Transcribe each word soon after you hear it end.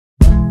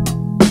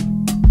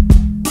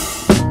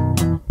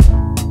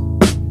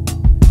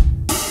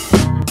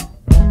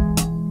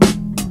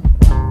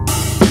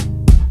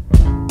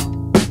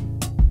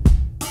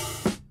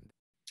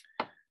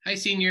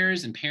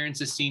seniors and parents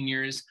of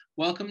seniors.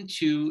 Welcome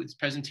to this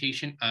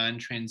presentation on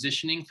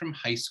transitioning from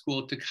high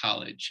school to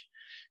college.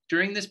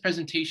 During this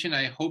presentation,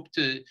 I hope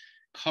to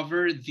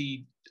cover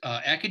the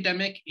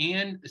academic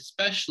and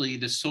especially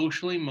the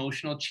social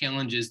emotional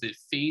challenges that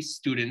face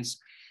students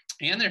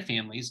and their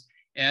families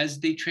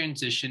as they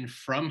transition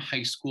from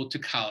high school to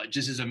college.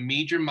 This is a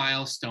major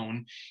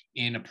milestone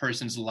in a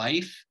person's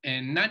life,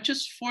 and not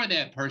just for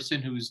that person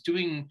who's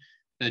doing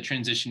the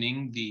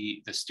transitioning,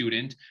 the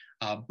student,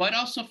 but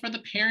also for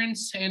the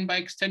parents and by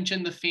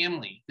extension, the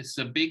family. This is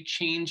a big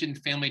change in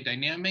family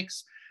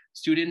dynamics.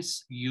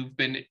 Students, you've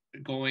been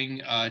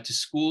going to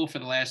school for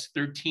the last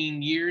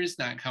 13 years,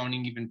 not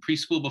counting even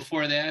preschool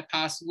before that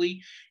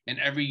possibly. And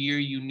every year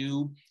you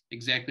knew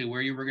exactly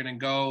where you were gonna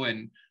go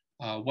and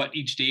what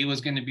each day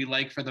was gonna be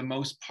like for the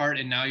most part.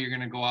 And now you're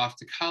gonna go off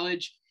to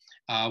college,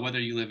 whether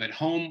you live at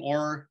home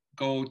or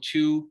go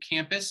to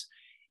campus,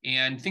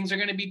 and things are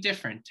gonna be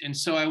different. And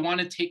so I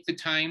wanna take the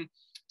time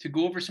to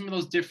go over some of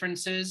those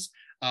differences,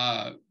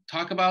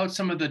 talk about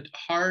some of the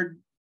hard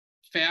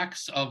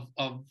facts of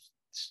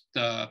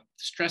the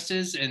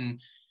stresses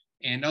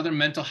and other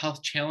mental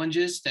health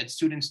challenges that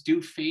students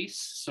do face,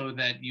 so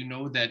that you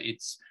know that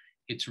it's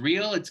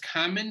real, it's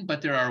common,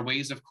 but there are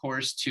ways, of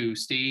course, to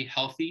stay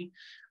healthy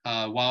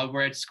while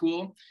we're at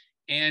school.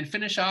 And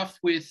finish off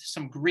with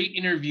some great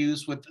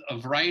interviews with a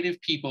variety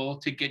of people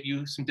to get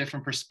you some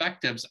different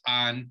perspectives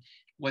on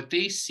what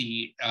they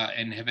see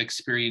and have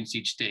experienced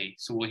each day.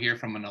 So we'll hear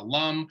from an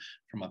alum,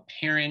 from a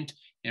parent,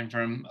 and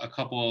from a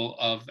couple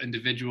of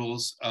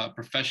individuals,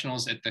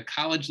 professionals at the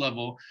college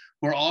level,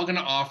 who are all gonna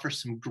offer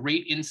some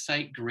great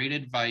insight, great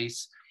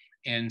advice,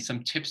 and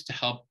some tips to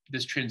help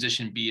this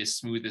transition be as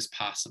smooth as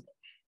possible.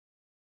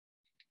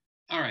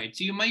 All right,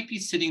 so you might be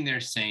sitting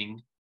there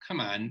saying, come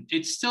on,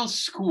 it's still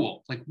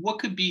school. Like, what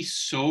could be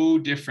so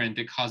different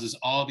that causes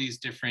all these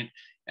different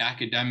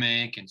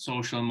academic and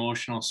social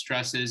emotional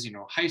stresses? You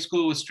know, high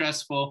school was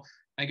stressful,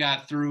 I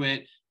got through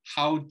it.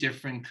 How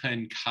different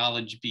can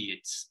college be?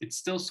 It's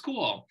still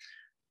school.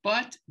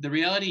 But the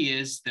reality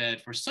is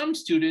that for some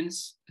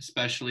students,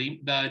 especially,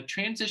 the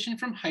transition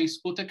from high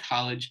school to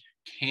college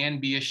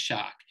can be a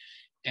shock.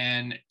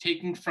 And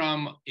taking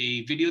from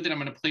a video that I'm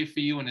going to play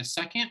for you in a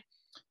second,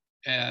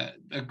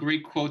 a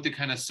great quote that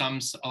kind of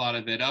sums a lot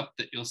of it up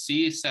that you'll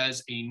see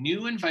says, "A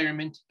new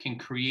environment can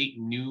create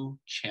new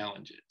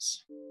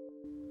challenges."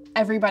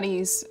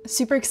 Everybody's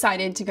super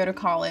excited to go to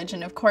college,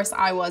 and of course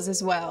I was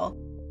as well.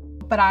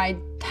 But I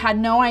had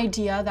no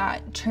idea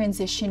that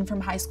transition from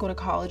high school to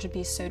college would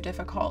be so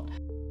difficult.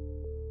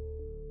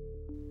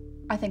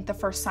 I think the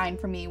first sign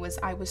for me was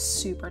I was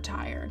super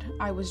tired.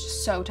 I was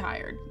just so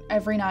tired.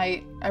 Every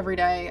night, every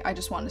day, I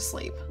just wanted to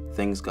sleep.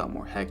 Things got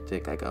more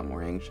hectic. I got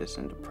more anxious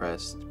and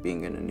depressed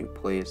being in a new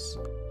place.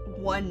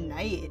 One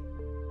night,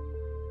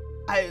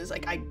 I was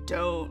like, I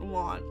don't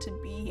want to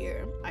be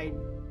here. I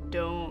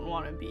don't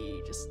want to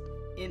be just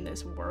in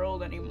this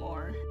world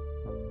anymore.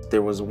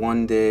 There was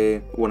one day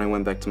when I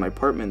went back to my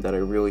apartment that I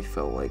really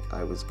felt like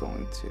I was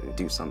going to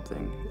do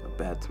something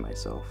bad to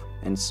myself.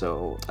 And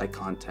so I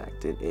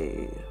contacted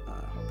a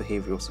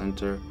behavioral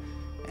center,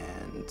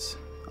 and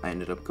I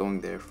ended up going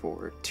there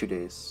for 2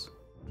 days.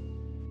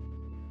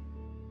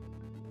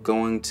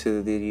 Going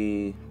to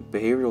the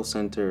behavioral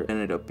center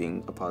ended up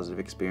being a positive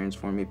experience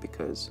for me,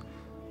 because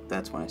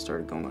that's when I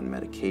started going on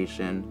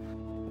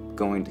medication.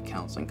 Going to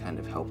counseling kind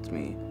of helped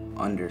me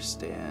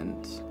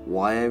understand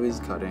why I was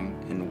cutting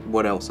and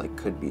what else I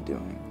could be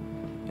doing,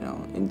 you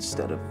know,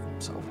 instead of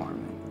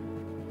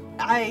self-harming.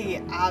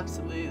 I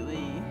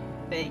absolutely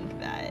think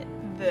that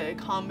the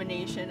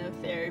combination of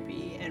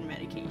therapy and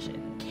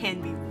medication can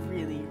be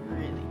really,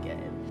 really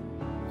good.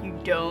 You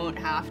don't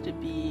have to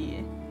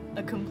be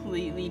a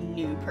completely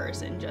new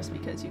person just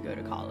because you go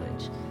to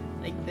college.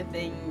 Like, the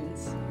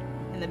things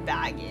and the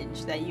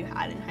baggage that you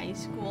had in high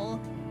school,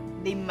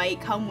 they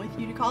might come with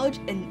you to college,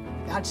 and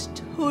that's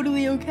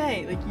totally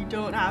okay. Like, you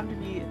don't have to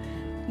be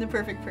the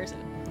perfect person.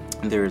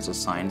 There is a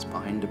science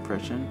behind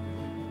depression,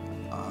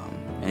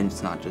 and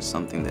it's not just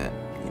something that,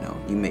 you know,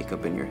 you make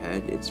up in your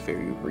head. It's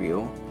very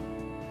real.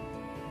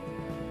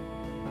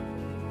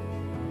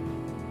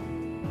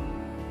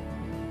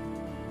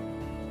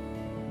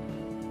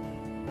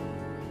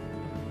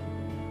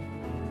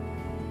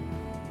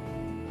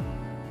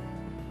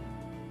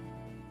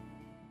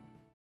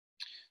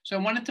 So I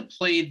wanted to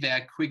play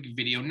that quick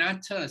video,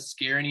 not to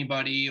scare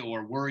anybody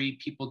or worry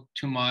people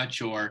too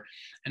much or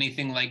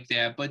anything like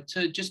that, but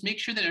to just make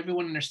sure that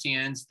everyone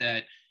understands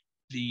that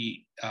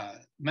the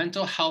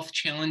mental health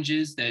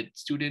challenges that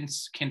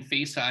students can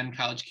face on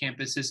college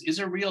campuses is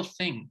a real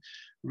thing.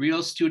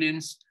 Real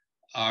students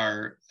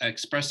are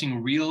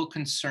expressing real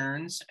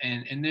concerns,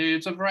 and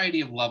there's a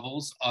variety of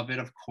levels of it,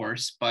 of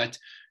course, but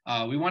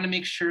we want to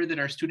make sure that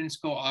our students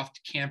go off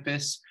to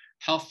campus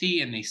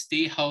healthy and they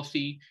stay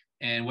healthy.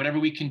 And whatever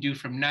we can do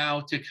from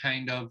now to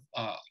kind of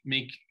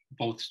make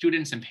both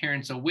students and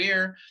parents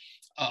aware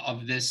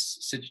of this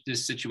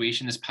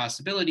situation, this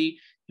possibility,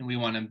 and we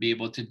want to be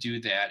able to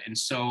do that. And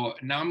so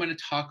now I'm going to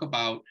talk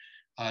about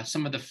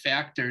some of the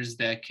factors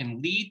that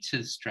can lead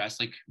to stress.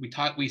 Like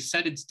we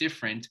said it's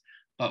different,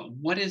 but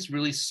what is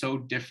really so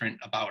different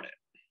about it?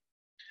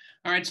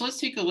 All right, so let's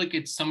take a look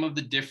at some of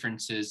the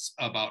differences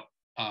about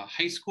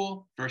high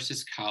school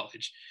versus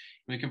college.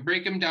 We can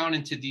break them down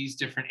into these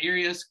different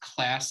areas: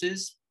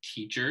 classes,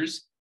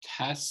 teachers,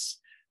 tests,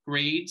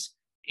 grades,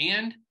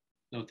 and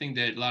the thing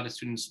that a lot of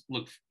students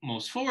look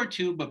most forward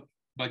to, but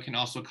can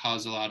also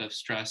cause a lot of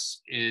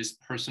stress, is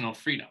personal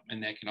freedom.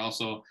 And that can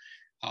also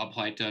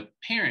apply to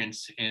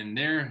parents and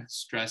their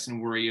stress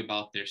and worry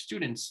about their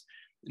students'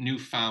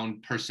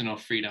 newfound personal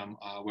freedom,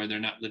 where they're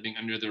not living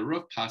under their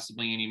roof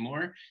possibly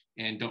anymore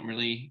and don't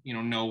really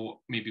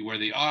know maybe where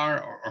they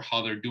are or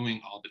how they're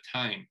doing all the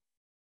time.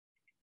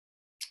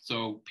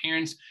 So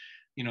parents,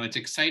 it's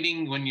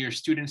exciting when your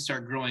students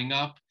start growing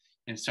up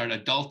and start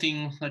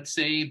adulting, let's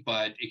say,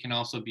 but it can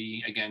also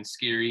be, again,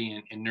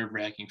 scary and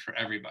nerve-wracking for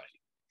everybody.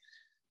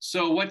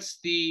 So what's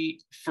the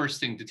first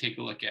thing to take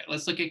a look at?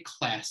 Let's look at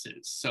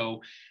classes.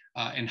 So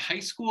in high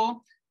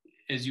school,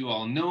 as you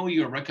all know,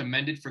 you are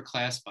recommended for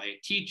class by a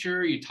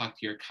teacher. You talk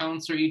to your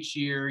counselor each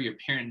year. Your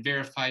parent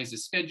verifies the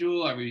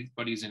schedule.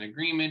 Everybody's in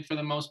agreement for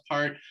the most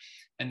part,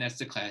 and that's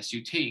the class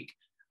you take.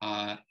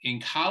 In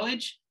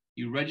college,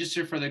 you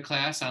register for the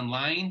class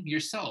online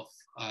yourself.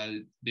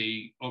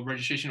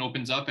 Registration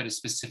opens up at a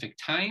specific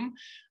time,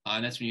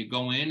 and that's when you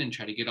go in and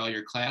try to get all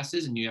your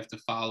classes, and you have to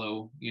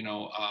follow,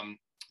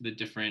 the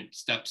different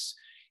steps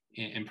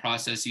and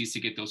processes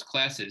to get those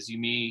classes. You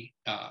may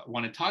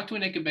want to talk to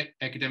an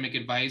academic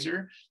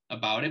advisor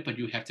about it, but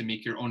you have to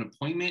make your own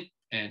appointment,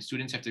 and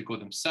students have to go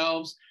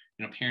themselves.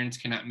 Parents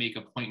cannot make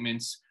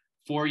appointments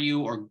for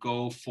you or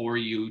go for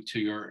you to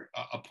your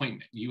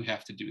appointment. You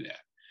have to do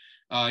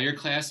that. Your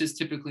classes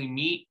typically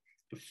meet.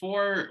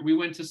 Before we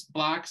went to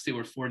blocks, they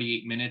were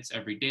 48 minutes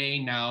every day.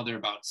 Now they're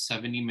about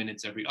 70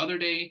 minutes every other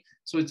day.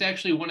 So it's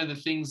actually one of the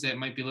things that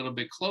might be a little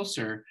bit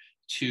closer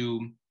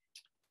to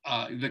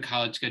the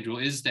college schedule,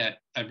 is that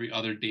every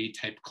other day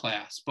type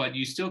class. But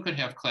you still could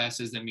have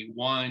classes that meet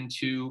 1,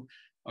 2,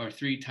 or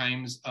 3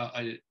 times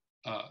a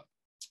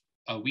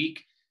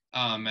week.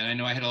 And I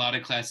know I had a lot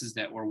of classes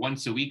that were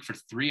once a week for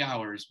 3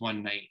 hours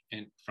one night,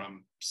 and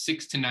from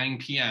 6 to 9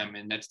 p.m.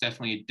 And that's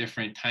definitely a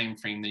different time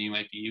frame than you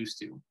might be used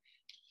to.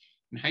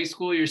 In high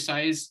school, your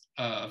size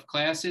of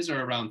classes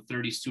are around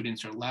 30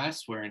 students or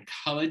less, where in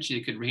college,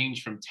 they could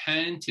range from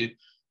 10 to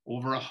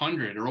over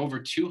 100 or over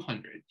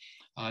 200.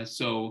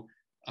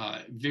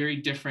 Very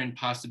different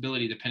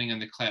possibility depending on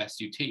the class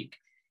you take.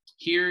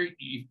 Here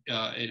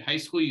at high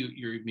school,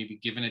 you're maybe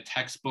given a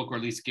textbook, or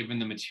at least given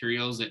the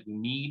materials that you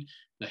need,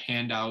 the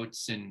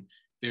handouts and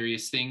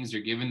various things.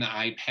 You're given the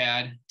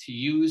iPad to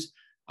use.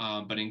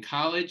 But in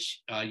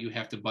college, you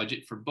have to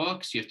budget for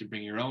books. You have to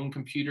bring your own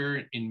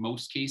computer in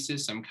most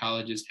cases. Some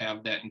colleges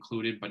have that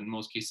included, but in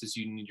most cases,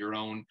 you need your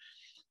own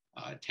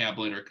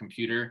tablet or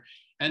computer.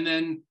 And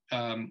then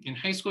in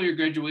high school, your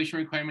graduation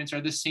requirements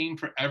are the same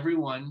for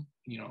everyone.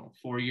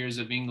 4 years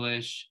of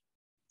English,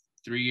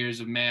 3 years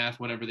of math,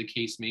 whatever the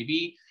case may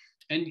be.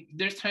 And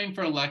there's time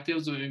for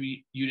electives, so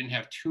maybe you didn't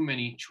have too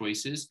many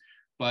choices.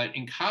 But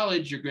in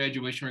college, your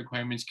graduation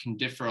requirements can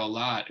differ a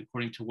lot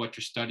according to what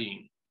you're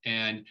studying.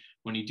 And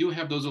when you do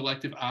have those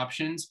elective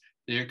options,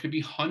 there could be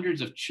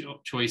hundreds of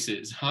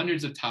choices,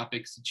 hundreds of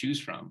topics to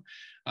choose from.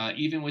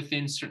 Even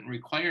within certain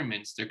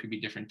requirements, there could be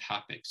different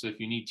topics. So if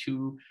you need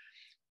 2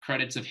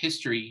 credits of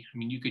history,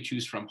 you could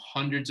choose from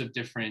hundreds of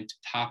different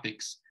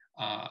topics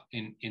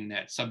in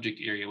that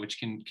subject area, which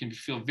can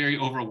feel very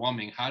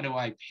overwhelming. How do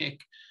I pick?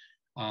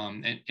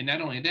 And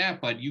not only that,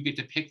 but you get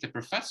to pick the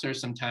professor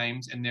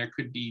sometimes, and there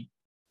could be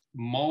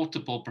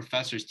multiple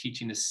professors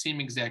teaching the same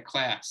exact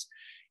class.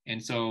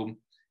 And so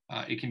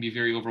it can be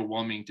very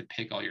overwhelming to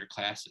pick all your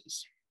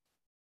classes.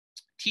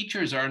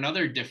 Teachers are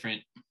another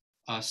different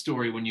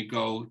story when you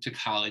go to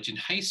college. In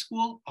high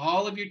school,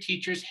 all of your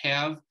teachers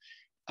have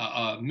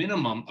a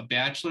minimum, a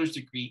bachelor's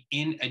degree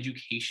in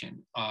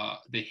education.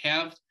 They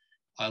have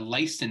a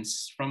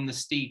license from the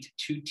state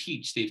to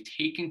teach. They've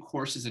taken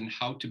courses in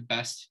how to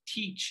best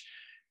teach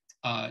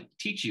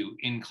you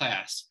in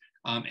class.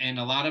 And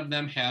a lot of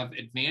them have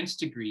advanced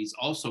degrees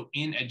also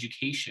in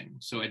education.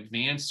 So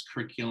advanced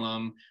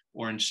curriculum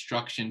or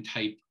instruction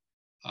type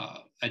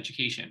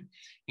education.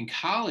 In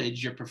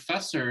college, your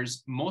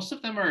professors, most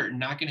of them are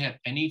not going to have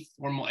any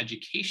formal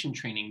education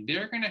training.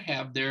 They're going to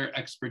have their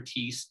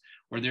expertise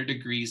or their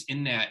degrees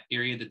in that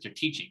area that they're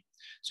teaching.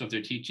 So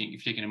if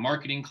you've taken a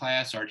marketing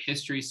class, art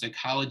history,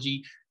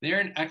 psychology, they're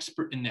an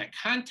expert in that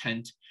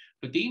content,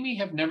 but they may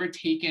have never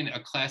taken a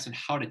class on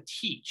how to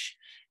teach.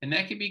 And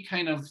that can be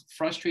kind of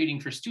frustrating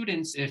for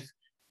students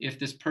if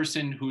this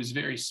person who's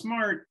very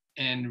smart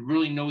and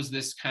really knows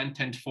this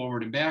content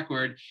forward and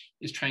backward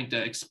is trying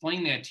to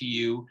explain that to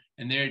you,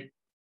 and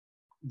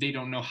they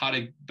don't know how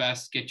to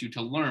best get you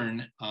to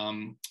learn.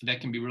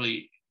 That can be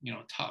really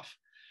tough.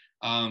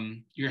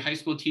 Your high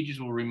school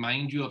teachers will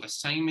remind you of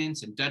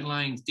assignments and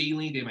deadlines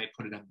daily. They might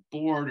put it on the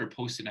board or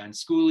post it on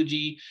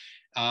Schoology.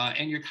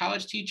 And your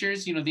college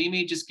teachers, they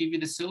may just give you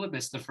the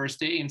syllabus the first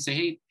day and say,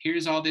 hey,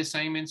 here's all the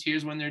assignments,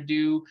 here's when they're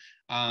due.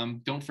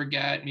 Don't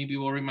forget, maybe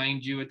we'll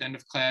remind you at the end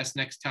of class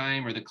next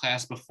time or the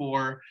class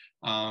before.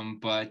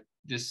 But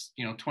this,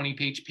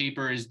 20-page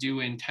paper is due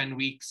in 10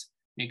 weeks.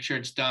 Make sure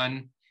it's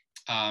done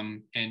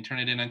and turn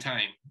it in on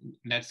time.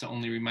 That's the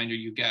only reminder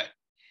you get.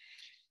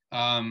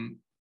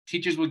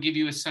 Teachers will give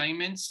you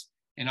assignments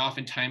and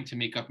oftentimes to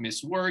make up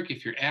missed work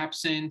if you're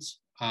absent,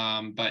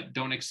 but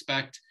don't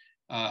expect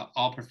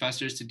all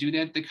professors to do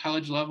that at the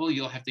college level.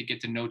 You'll have to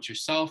get the notes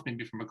yourself,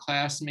 maybe from a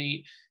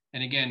classmate.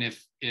 And again,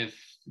 if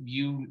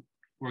you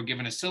were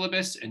given a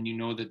syllabus and you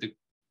know that the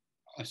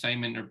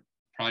assignment or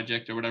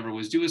project or whatever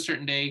was due a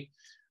certain day,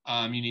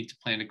 you need to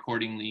plan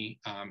accordingly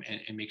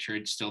and make sure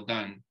it's still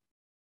done.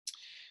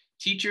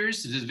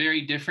 Teachers, this is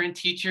very different.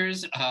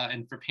 Teachers,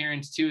 and for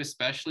parents too,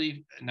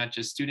 especially, not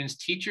just students,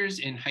 teachers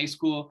in high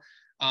school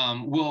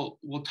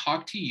will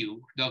talk to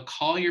you. They'll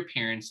call your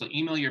parents, they'll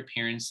email your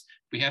parents.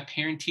 We have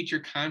parent-teacher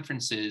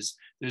conferences.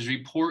 There's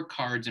report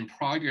cards and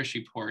progress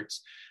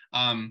reports.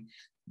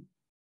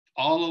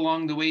 All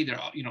along the way, they're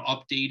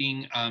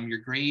updating your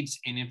grades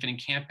in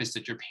Infinite Campus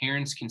that your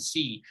parents can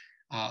see.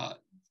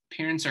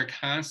 Parents are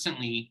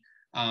constantly,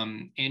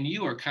 and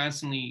you are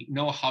constantly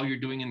know how you're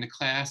doing in the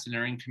class and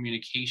are in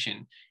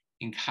communication.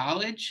 In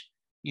college,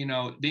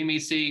 they may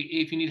say, hey,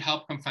 if you need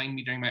help, come find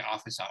me during my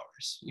office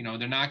hours.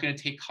 They're not going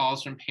to take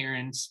calls from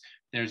parents.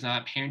 There's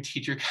not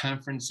parent-teacher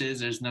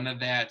conferences. There's none of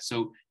that.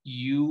 So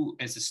you,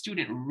 as a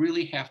student,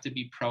 really have to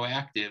be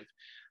proactive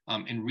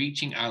in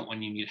reaching out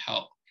when you need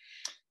help.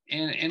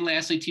 And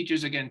lastly,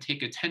 teachers, again,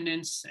 take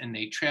attendance and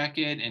they track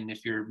it. And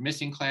if you're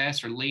missing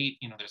class or late,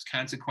 there's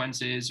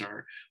consequences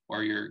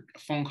or your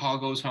phone call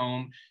goes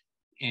home.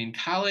 In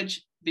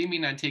college, they may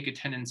not take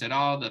attendance at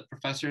all. The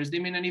professors, they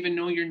may not even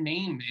know your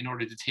name in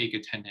order to take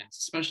attendance,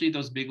 especially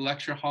those big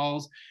lecture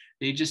halls.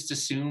 They just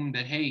assume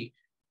that, hey,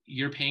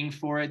 you're paying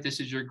for it. This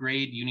is your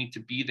grade. You need to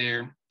be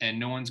there. And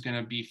no one's going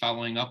to be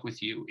following up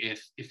with you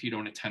if you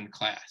don't attend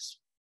class.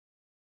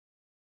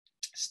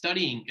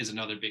 Studying is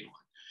another big one.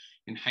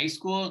 In high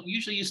school,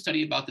 usually you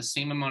study about the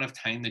same amount of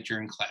time that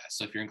you're in class.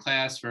 So if you're in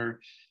class for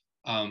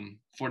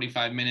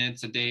 45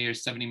 minutes a day or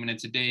 70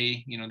 minutes a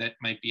day, that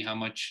might be how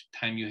much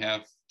time you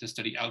have to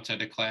study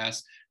outside of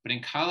class. But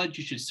in college,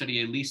 you should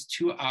study at least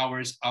 2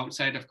 hours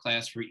outside of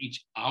class for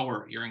each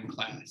hour you're in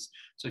class.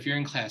 So if you're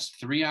in class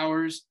 3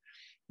 hours,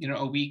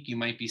 a week, you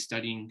might be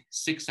studying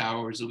 6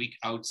 hours a week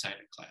outside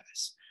of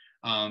class.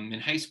 In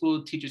high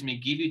school, teachers may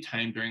give you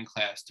time during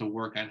class to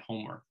work on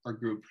homework or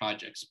group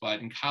projects, but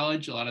in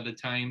college, a lot of the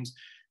times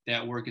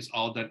that work is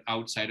all done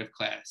outside of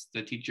class.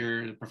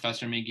 The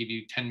professor may give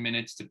you 10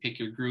 minutes to pick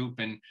your group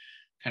and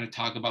kind of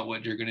talk about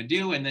what you're going to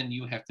do, and then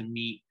you have to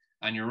meet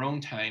on your own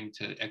time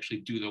to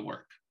actually do the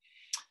work.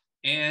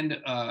 And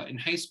in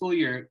high school,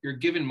 you're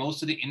given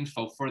most of the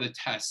info for the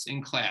tests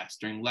in class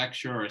during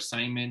lecture or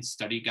assignments,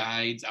 study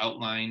guides,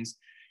 outlines.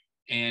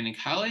 And in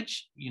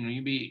college,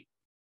 you'd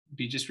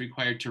be just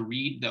required to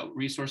read the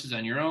resources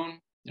on your own.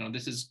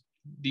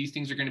 These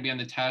things are going to be on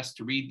the test,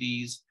 to read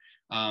these.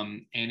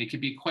 And it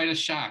could be quite a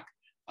shock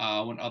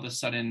when all of a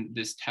sudden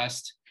this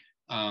test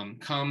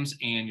comes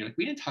and you're like,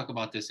 we didn't talk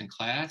about this in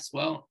class.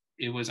 Well,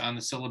 it was on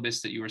the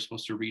syllabus that you were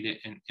supposed to read it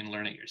and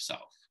learn it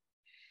yourself.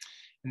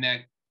 And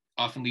that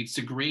often leads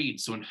to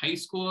grades. So in high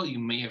school, you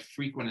may have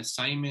frequent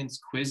assignments,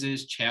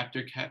 quizzes,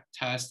 chapter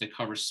tests that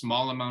cover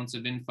small amounts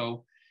of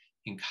info.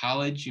 In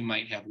college, you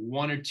might have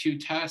 1 or 2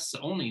 tests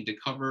only to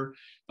cover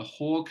the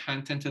whole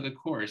content of the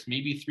course,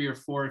 maybe 3 or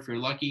 4 if you're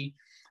lucky,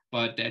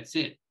 but that's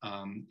it.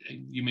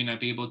 You may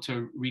not be able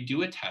to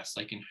redo a test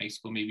like in high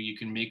school. Maybe you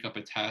can make up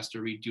a test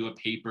or redo a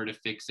paper to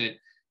fix it.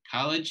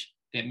 College,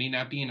 that may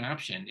not be an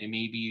option. It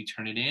may be you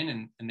turn it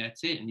in and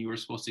that's it. And you were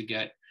supposed to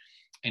get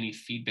any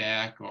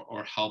feedback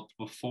or help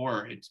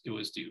before it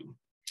was due.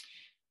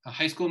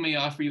 High school may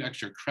offer you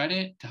extra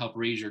credit to help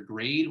raise your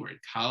grade, where at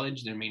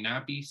college, there may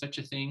not be such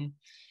a thing.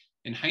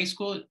 In high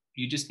school,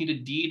 you just need a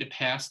D to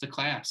pass the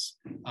class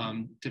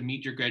to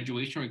meet your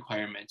graduation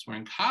requirements. Where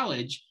in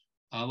college,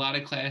 a lot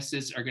of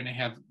classes are going to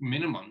have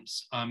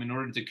minimums in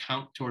order to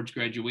count towards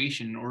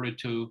graduation, in order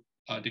to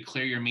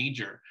declare your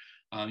major.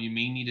 You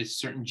may need a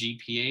certain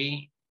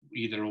GPA,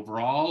 either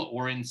overall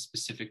or in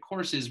specific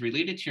courses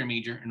related to your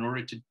major, in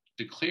order to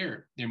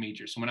declare their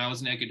major. So when I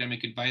was an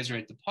academic advisor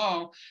at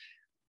DePaul,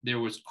 there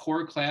was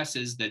core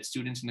classes that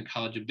students in the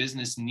College of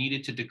Business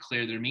needed to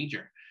declare their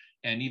major.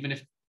 And even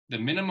if the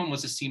minimum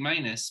was a C-,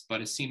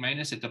 but a C-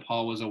 at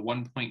DePaul was a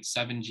 1.7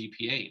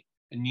 GPA,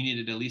 and you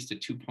needed at least a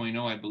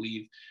 2.0, I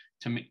believe,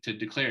 to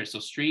declare. So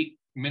straight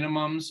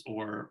minimums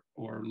or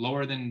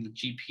lower than the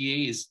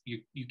GPA is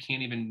you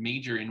can't even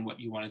major in what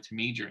you wanted to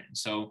major in.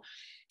 So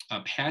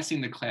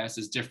passing the class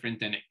is different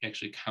than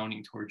actually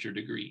counting towards your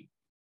degree.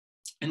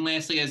 And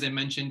lastly, as I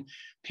mentioned,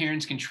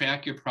 parents can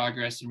track your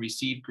progress and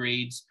receive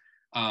grades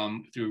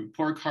through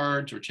report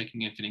cards or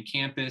checking Infinite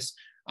Campus.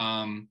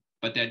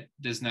 But that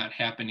does not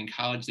happen in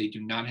college. They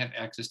do not have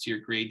access to your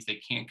grades.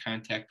 They can't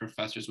contact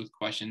professors with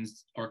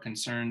questions or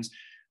concerns.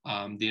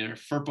 There are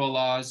FERPA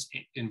laws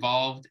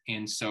involved,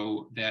 and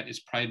so that is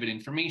private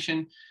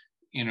information,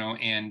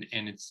 and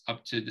it's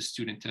up to the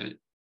student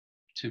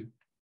to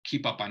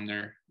keep up on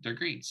their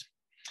grades.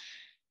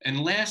 And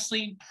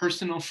lastly,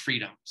 personal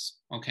freedoms.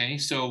 Okay,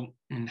 so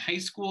in high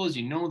school, as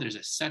you know, there's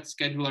a set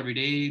schedule every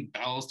day.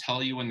 Bells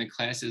tell you when the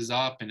class is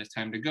up and it's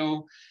time to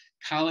go.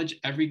 College,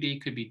 every day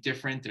could be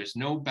different. There's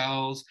no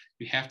bells.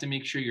 You have to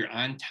make sure you're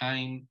on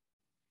time.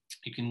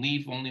 You can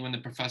leave only when the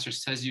professor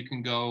says you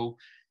can go,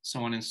 so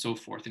on and so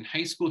forth. In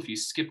high school, if you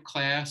skip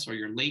class or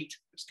you're late,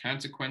 there's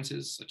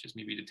consequences such as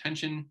maybe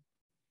detention.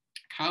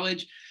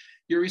 College,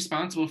 you're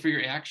responsible for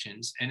your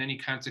actions and any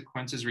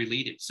consequences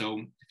related. So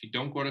if you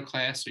don't go to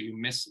class or you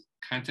miss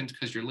content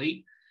because you're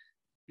late,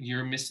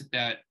 you're missing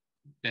that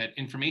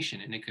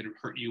information, and it could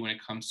hurt you when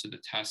it comes to the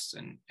tests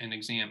and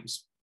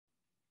exams.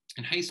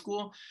 In high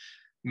school,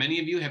 many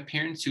of you have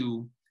parents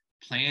who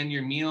plan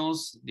your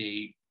meals.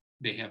 They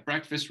have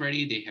breakfast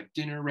ready, they have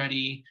dinner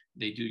ready,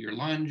 they do your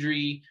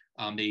laundry,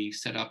 they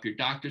set up your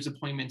doctor's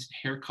appointments,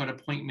 haircut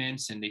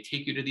appointments, and they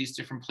take you to these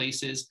different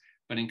places.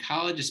 But in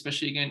college,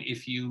 especially again,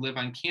 if you live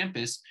on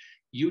campus,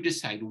 you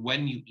decide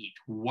when you eat,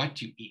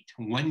 what you eat,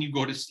 when you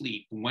go to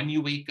sleep, when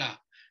you wake up.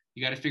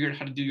 You got to figure out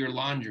how to do your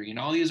laundry and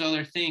all these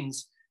other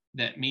things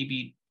that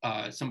maybe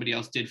somebody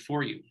else did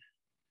for you.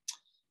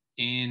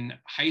 In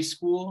high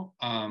school,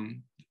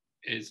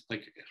 is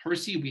like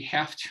Hersey, we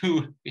have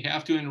to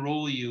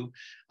enroll you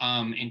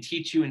and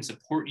teach you and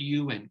support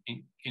you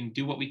and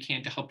do what we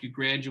can to help you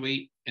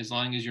graduate, as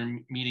long as you're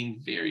meeting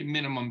very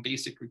minimum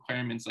basic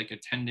requirements like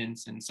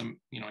attendance and some,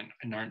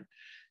 and aren't,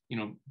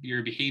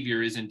 your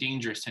behavior isn't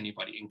dangerous to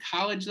anybody. In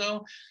college,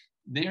 though,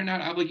 they're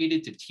not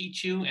obligated to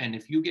teach you, and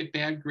if you get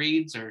bad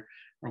grades or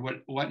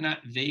whatnot,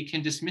 they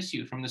can dismiss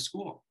you from the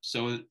school.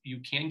 So you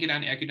can get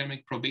on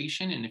academic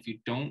probation, and if you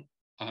don't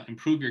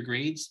improve your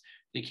grades,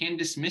 they can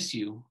dismiss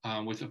you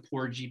with a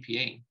poor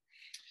GPA.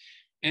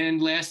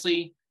 And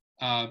lastly,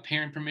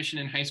 parent permission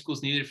in high school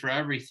is needed for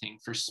everything,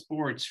 for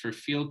sports, for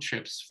field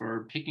trips,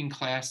 for picking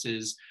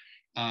classes,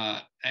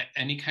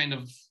 any kind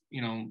of,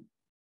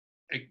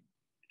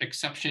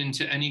 exception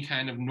to any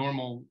kind of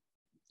normal,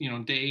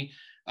 day,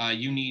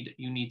 you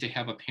need to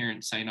have a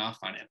parent sign off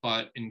on it.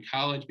 But in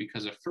college,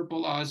 because of FERPA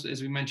laws,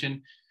 as we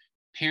mentioned,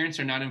 parents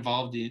are not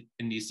involved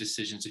in these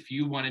decisions. If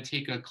you want to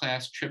take a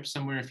class trip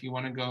somewhere, if you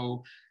want to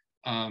go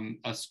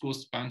a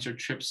school-sponsored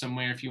trip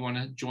somewhere, if you want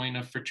to join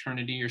a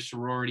fraternity or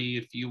sorority,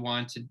 if you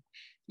want to,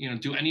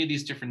 do any of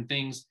these different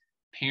things,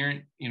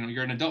 parent,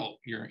 you're an adult,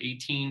 you're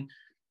 18,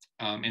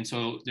 and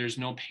so there's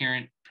no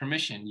parent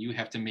permission. You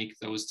have to make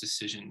those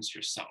decisions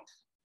yourself.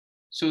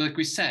 So like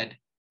we said,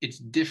 it's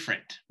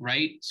different,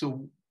 right?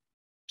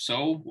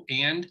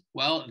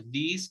 Well,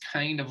 these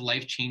kind of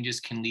life changes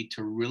can lead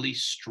to really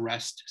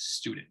stressed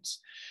students.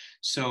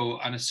 So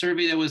on a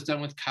survey that was done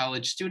with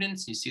college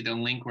students, you see the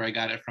link where I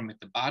got it from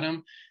at the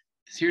bottom.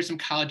 Here's some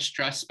college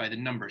stress by the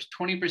numbers.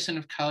 20%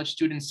 of college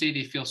students say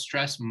they feel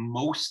stress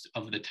most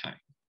of the time.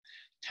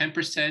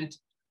 10% of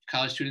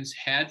college students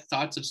had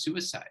thoughts of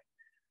suicide.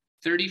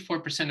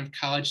 34% of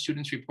college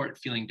students report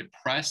feeling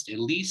depressed at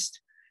least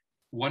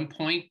one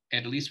point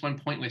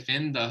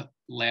within the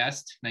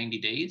last 90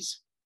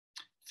 days.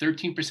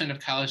 13% of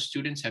college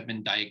students have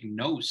been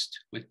diagnosed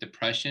with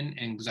depression,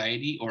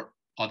 anxiety, or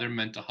other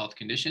mental health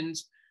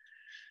conditions.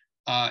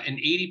 And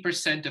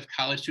 80% of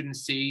college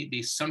students say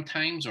they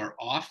sometimes or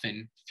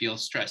often feel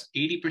stressed.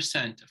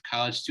 80% of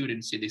college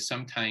students say they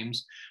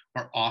sometimes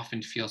or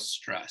often feel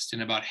stressed.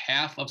 And about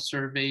half of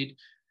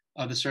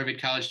the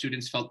surveyed college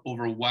students felt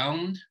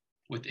overwhelmed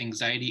with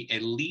anxiety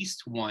at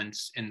least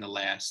once in the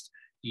last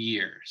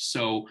year.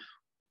 So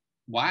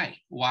why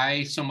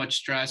so much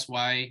stress?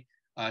 Why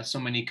so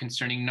many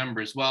concerning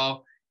numbers?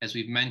 Well, as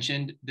we've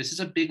mentioned, this is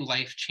a big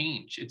life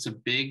change. It's a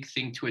big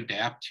thing to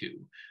adapt to.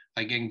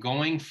 Again,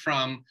 going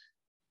from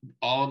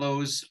all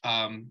those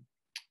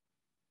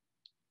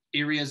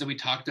areas that we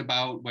talked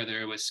about, whether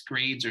it was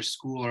grades or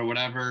school or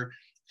whatever,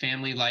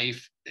 family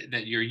life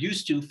that you're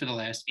used to for the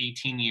last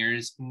 18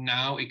 years,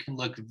 now it can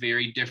look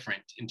very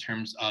different in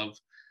terms of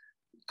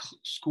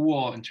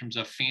school, in terms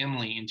of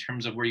family, in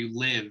terms of where you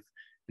live,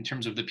 in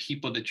terms of the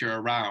people that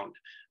you're around.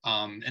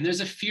 And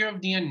there's a fear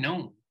of the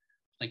unknown.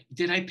 Like,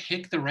 did I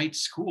pick the right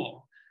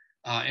school?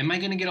 Am I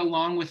going to get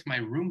along with my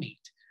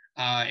roommate?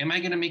 Am I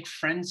going to make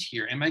friends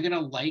here? Am I going to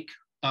like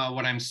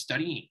what I'm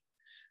studying?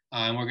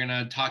 And we're going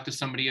to talk to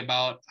somebody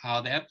about how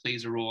that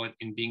plays a role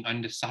in being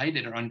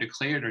undecided or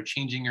undeclared or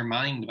changing your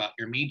mind about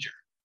your major.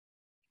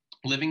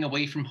 Living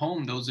away from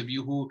home, those of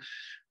you who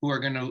are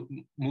going to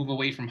move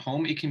away from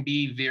home, it can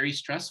be very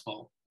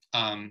stressful.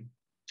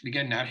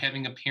 Again, not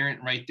having a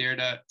parent right there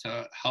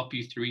to help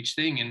you through each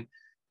thing. And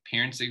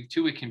parents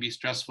too, it can be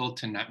stressful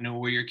to not know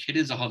where your kid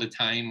is all the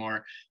time,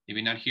 or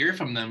maybe not hear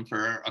from them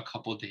for a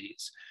couple of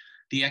days.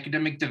 The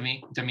academic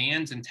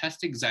demands and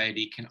test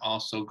anxiety can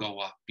also go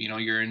up.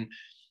 You're in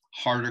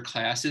harder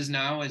classes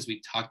now, as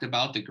we talked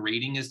about. The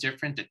grading is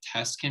different. The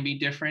tests can be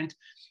different.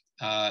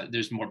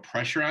 There's more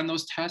pressure on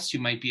those tests. You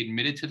might be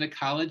admitted to the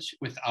college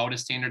without a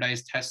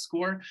standardized test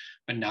score,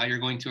 but now you're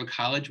going to a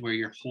college where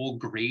your whole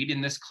grade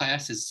in this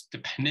class is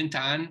dependent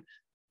on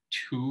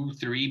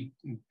 2-3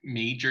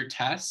 major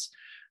tests.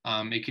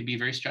 It could be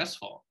very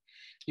stressful.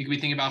 You could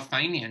be thinking about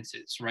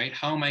finances, right?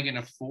 How am I going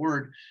to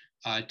afford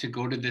to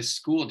go to this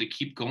school, to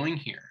keep going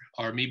here?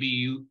 Or maybe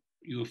you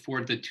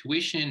afford the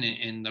tuition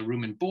and the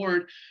room and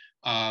board,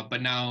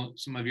 but now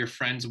some of your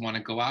friends want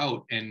to go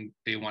out and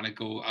they want to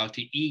go out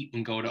to eat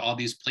and go to all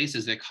these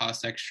places that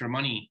cost extra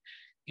money.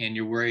 And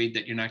you're worried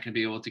that you're not going to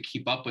be able to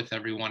keep up with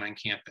everyone on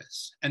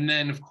campus. And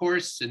then, of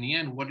course, in the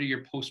end, what are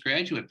your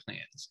postgraduate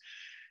plans?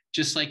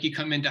 Just like you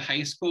come into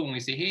high school and we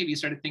say, hey, have you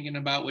started thinking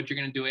about what you're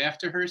going to do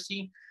after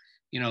Hersey?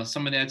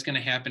 Some of that's going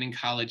to happen in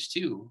college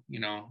too.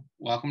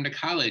 Welcome to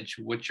college.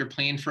 What's your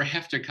plan for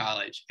after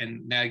college?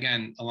 And that,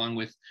 again, along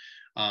with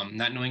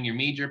not knowing your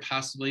major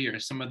possibly, or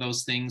some of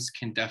those things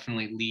can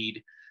definitely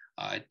lead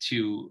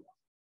to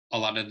a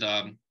lot of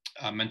the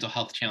mental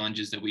health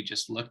challenges that we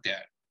just looked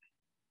at.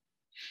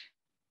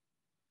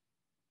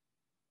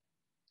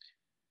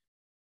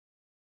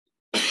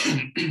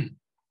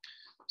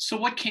 So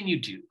what can you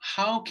do?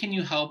 How can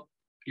you help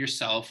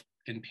yourself,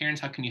 and parents,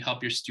 how can you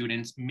help your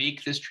students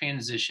make this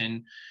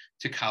transition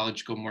to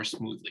college go more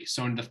smoothly?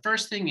 So the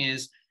first thing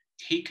is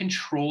take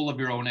control of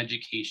your own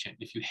education.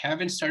 If you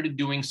haven't started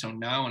doing so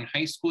now in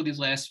high school, these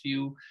last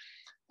few,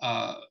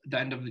 the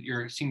end of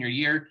your senior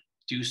year,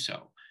 do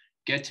so.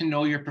 Get to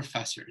know your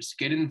professors,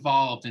 get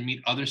involved and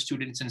meet other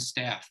students and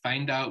staff,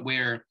 find out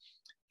where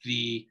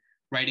the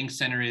writing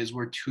center is,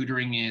 where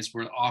tutoring is,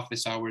 where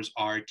office hours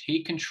are.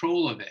 Take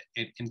control of it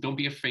and don't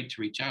be afraid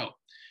to reach out.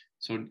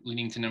 So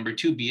leading to number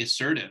 2, be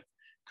assertive.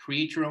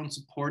 Create your own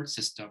support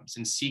systems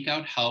and seek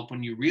out help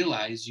when you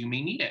realize you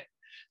may need it.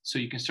 So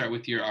you can start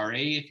with your RA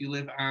if you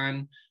live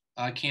on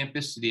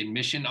campus, the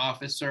admission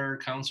officer,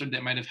 counselor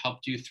that might have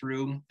helped you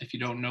through if you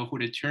don't know who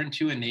to turn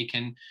to, and they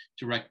can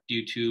direct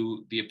you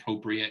to the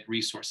appropriate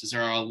resources.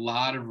 There are a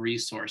lot of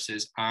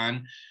resources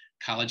on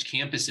college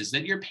campuses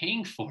that you're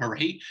paying for,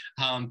 right?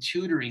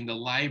 Tutoring, the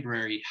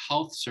library,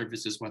 health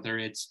services, whether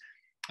it's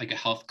like a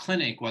health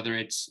clinic, whether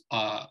it's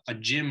a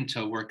gym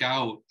to work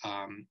out,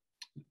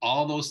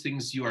 all those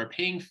things you are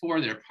paying for,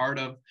 they're part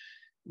of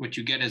what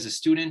you get as a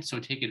student, so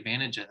take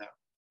advantage of them.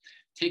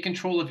 Take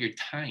control of your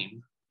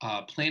time.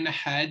 Plan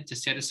ahead to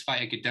satisfy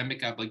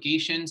academic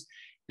obligations,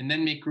 and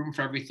then make room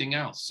for everything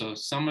else. So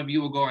some of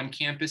you will go on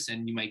campus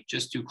and you might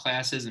just do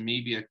classes and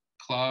maybe a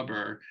club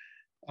or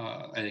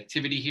an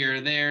activity here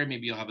or there.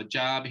 Maybe you'll have a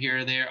job here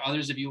or there.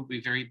 Others of you will be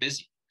very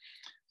busy.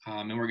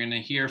 And we're going to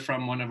hear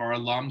from one of our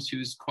alums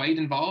who's quite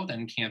involved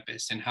on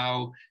campus and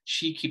how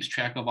she keeps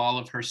track of all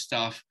of her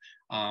stuff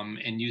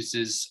and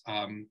uses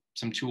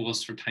some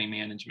tools for time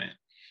management.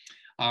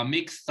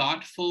 Make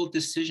thoughtful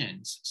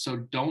decisions. So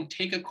don't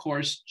take a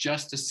course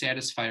just to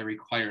satisfy a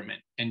requirement,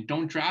 and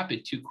don't drop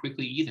it too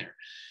quickly either.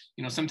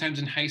 Sometimes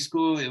in high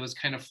school, it was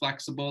kind of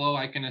flexible. Oh,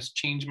 I can just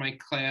change my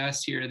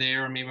class here or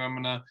there, or maybe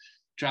I'm going to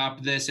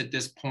drop this at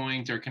this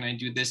point, or can I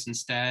do this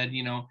instead?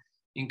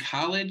 In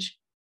college,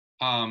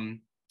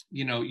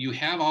 you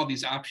have all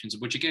these options,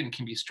 which again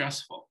can be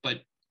stressful,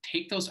 but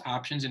take those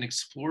options and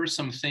explore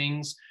some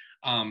things,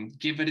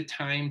 give it a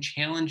time,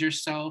 challenge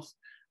yourself,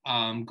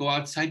 go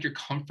outside your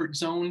comfort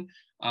zone,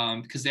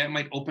 because that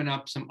might open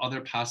up some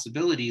other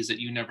possibilities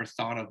that you never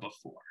thought of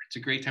before. It's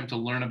a great time to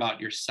learn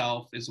about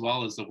yourself as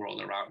well as the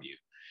world around you.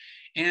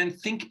 And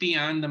think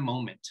beyond the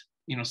moment.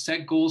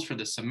 Set goals for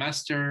the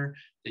semester,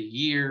 the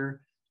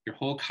year, your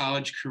whole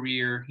college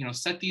career.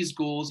 Set these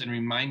goals and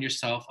remind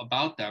yourself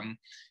about them.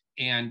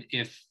 And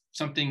if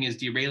something is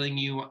derailing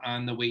you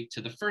on the way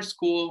to the first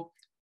goal,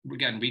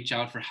 again, reach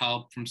out for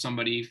help from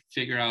somebody,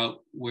 figure out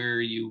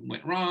where you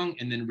went wrong,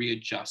 and then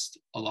readjust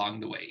along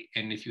the way.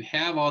 And if you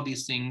have all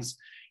these things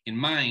in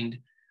mind,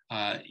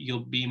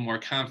 you'll be more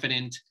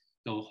confident,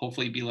 you'll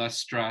hopefully be less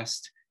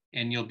stressed,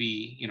 and you'll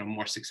be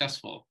more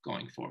successful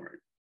going forward.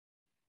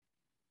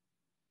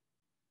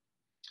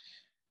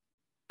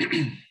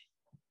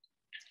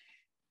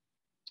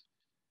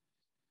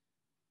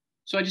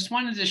 So I just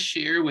wanted to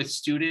share with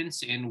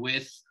students and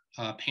with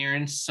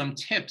parents some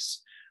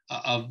tips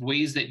of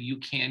ways that you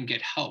can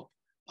get help.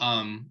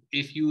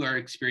 If you are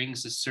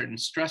experiencing a certain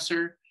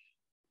stressor,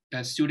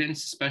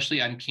 students,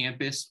 especially on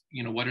campus,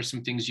 what are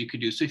some things you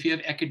could do? So if you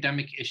have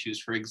academic issues,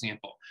 for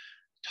example,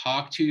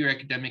 talk to your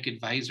academic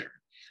advisor.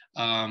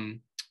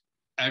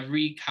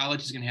 Every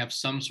college is going to have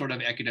some sort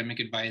of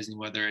academic advising,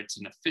 whether it's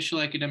an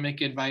official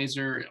academic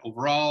advisor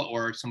overall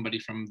or somebody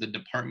from the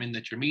department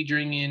that you're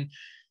majoring in.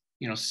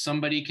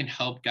 Somebody can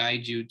help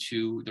guide you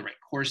to the right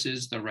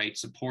courses, the right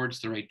supports,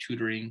 the right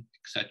tutoring,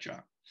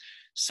 etc.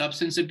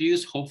 Substance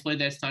abuse, hopefully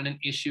that's not an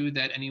issue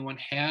that anyone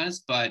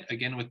has, but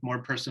again, with more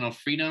personal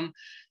freedom,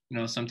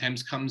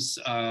 sometimes comes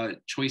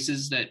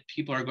choices that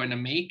people are going to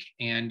make.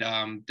 And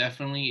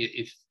definitely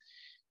if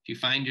you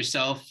find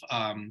yourself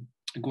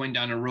going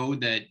down a road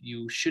that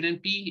you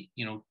shouldn't be,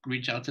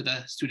 reach out to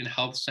the student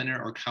health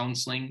center or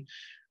counseling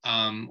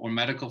or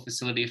medical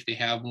facility if they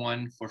have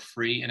one for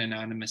free and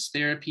anonymous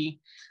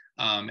therapy.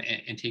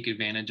 and take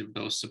advantage of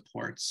those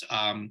supports.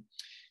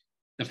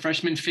 The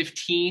freshman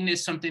 15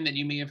 is something that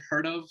you may have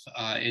heard of.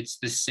 It's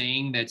the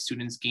saying that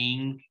students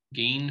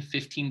gain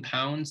 15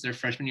 pounds their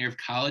freshman year of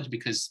college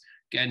because,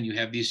 again, you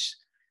have these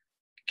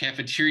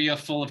cafeteria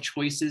full of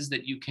choices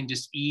that you can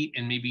just eat,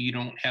 and maybe you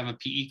don't have a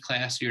PE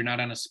class, so you're not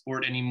on a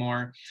sport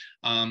anymore.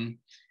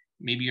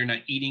 Maybe you're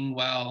not eating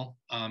well.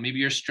 Maybe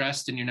you're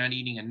stressed and you're not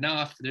eating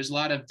enough. There's a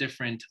lot of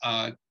different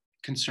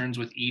concerns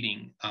with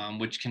eating,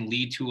 which can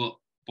lead to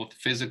both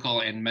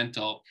physical and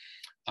mental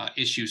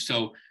issues.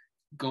 So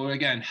go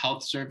again,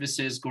 health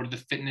services, go to the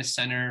fitness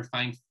center,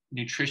 find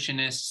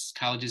nutritionists.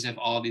 Colleges have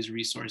all these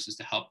resources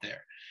to help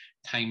there.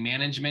 Time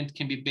management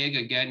can be big.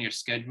 Again, your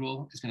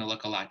schedule is going to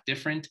look a lot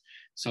different.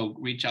 So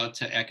reach out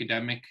to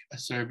academic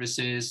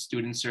services,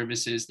 student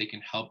services. They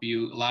can help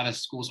you. A lot of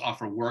schools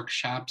offer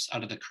workshops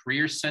out of the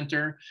Career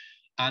Center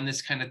on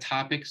this kind of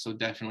topic. So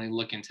definitely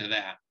look into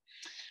that.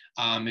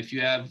 If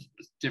you have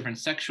different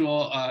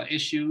sexual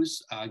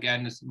issues,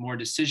 again, it's more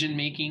decision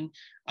making,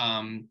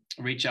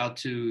 reach out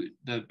to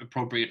the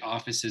appropriate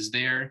offices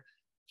there.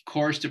 Of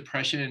course,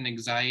 depression and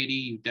anxiety,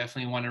 you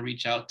definitely want to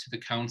reach out to the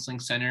counseling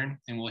center,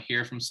 and we'll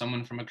hear from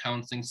someone from a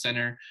counseling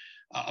center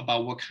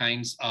about what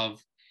kinds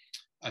of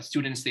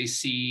students they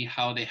see,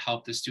 how they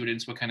help the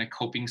students, what kind of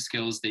coping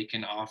skills they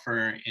can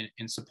offer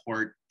in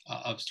support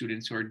of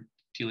students who are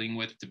dealing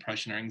with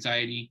depression or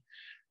anxiety.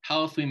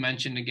 Health, we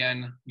mentioned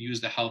again, use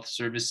the health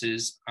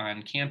services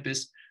on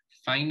campus.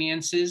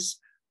 Finances,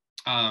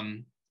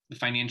 the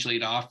financial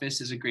aid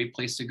office is a great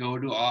place to go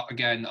to.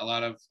 Again, a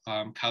lot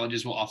of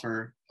colleges will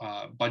offer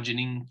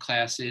budgeting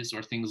classes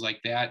or things like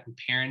that. And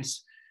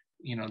parents,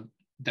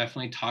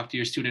 definitely talk to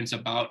your students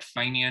about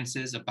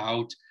finances,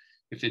 about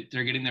if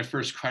they're getting their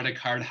first credit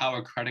card, how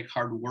a credit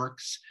card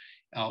works,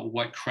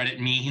 what credit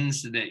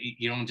means, that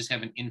you don't just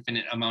have an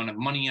infinite amount of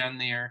money on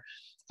there.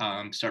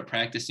 Start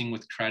practicing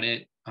with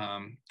credit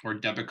or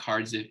debit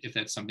cards if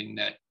that's something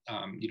that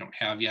you don't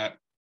have yet.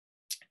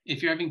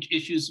 If you're having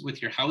issues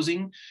with your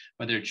housing,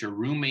 whether it's your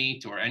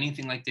roommate or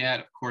anything like that,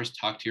 of course,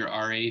 talk to your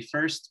RA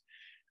first.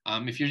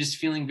 If you're just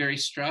feeling very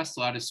stressed, a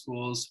lot of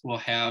schools will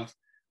have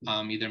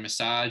either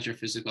massage or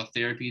physical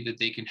therapy that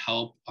they can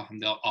help.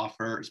 They'll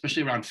offer,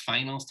 especially around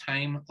finals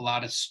time, a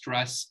lot of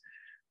stress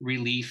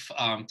relief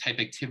type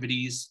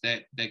activities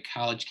that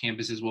college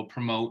campuses will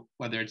promote,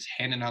 whether it's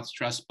handing out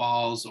stress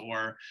balls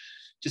or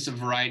just a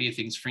variety of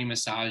things, free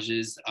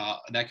massages,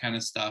 that kind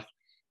of stuff.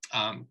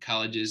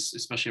 Colleges,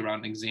 especially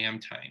around exam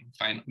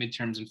time,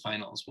 midterms and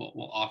finals,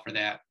 will offer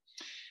that.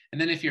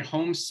 And then if you're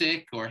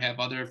homesick or have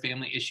other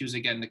family issues,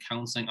 again, the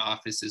counseling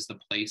office is the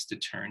place to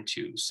turn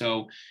to.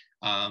 So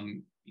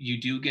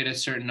you do get a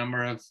certain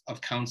number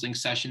of counseling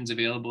sessions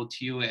available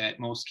to you at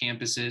most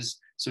campuses.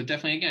 So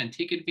definitely, again,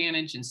 take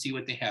advantage and see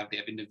what they have. They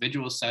have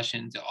individual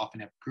sessions. They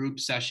often have group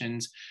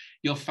sessions.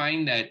 You'll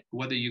find that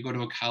whether you go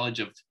to a college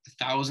of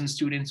 1,000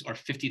 students or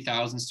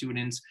 50,000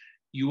 students,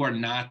 you are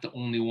not the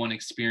only one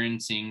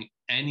experiencing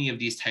any of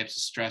these types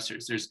of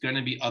stressors. There's going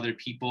to be other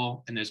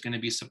people, and there's going to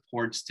be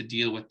supports to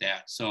deal with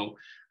that. So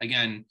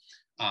again,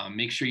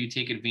 make sure you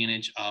take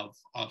advantage of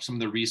some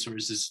of the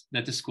resources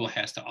that the school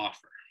has to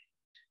offer.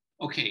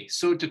 Okay,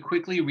 so to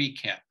quickly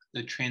recap,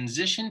 the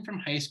transition from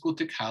high school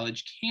to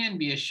college can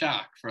be a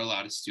shock for a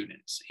lot of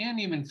students and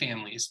even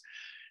families.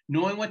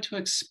 Knowing what to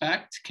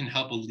expect can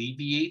help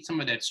alleviate some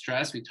of that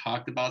stress. We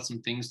talked about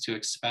some things to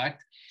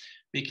expect.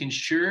 Making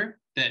sure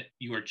that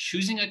you are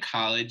choosing a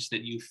college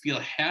that you feel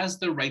has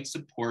the right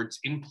supports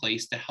in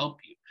place to help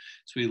you.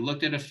 So we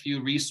looked at a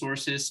few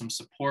resources, some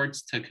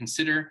supports to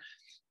consider.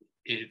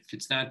 If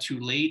it's not too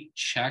late,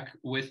 check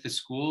with the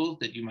school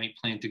that you might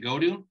plan to go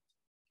to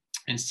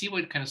and see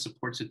what kind of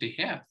supports that they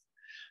have.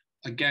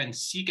 Again,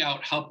 seek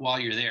out help while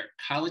you're there.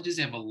 Colleges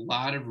have a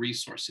lot of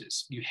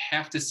resources. You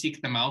have to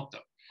seek them out though.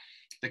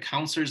 The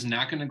counselor's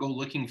not going to go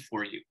looking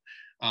for you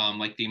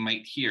like they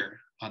might here.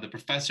 The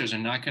professors are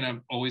not going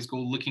to always go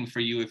looking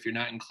for you if you're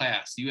not in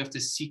class. You have to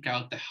seek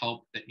out the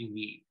help that you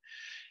need.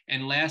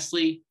 And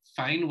lastly,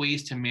 find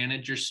ways to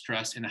manage your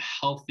stress in a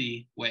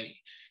healthy way.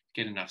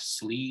 Get enough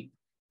sleep,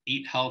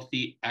 eat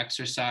healthy,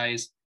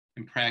 exercise,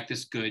 and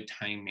practice good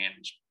time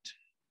management.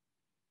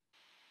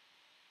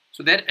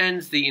 So that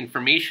ends the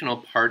informational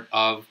part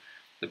of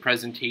the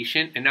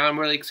presentation. And now I'm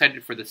really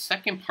excited for the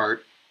second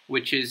part,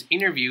 which is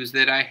interviews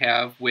that I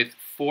have with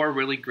 4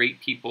 really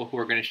great people who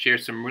are going to share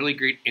some really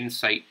great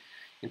insight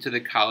into the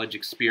college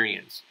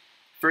experience.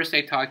 First,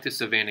 I talked to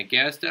Savannah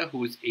Gazda,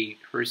 who is a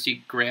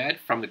Hersey grad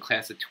from the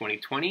class of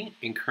 2020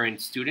 and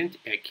current student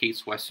at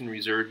Case Western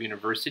Reserve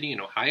University in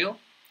Ohio.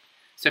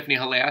 Stephanie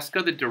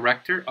Halaska, the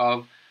director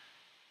of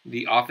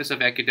the Office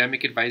of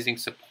Academic Advising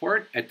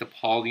Support at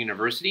DePaul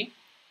University.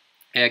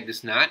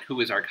 Agnes Knott,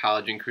 who is our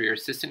college and career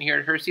assistant here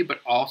at Hersey, but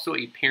also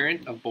a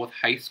parent of both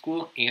high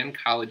school and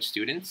college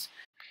students.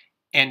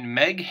 And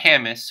Meg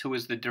Hammis, who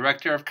is the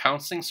Director of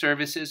Counseling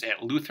Services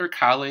at Luther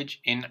College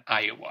in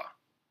Iowa.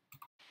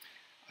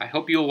 I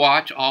hope you'll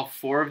watch all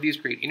 4 of these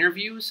great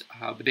interviews,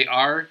 but they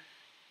are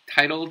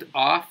titled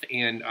off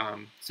and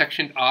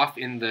sectioned off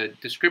in the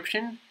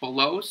description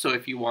below. So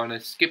if you want to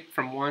skip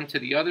from one to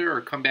the other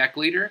or come back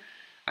later,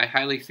 I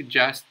highly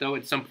suggest, though,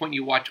 at some point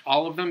you watch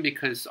all of them,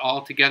 because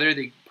all together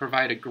they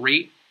provide a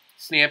great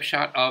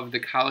snapshot of the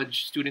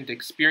college student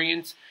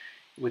experience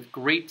with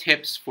great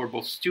tips for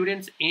both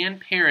students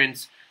and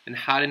parents on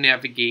how to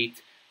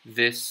navigate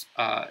this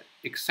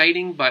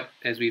exciting, but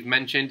as we've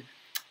mentioned,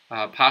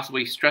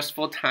 possibly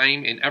stressful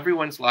time in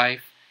everyone's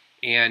life.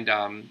 And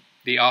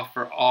they all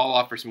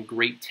offer some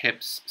great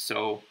tips.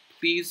 So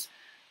please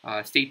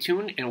stay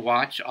tuned and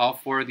watch all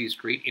 4 of these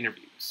great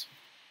interviews.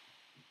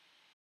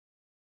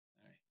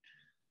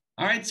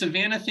 All right,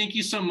 Savannah, thank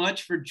you so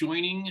much for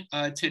joining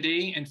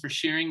today and for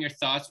sharing your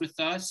thoughts with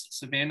us.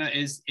 Savannah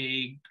is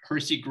a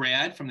Hersey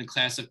grad from the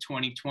class of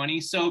 2020.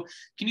 So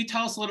can you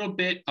tell us a little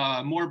bit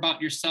more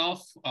about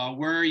yourself?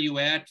 Where are you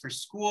at for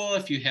school?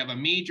 If you have a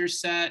major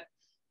set,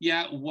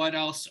 what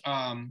else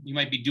you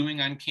might be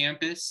doing on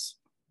campus?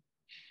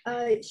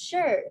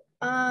 Sure.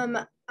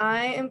 I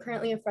am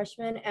currently a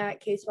freshman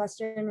at Case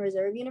Western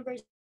Reserve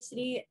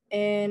University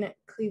in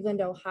Cleveland,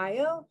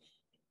 Ohio,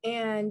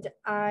 and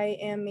I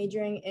am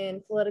majoring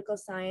in political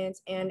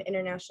science and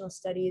international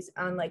studies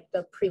on like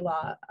the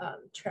pre-law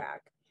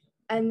track.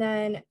 And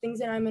then things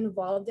that I'm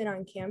involved in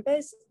on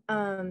campus,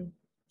 I'm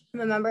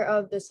a member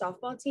of the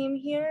softball team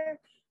here.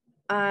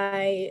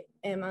 I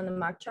am on the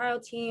mock trial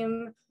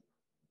team.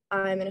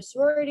 I'm in a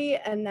sorority,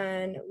 and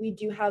then we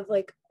do have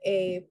like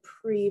a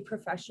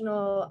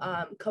pre-professional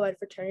co-ed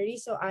fraternity.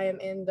 So I am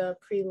in the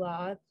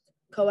pre-law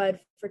co-ed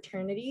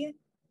fraternity.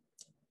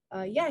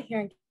 Here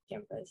on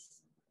campus.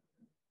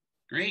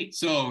 Great.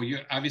 So you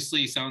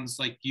obviously sounds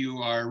like you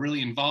are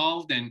really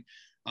involved and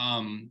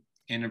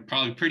are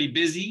probably pretty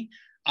busy.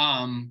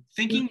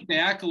 Thinking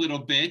back a little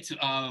bit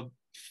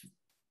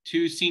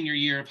to senior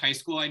year of high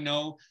school, I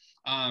know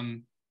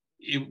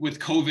with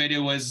COVID, it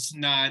was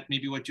not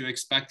maybe what you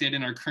expected,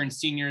 and our current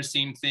seniors,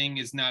 same thing,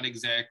 is not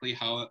exactly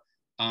how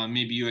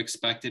maybe you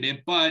expected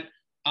it. But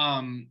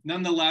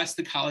nonetheless,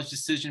 the college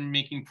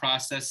decision-making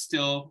process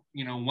still,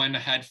 went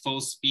ahead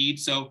full speed.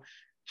 So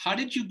how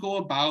did you go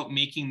about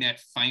making that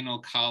final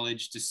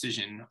college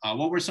decision?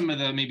 What were some of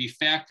the maybe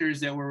factors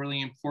that were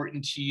really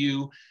important to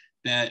you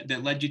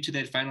that led you to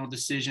that final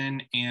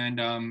decision? And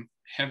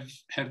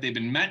have they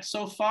been met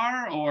so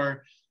far,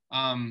 or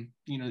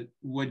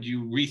would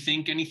you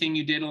rethink anything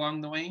you did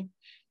along the way?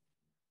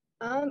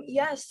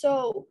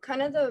 So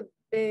kind of the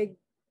big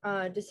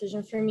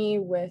decision for me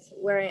with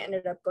where I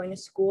ended up going to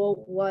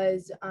school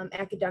was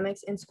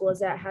academics in schools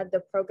that had the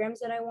programs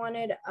that I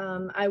wanted.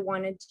 I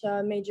wanted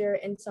to major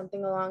in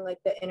something along like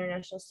the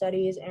international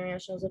studies,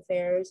 international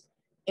affairs,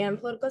 and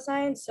political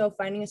science. So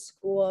finding a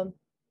school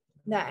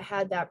that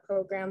had that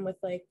program with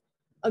like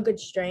a good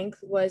strength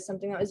was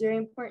something that was very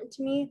important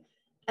to me.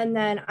 And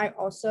then I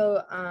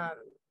also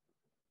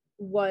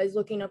was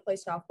looking to play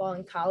softball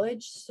in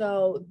college.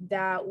 So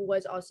that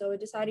was also a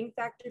deciding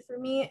factor for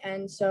me.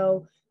 And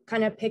so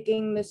kind of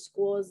picking the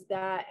schools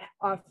that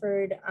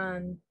offered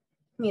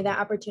me that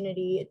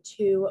opportunity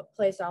to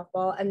play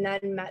softball and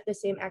then met the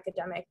same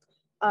academic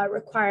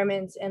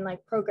requirements and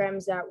like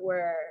programs that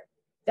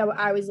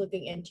I was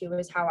looking into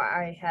is how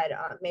I had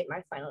made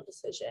my final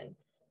decision.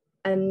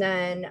 And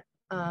then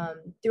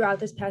throughout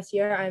this past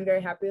year, I'm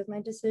very happy with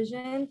my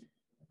decision.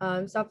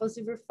 Softball's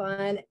super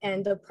fun,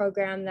 and the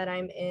program that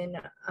I'm in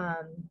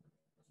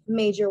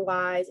major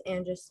wise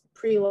and just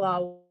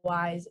pre-law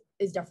wise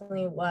is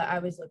definitely what I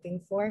was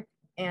looking for,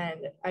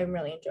 and I'm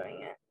really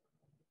enjoying it.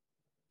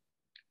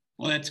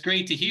 Well, that's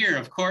great to hear.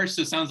 Of course,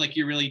 it sounds like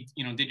you really,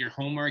 did your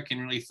homework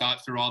and really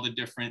thought through all the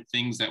different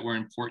things that were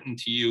important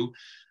to you.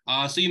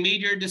 So you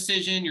made your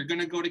decision. You're going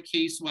to go to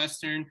Case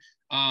Western.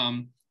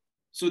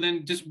 So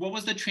then, just what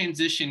was the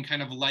transition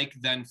kind of like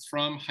then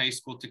from high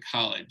school to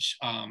college?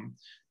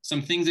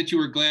 Some things that you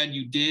were glad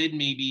you did,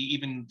 maybe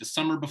even the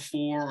summer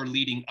before or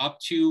leading up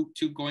to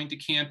going to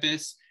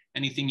campus.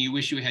 Anything you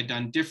wish you had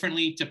done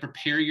differently to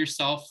prepare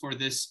yourself for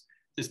this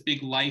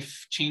big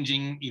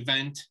life-changing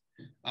event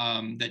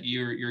that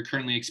you're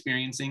currently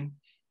experiencing?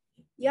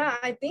 Yeah,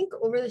 I think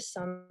over the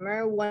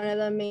summer, one of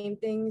the main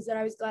things that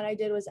I was glad I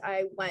did was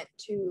I went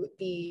to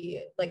the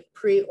like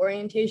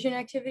pre-orientation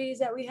activities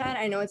that we had.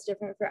 I know it's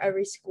different for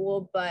every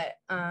school, but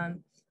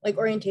like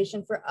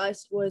orientation for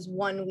us was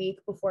 1 week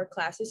before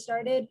classes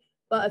started,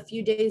 but a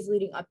few days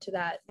leading up to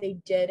that, they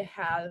did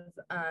have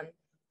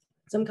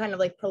some kind of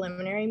like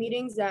preliminary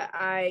meetings that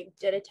I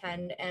did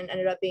attend and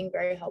ended up being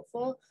very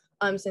helpful.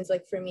 Since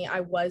like for me, I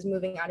was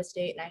moving out of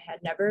state and I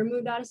had never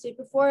moved out of state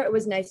before. It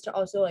was nice to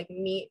also like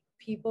meet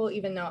people,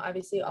 even though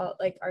obviously all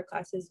like our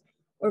classes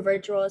were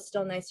virtual. It's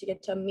still nice to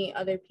get to meet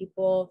other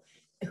people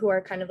who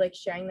are kind of like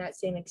sharing that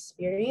same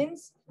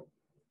experience.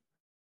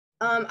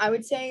 I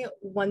would say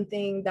one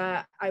thing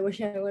that I wish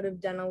I would have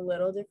done a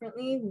little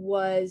differently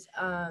was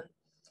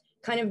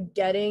kind of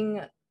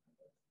getting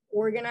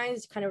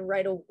organized kind of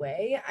right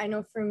away. I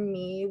know for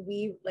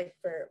me,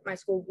 for my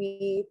school,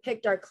 we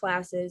picked our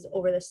classes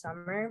over the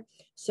summer.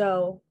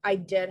 So we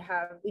did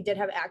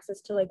have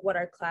access to like what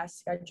our class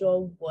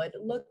schedule would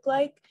look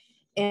like.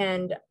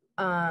 and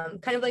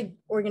kind of like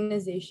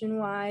organization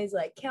wise,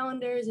 like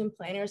calendars and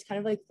planners, kind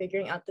of like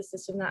figuring out the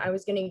system that I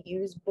was going to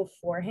use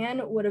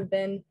beforehand would have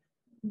been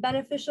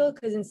beneficial,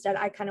 because instead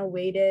I kind of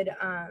waited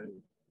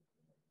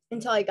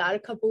until I got a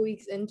couple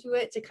weeks into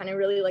it to kind of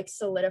really like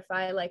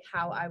solidify like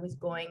how I was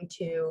going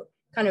to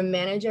kind of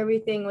manage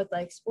everything with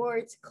like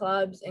sports,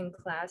 clubs, and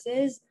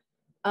classes.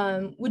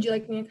 Would you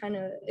like me to kind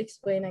of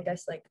explain, I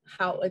guess, like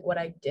how, like what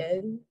I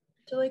did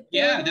to like?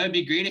 Yeah, that would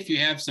be great if you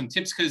have some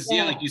tips, because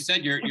Yeah. like you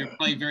said, you're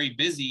probably very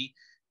busy,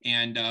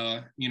 and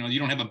you know, you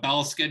don't have a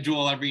bell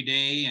schedule every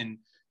day, and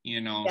you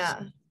know,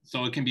 Yeah.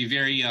 so it can be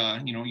very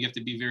you know, you have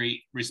to be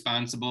very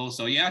responsible.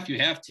 So yeah, if you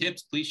have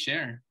tips, please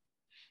share.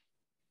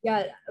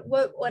 Yeah,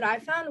 what I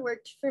found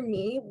worked for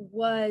me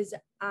was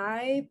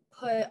I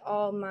put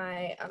all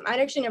my, I'd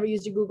actually never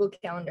used a Google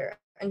Calendar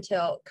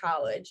until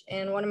college.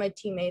 And one of my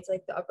teammates,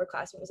 like the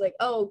upperclassman, was like,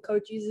 oh,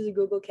 coach uses a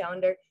Google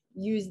Calendar,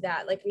 use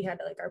that. Like we had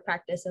like our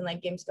practice and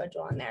like game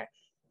schedule on there.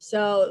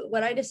 So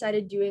what I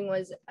decided doing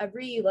was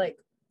every like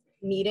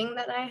meeting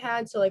that I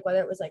had, so like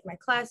whether it was like my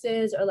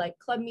classes or like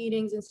club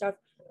meetings and stuff,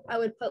 I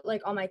would put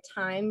like all my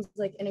times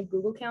like in a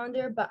Google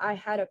Calendar, but I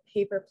had a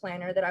paper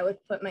planner that I would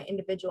put my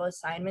individual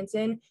assignments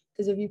in,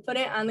 because if you put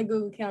it on the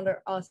Google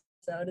Calendar also,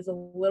 it is a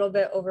little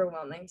bit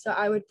overwhelming. So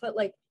I would put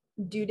like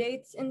due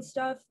dates and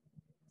stuff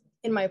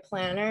in my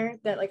planner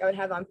that like I would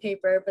have on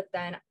paper, but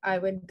then I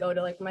would go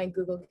to like my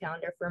Google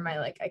Calendar for my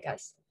like, I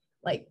guess,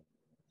 like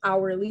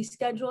hourly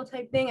schedule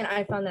type thing. And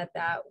I found that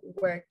that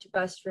worked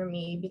best for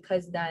me,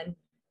 because then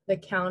the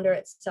calendar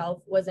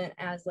itself wasn't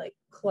as like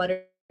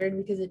cluttered,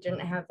 because it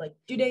didn't have like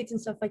due dates and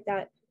stuff like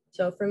that.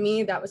 So for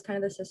me, that was kind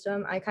of the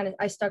system.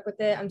 I stuck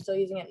with it. I'm still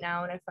using it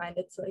now, and I find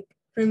it's like,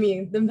 for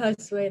me, the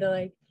best way to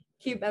like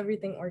keep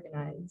everything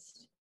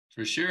organized.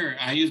 For sure,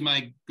 I use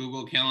my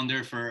Google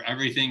Calendar for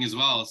everything as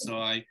well. So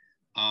I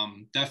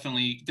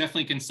definitely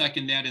can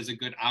second that as a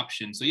good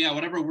option. So yeah,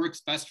 whatever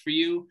works best for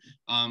you,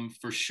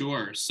 for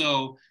sure.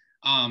 So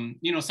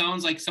you know,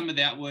 sounds like some of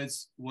that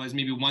was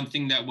maybe one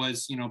thing that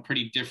was, you know,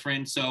 pretty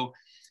different. So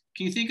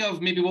can you think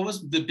of maybe what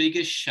was the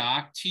biggest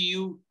shock to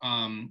you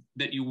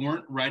that you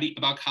weren't ready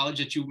about college,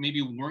 that you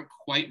maybe weren't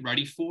quite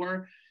ready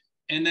for?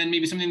 And then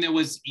maybe something that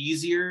was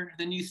easier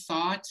than you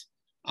thought.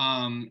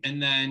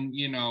 And then,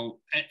 you know,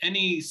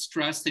 any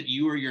stress that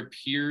you or your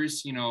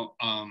peers, you know,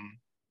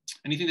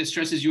 anything that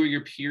stresses you or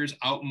your peers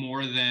out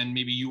more than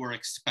maybe you were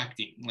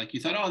expecting? Like you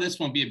thought, oh, this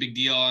won't be a big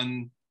deal,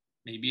 and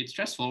maybe it's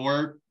stressful,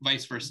 or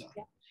vice versa.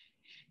 Yeah.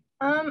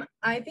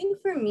 I think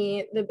for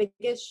me, the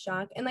biggest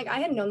shock, and like I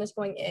had known this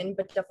going in,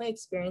 but definitely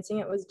experiencing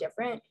it was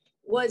different,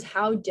 was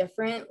how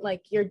different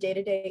like your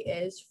day-to-day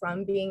is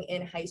from being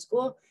in high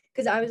school.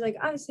 Because I was like,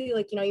 obviously,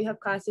 like, you know, you have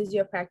classes, you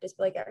have practice,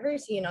 but like at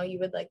Hersey, you know, you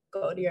would like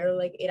go to your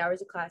like 8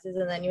 hours of classes,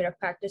 and then you would have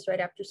practice right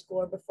after school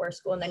or before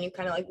school, and then you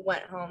kind of like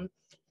went home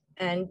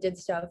and did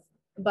stuff.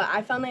 But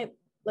I found that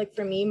like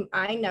for me,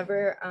 I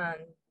never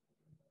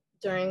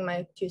during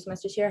my 2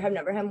 semesters here have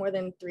never had more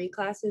than 3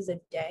 classes a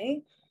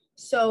day.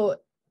 So,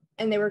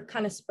 and they were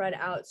kind of spread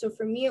out. So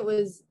for me, it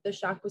was, the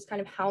shock was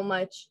kind of how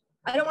much,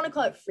 I don't want to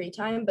call it free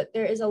time, but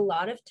there is a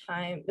lot of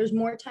time, there's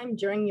more time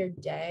during your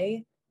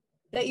day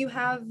that you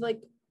have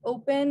like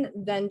open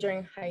than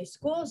during high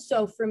school.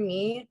 So for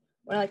me,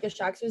 one of like the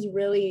shocks was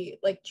really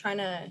like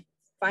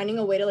finding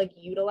a way to like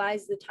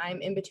utilize the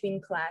time in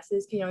between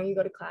classes. You know, you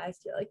go to class,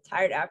 you're like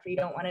tired after, you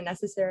don't want to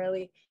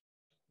necessarily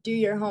do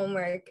your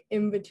homework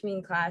in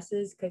between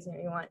classes, because you know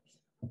you want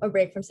a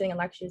break from sitting in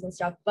lectures and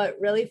stuff, but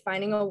really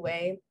finding a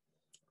way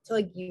to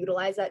like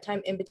utilize that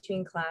time in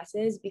between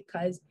classes,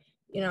 because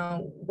you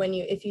know,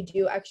 if you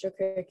do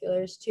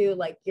extracurriculars too,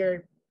 like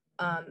your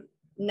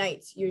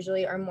nights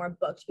usually are more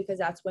booked, because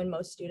that's when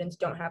most students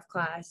don't have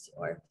class,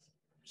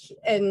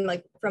 and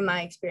like from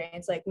my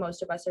experience, like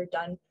most of us are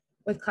done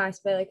with class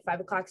by like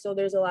 5 o'clock. So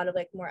there's a lot of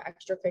like more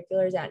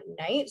extracurriculars at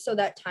night. So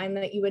that time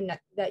that you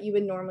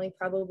would normally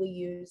probably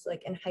use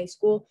like in high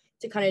school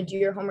to kind of do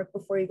your homework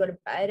before you go to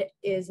bed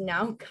is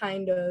now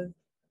kind of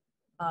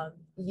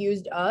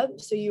used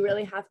up. So you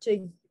really have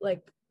to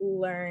like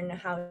learn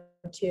how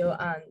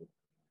to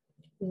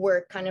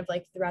work kind of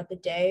like throughout the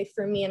day.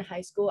 For me in high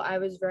school, I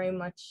would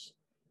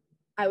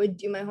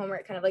do my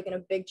homework kind of like in a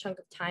big chunk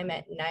of time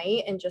at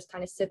night, and just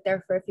kind of sit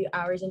there for a few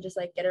hours and just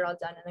like get it all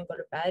done and then go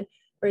to bed.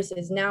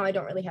 Versus now I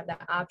don't really have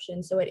that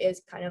option. So it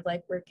is kind of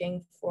like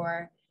working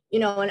for,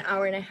 you know, an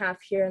hour and a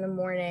half here in the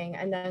morning,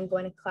 and then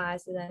going to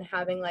class, and then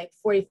having like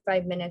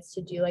 45 minutes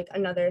to do like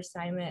another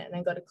assignment, and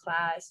then go to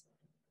class,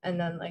 and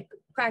then like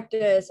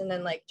practice, and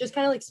then like just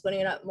kind of like splitting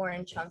it up more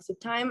in chunks of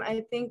time,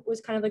 I think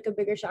was kind of like a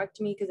bigger shock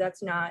to me, because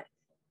that's not,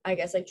 I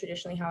guess, like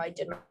traditionally how I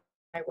did my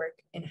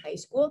work in high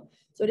school.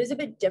 So it is a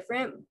bit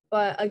different,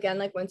 but again,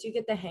 like once you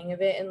get the hang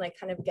of it and like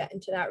kind of get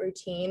into that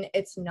routine,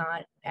 it's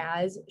not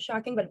as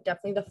shocking. But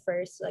definitely the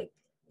first like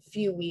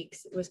few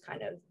weeks was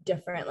kind of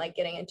different, like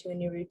getting into a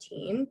new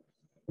routine.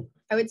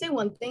 I would say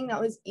one thing that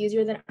was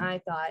easier than I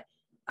thought,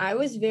 I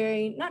was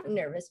very, not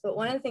nervous, but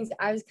one of the things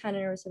I was kind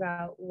of nervous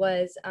about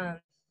was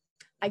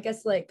I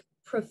guess like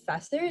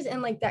professors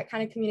and like that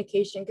kind of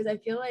communication, because I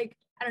feel like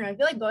I don't know, I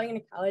feel like going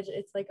into college,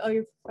 it's like, oh,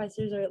 your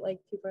professors are like,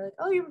 people are like,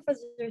 oh, your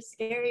professors are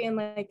scary. And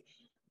like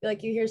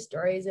you hear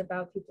stories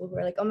about people who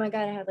are like, oh my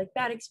God, I had like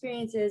bad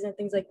experiences and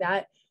things like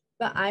that.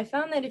 But I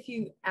found that if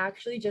you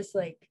actually just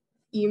like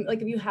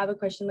if you have a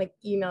question, like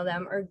email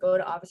them or go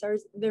to office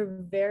hours, they're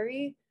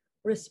very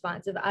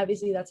responsive.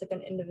 Obviously that's like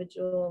an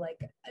individual, like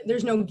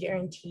there's no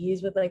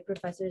guarantees with like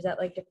professors at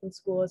like different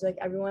schools, like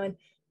everyone.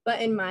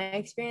 But in my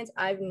experience,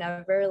 I've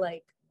never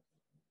like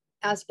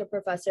asked a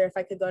professor if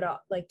I could go to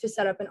like to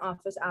set up an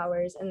office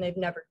hours, and they've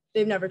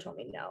never told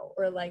me no.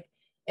 Or like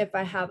if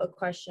I have a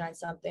question on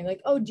something,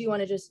 like, oh, do you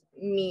want to just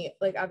meet,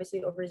 like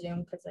obviously over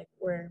Zoom, because like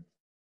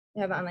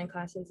we have online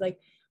classes, like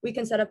we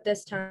can set up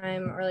this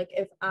time. Or like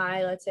if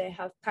I, let's say,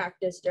 have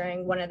practice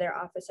during one of their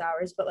office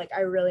hours, but like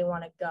I really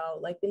want to go,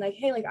 like being like,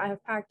 hey, like I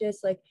have practice,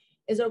 like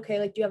is okay,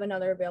 like do you have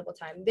another available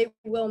time? They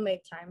will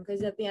make time,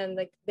 because at the end,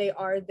 like they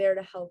are there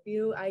to help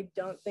you. I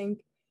don't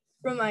think,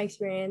 from my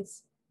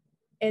experience,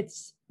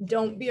 it's,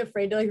 don't be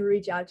afraid to like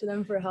reach out to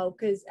them for help,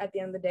 because at the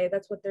end of the day,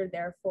 that's what they're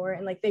there for.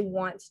 And like they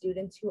want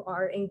students who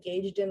are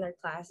engaged in their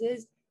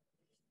classes.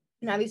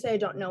 And obviously I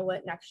don't know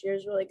what next year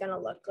is really going to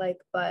look like,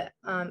 but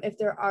if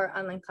there are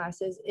online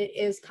classes, it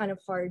is kind of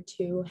hard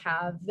to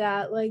have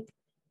that, like,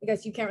 I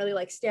guess you can't really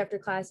like stay after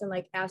class and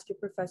like ask your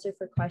professor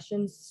for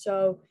questions.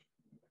 So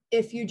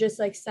if you just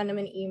like send them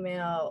an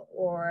email,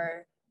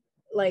 or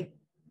like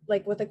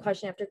with a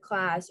question after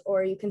class,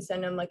 or you can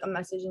send them like a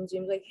message in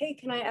Zoom, like, hey,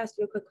 can I ask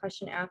you a quick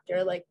question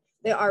after? Like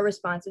they are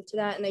responsive to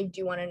that, and they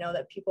do want to know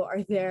that people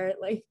are there,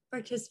 like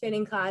participating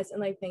in class and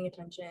like paying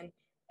attention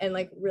and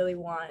like really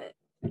want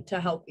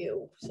to help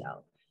you. So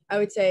I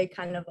would say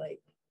kind of like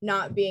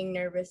not being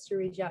nervous to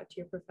reach out to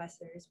your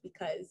professors,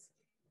 because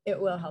it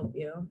will help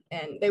you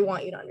and they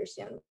want you to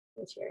understand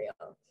the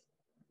material.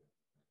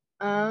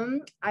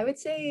 I would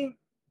say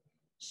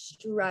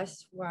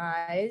stress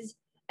wise,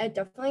 it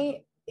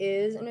definitely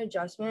is an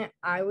adjustment.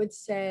 I would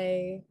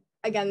say,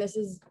 again, this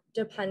is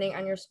depending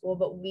on your school,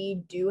 but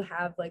we do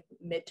have like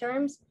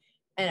midterms.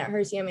 And at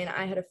Hersey, I mean,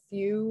 I had a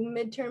few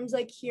midterms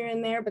like here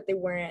and there, but they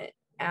weren't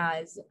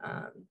as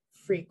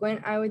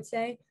frequent, I would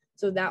say.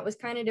 So that was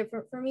kind of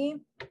different for me.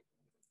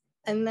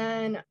 And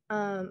then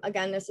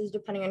again, this is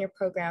depending on your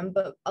program,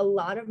 but a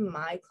lot of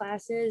my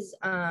classes,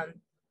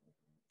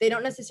 they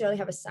don't necessarily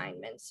have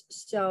assignments.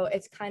 So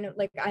it's kind of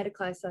like, I had a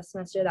class last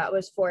semester that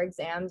was 4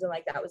 exams and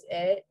like that was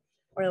it.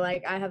 Or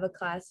like I have a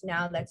class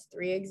now that's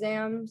 3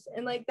 exams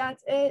and like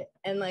that's it.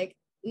 And like,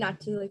 not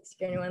to like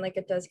scare anyone, like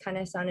it does kind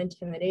of sound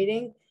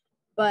intimidating,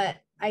 but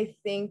I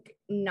think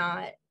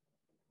not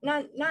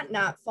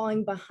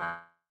falling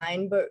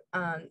behind, but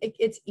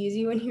it's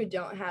easy when you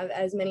don't have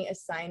as many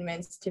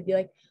assignments to be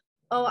like,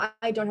 oh,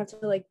 I don't have to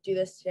like do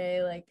this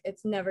today, like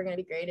it's never going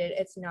to be graded,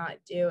 it's not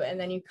due, and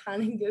then you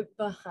kind of get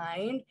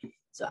behind.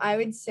 So I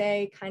would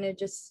say kind of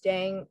just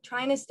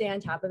trying to stay on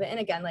top of it.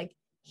 And again, like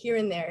here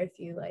and there, if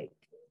you like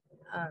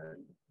are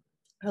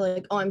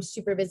like, oh, I'm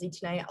super busy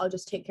tonight, I'll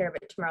just take care of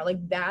it tomorrow, like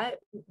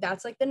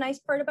that's like the nice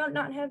part about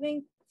not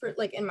having, for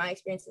like in my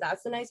experience,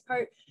 that's the nice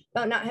part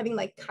about not having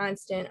like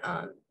constant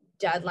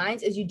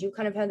deadlines, is you do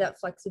kind of have that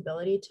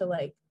flexibility to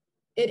like,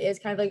 it is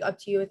kind of like up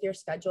to you with your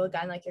schedule.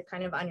 Again, like you're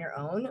kind of on your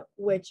own,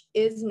 which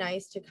is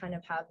nice to kind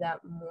of have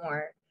that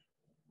more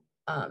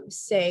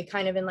say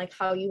kind of in like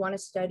how you want to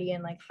study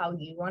and like how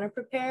you want to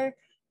prepare.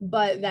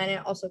 But then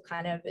it also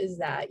kind of is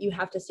that you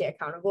have to stay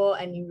accountable,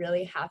 and you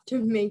really have to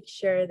make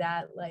sure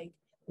that like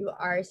you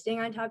are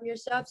staying on top of your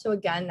stuff. So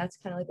again, that's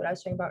kind of like what I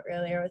was talking about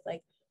earlier with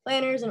like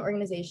planners and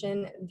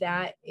organization.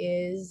 That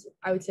is,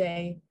 I would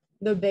say,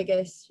 my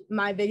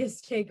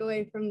biggest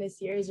takeaway from this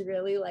year is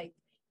really like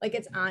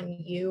it's on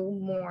you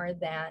more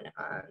than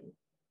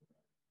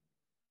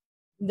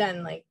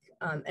like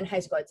in high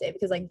school, I'd say,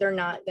 because like they're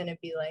not going to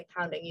be like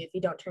hounding you if you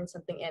don't turn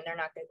something in. They're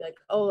not going to be like,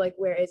 oh, like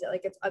where is it?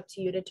 Like it's up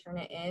to you to turn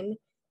it in.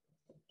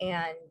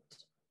 And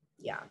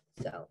yeah,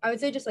 so I would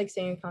say just like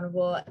staying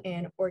accountable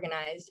and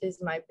organized is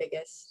my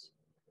biggest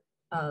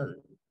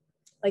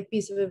like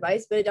piece of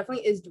advice, but it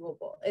definitely is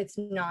doable. It's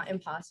not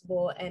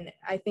impossible. And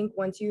I think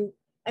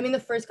the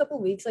first couple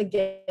of weeks, like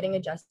getting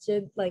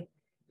adjusted, like,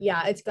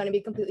 yeah, it's going to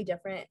be completely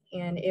different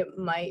and it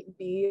might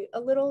be a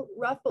little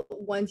rough, but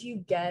once you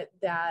get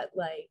that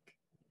like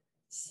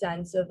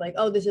sense of like,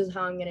 oh, this is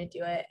how I'm going to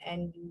do it,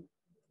 and you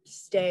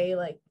stay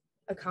like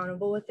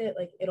accountable with it,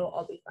 like it'll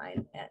all be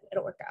fine and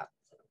it'll work out.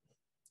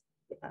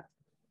 So,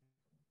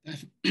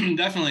 yeah.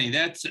 Definitely,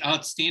 that's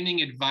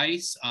outstanding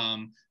advice.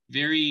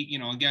 Very,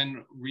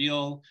 again,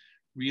 real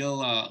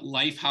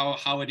life,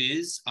 how it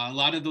is. A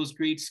lot of those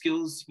great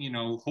skills,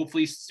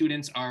 hopefully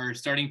students are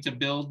starting to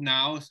build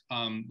now,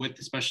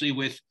 especially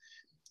with,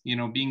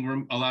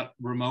 being a lot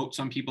remote.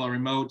 Some people are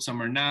remote,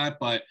 some are not,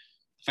 but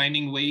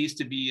finding ways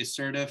to be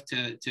assertive,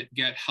 to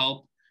get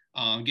help,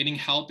 getting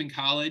help in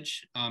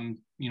college,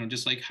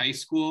 just like high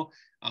school,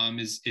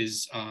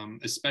 is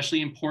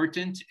especially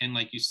important. And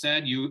like you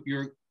said,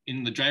 you're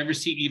in the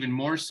driver's seat even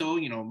more so.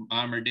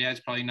 Mom or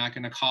dad's probably not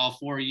going to call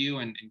for you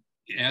and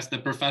ask the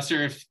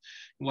professor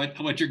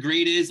what your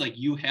grade is. Like,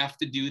 you have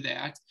to do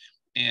that.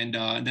 And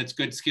that's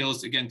good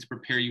skills, again, to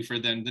prepare you for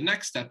then the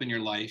next step in your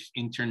life,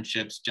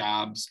 internships,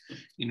 jobs,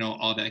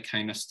 all that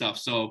kind of stuff.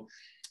 So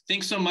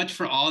thanks so much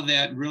for all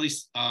that really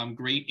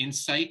great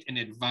insight and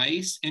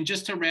advice. And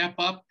just to wrap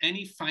up,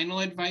 any final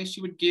advice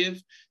you would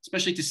give,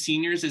 especially to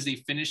seniors as they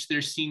finish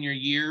their senior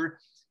year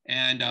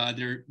and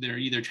they're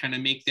either trying to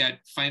make that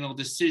final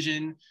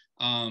decision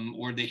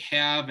or they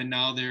have, and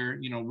now they're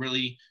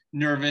really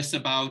nervous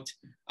about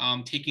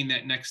taking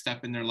that next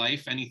step in their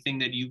life. Anything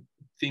that you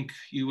think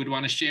you would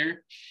want to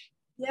share?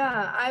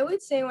 Yeah, I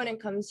would say when it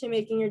comes to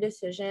making your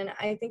decision,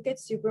 I think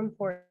it's super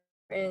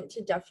important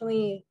to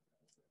definitely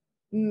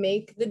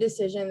make the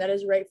decision that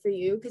is right for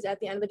you, because at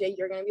the end of the day,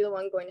 you're going to be the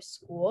one going to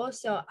school.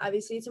 So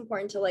obviously it's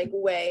important to like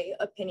weigh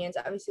opinions,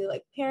 obviously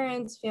like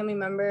parents, family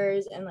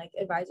members, and like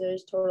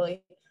advisors,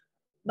 totally.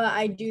 But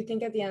I do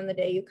think at the end of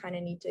the day, you kind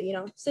of need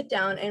to, sit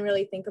down and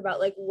really think about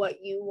like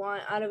what you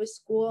want out of a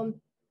school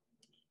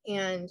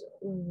and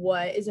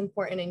what is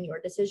important in your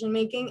decision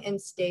making,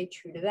 and stay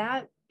true to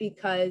that,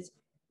 because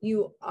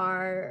you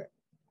are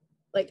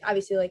like,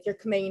 obviously like you're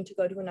committing to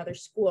go to another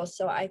school.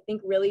 So I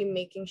think really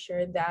making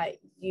sure that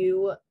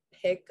you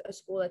pick a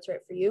school that's right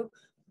for you,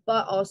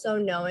 but also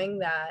knowing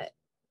that,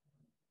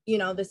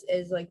 this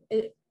is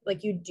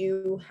like you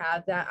do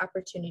have that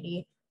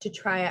opportunity to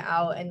try it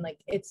out, and like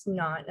it's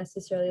not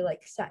necessarily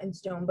like set in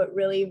stone, but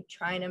really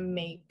trying to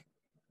make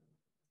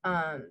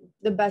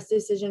the best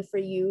decision for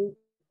you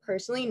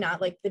personally,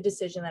 not like the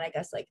decision that I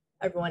guess like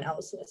everyone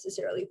else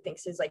necessarily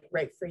thinks is like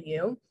right for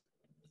you,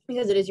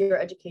 because it is your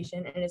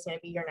education and it's going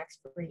to be your next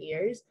 4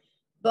 years.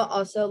 But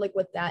also like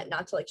with that,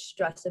 not to like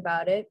stress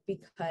about it,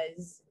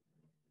 because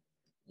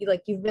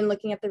you've been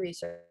looking at the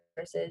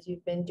resources,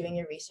 you've been doing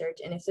your research,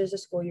 and if there's a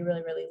school you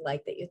really, really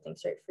like that you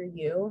think's right for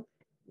you,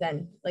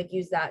 then like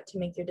use that to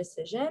make your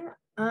decision.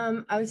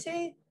 I would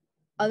say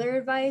other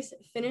advice,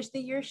 finish the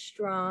year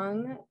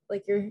strong,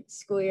 like your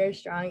school year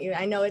strong.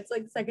 I know it's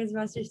like second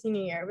semester,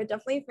 senior year, but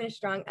definitely finish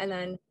strong and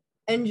then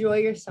enjoy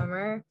your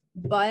summer.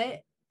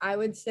 But I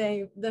would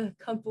say the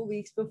couple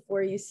weeks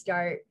before you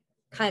start,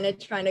 kind of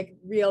trying to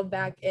reel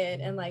back in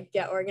and like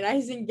get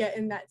organized and get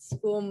in that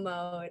school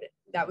mode,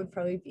 that would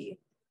probably be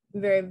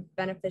very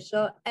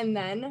beneficial. And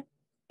then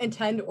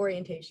attend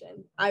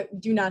orientation. I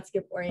do not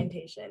skip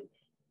orientation,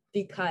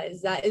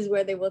 because that is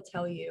where they will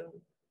tell you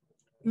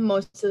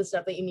most of the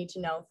stuff that you need to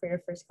know for your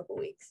first couple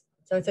weeks.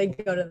 So I'd say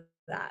go to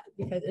that,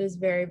 because it is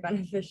very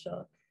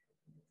beneficial.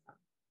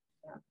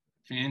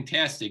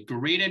 Fantastic.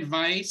 Great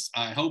advice.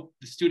 I hope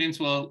the students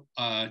will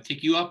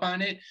take you up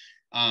on it.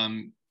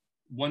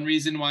 One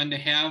reason I wanted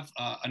to have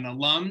an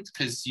alum,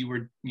 because you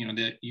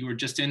were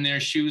just in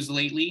their shoes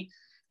lately.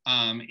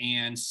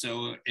 And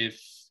so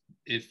if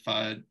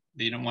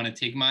they don't want to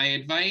take my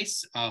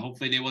advice,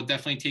 hopefully they will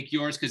definitely take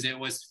yours, because it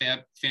was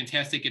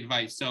fantastic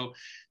advice. So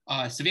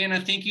Savannah,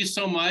 thank you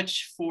so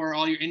much for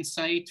all your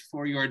insight,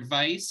 for your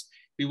advice.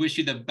 We wish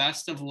you the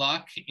best of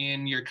luck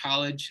in your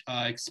college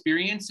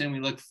experience, and we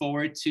look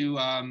forward to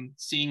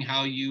seeing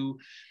how you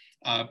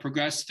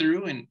progress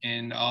through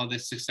and all the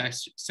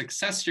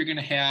success you're going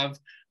to have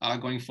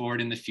going forward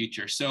in the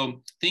future.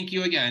 So thank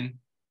you again.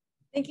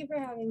 Thank you for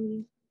having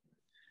me.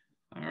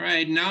 All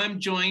right, now I'm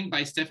joined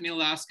by Stephanie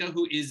Halaska,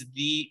 who is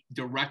the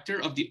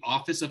Director of the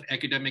Office of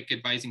Academic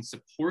Advising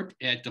Support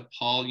at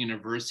DePaul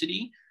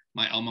University,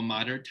 my alma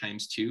mater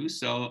 ×2.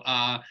 So,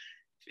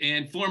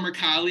 and former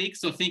colleague.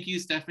 So thank you,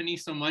 Stephanie,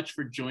 so much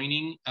for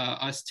joining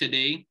us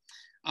today.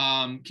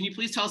 Can you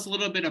please tell us a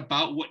little bit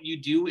about what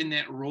you do in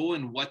that role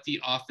and what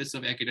the Office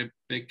of Academic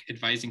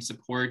Advising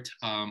Support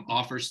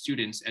offers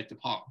students at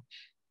DePaul?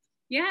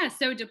 Yeah,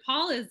 so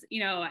DePaul is,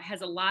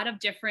 has a lot of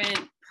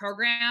different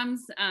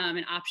programs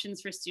and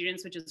options for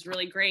students, which is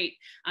really great.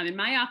 And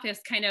my office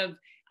kind of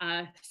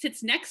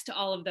sits next to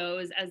all of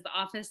those as the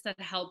office that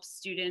helps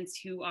students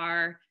who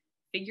are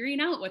figuring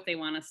out what they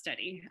want to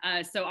study.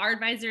 So our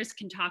advisors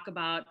can talk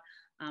about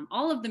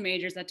all of the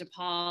majors at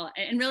DePaul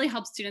and really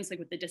help students like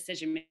with the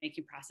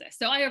decision-making process.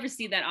 So I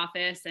oversee that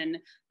office and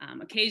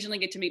occasionally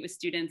get to meet with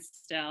students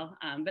still,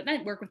 but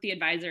then work with the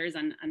advisors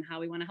on how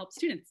we want to help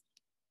students.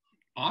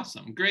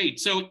 Awesome, great.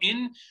 So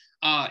in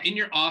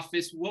your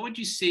office, what would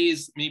you say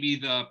is maybe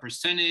the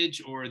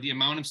percentage or the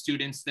amount of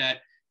students that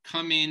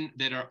come in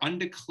that are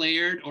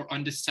undeclared or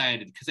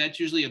undecided? Because that's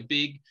usually a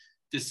big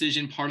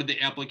decision part of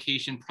the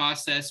application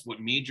process.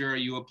 What major are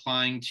you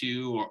applying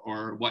to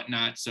or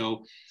whatnot?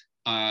 So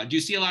do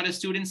you see a lot of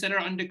students that are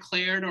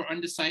undeclared or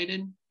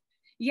undecided?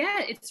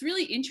 Yeah, it's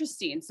really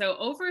interesting. So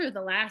over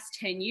the last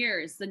 10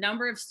 years, the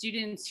number of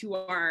students who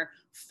are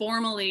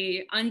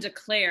formally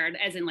undeclared,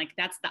 as in like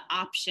that's the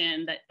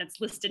option that's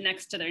listed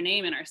next to their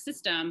name in our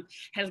system,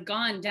 has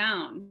gone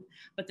down.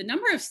 But the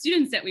number of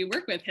students that we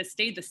work with has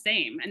stayed the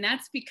same. And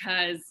that's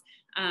because,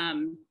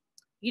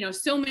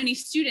 so many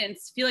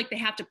students feel like they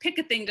have to pick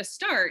a thing to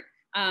start,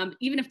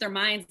 even if their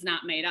mind's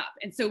not made up.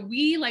 And so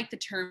we like the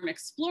term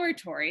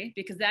exploratory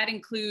because that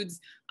includes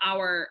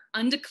our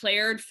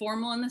undeclared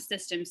formal in the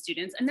system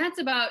students. And that's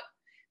about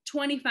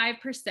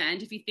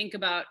 25%. If you think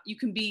about, you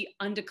can be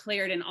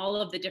undeclared in all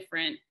of the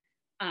different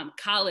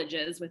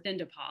colleges within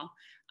DePaul.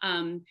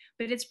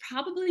 But it's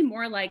probably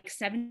more like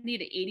 70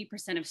 to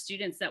 80% of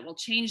students that will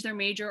change their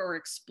major or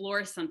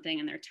explore something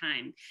in their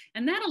time.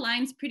 And that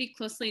aligns pretty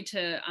closely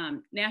to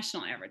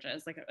national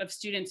averages, like of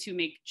students who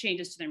make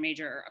changes to their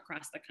major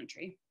across the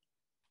country.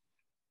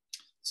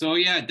 So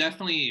yeah,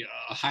 definitely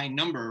a high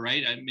number,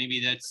 right?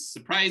 Maybe that's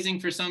surprising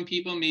for some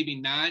people, maybe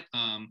not.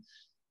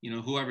 You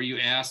know, whoever you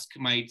ask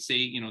might say,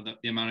 you know,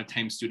 the amount of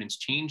time students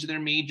change their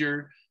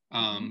major,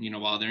 you know,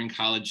 while they're in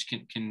college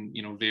can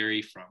you know,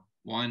 vary from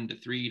 1 to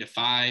 3 to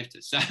 5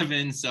 to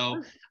 7.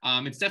 So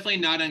it's definitely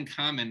not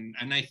uncommon.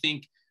 And I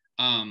think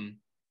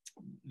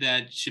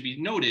that should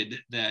be noted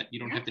that you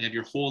don't have to have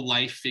your whole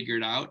life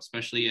figured out,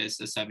 especially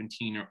as a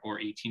 17 or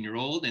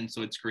 18-year-old. And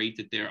so it's great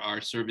that there are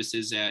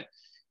services at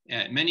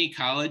many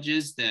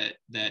colleges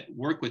that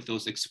work with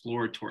those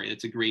exploratory.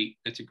 That's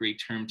a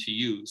great term to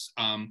use.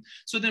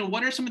 So then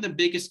what are some of the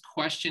biggest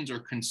questions or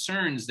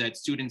concerns that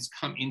students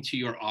come into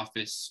your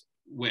office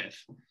with?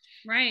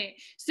 Right.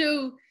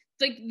 So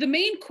like the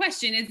main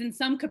question is, in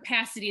some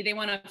capacity, they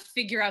want to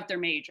figure out their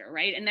major,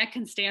 right? And that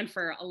can stand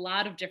for a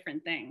lot of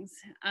different things.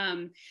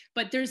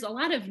 But there's a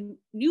lot of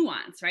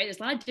nuance, right?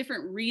 There's a lot of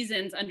different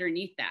reasons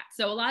underneath that.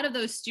 So a lot of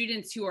those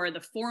students who are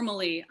the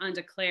formally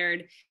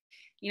undeclared,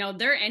 you know,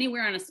 they're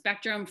anywhere on a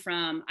spectrum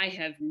from I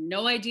have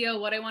no idea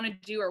what I want to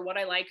do or what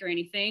I like or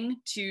anything,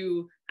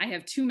 to I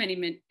have too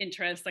many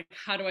interests, like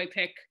how do I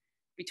pick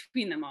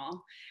between them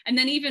all? And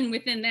then even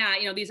within that,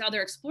 you know, these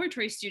other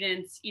exploratory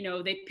students, you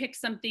know, they pick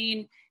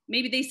something,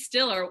 maybe they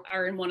still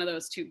are in one of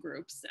those two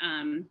groups.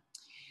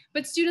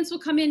 But students will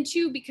come in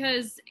too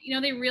because, you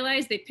know, they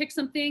realize they pick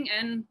something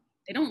and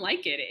they don't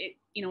like it.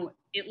 You know,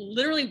 it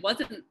literally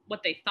wasn't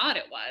what they thought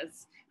it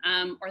was,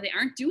 or they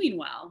aren't doing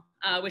well,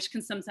 which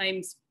can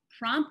sometimes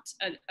prompt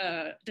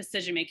a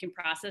decision-making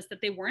process that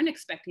they weren't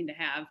expecting to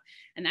have.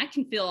 And that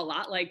can feel a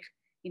lot like,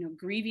 you know,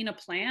 grieving a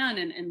plan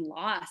and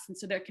loss. And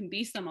so there can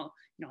be some, you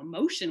know,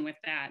 emotion with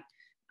that.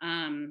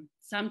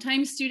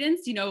 Sometimes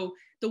students, you know,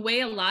 the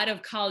way a lot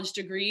of college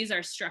degrees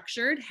are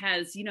structured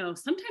has, you know,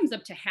 sometimes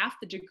up to half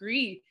the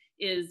degree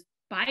is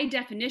by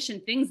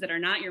definition things that are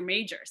not your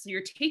major. So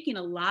you're taking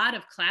a lot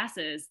of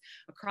classes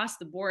across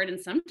the board. And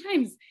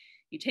sometimes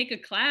you take a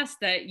class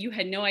that you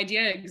had no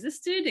idea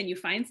existed and you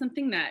find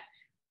something that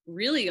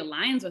really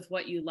aligns with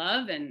what you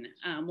love and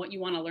what you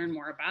want to learn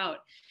more about.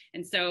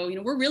 And so, you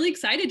know, we're really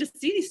excited to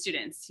see these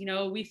students. You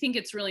know, we think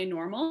it's really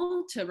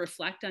normal to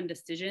reflect on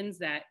decisions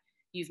that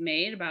you've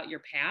made about your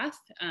path.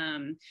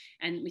 And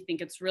we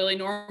think it's really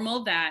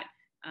normal that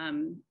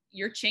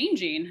you're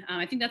changing.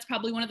 I think that's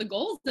probably one of the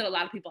goals that a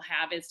lot of people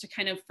have, is to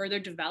kind of further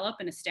develop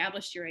and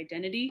establish your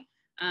identity.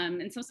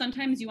 And so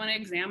sometimes you want to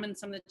examine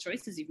some of the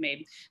choices you've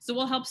made. So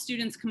we'll help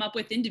students come up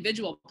with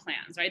individual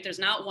plans, right? There's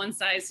not one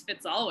size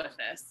fits all with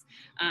this.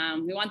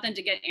 We want them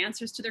to get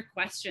answers to their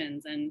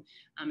questions and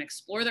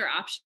explore their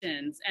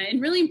options.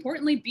 And really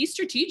importantly, be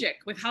strategic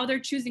with how they're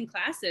choosing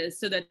classes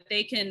so that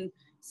they can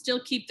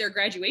still keep their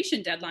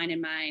graduation deadline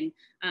in mind,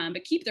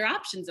 but keep their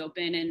options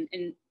open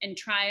and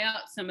try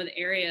out some of the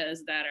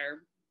areas that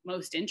are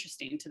most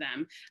interesting to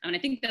them. And I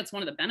think that's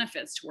one of the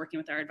benefits to working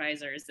with our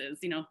advisors is,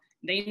 you know,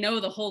 they know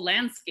the whole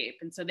landscape.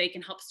 And so they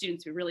can help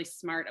students be really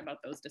smart about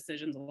those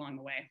decisions along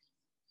the way.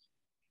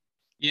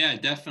 Yeah,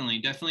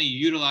 definitely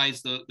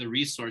utilize the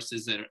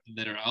resources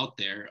that are out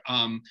there.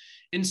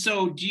 And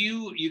so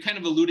you kind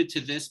of alluded to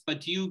this,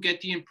 but do you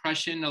get the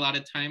impression a lot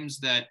of times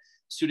that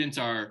students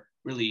are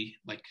really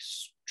like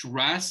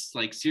stressed,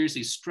 like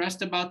seriously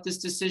stressed about this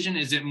decision?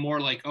 Is it more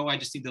like, oh, I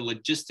just need the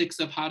logistics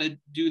of how to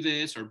do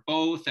this, or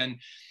both? And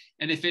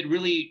if it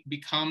really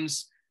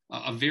becomes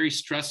a very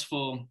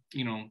stressful,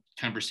 you know,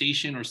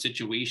 conversation or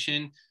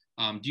situation,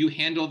 do you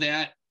handle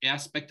that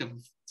aspect of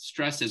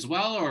stress as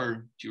well,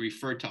 or do you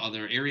refer to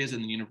other areas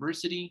in the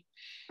university?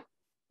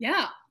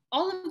 Yeah,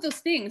 all of those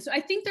things. So I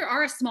think there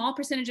are a small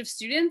percentage of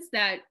students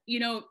that,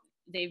 you know,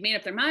 they've made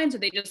up their minds or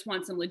they just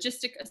want some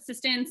logistic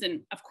assistance.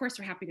 And of course,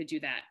 we're happy to do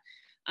that.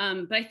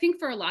 But I think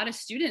for a lot of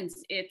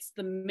students, it's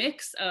the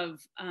mix of,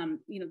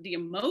 you know, the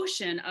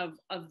emotion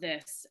of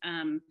this,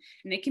 and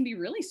they can be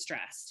really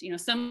stressed. You know,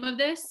 some of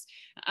this,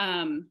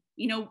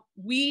 you know,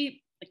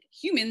 we like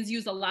humans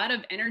use a lot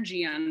of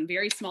energy on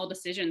very small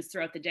decisions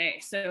throughout the day.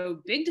 So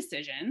big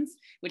decisions,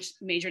 which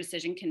major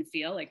decision can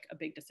feel like a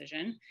big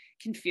decision,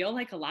 can feel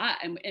like a lot.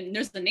 And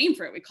there's the name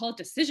for it. We call it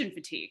decision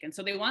fatigue. And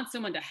so they want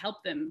someone to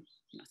help them,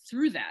 you know,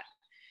 through that.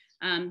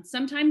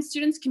 Sometimes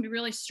students can be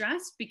really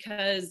stressed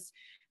because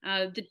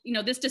you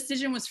know, this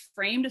decision was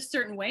framed a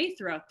certain way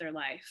throughout their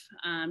life.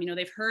 You know,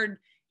 they've heard,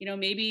 you know,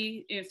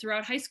 maybe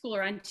throughout high school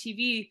or on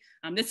TV,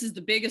 this is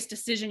the biggest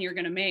decision you're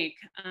going to make.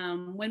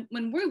 When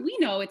we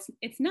know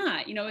it's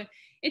not. You know,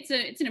 it's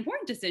an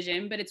important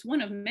decision, but it's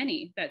one of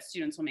many that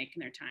students will make in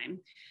their time.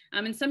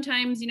 And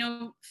sometimes, you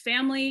know,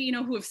 family, you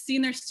know, who have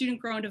seen their student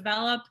grow and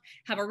develop,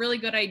 have a really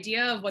good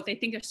idea of what they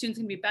think their student's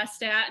going to be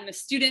best at, and the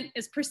student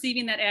is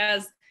perceiving that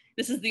as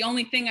this is the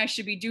only thing I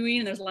should be doing.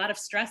 And there's a lot of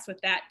stress with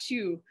that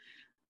too.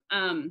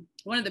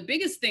 One of the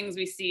biggest things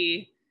we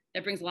see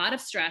that brings a lot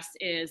of stress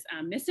is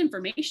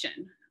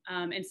misinformation.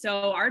 And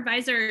so our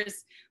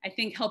advisors, I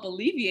think, help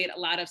alleviate a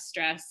lot of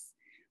stress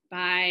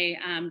by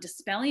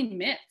dispelling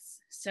myths.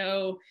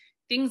 So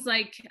things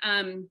like,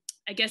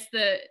 I guess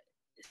the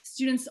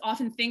students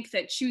often think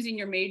that choosing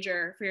your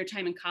major for your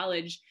time in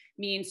college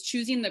means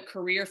choosing the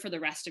career for the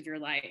rest of your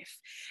life.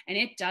 And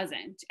it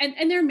doesn't.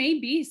 And there may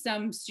be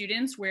some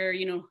students where,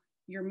 you know,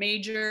 your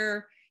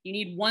major, you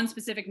need one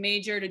specific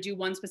major to do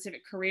one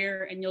specific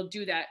career, and you'll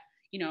do that,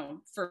 you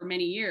know, for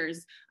many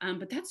years.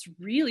 But that's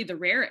really the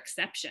rare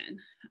exception.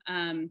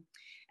 And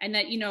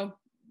that, you know,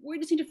 we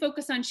just need to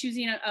focus on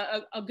choosing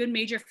a good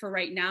major for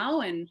right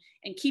now, and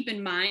keep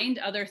in mind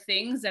other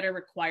things that are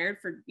required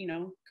for, you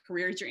know,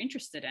 careers you're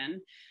interested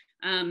in.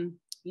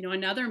 You know,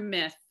 another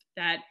myth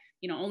that,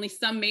 you know, only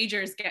some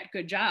majors get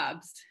good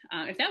jobs.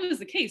 If that was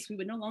the case, we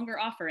would no longer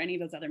offer any of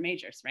those other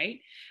majors, right?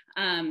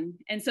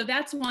 And so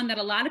that's one that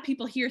a lot of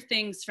people hear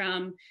things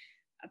from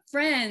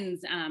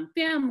friends,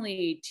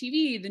 family,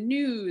 TV, the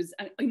news,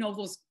 you know,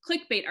 those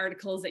clickbait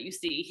articles that you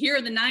see. Here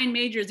are the 9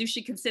 majors you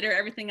should consider,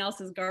 everything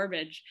else is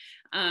garbage.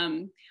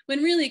 When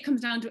really it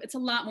comes down to, it's a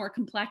lot more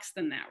complex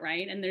than that,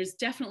 right? And there's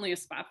definitely a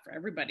spot for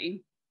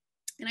everybody.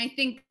 And I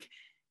think,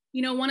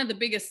 you know, one of the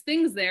biggest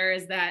things there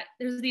is that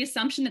there's the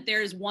assumption that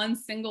there is one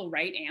single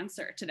right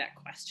answer to that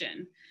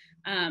question.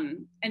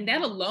 And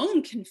that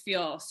alone can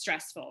feel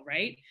stressful,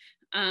 right?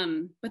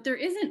 But there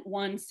isn't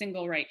one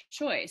single right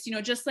choice. You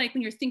know, just like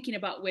when you're thinking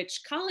about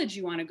which college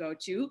you want to go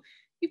to,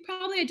 you've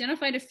probably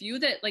identified a few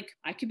that, like,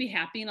 I could be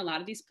happy in a lot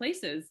of these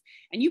places,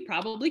 and you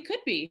probably could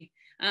be.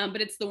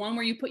 But it's the one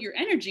where you put your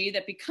energy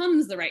that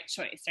becomes the right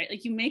choice, right?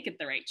 Like, you make it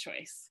the right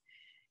choice.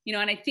 You know,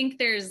 and I think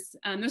there's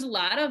a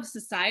lot of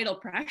societal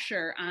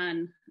pressure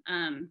on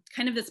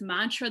kind of this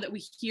mantra that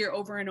we hear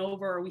over and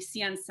over, or we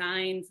see on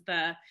signs,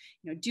 the,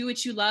 you know, do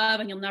what you love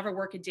and you'll never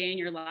work a day in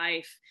your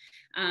life.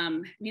 I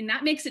mean,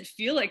 that makes it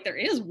feel like there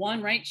is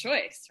one right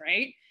choice,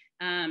 right?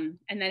 And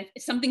that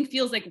if something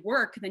feels like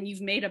work, then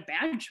you've made a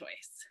bad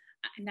choice.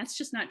 And that's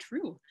just not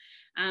true.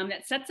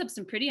 That sets up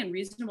some pretty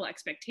unreasonable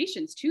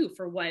expectations too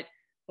for what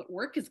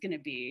work is going to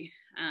be.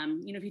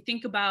 You know, if you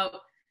think about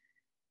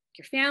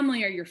your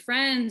family or your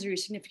friends or your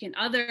significant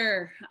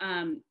other,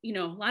 you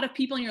know, a lot of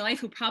people in your life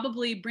who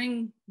probably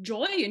bring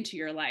joy into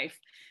your life.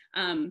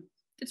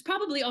 It's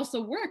probably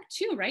also work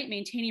too, right?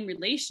 Maintaining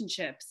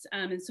relationships.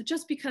 And so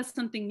just because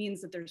something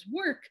means that there's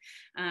work,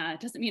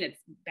 doesn't mean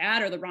it's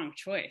bad or the wrong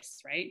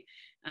choice, right?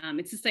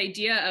 It's this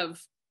idea of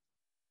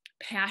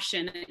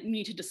passion. You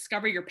need to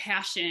discover your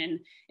passion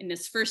in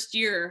this first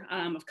year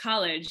of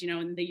college, you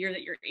know, in the year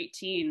that you're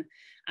 18.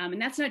 And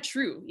that's not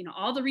true. You know,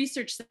 all the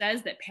research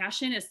says that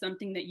passion is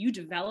something that you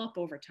develop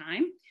over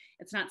time.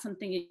 It's not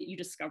something that you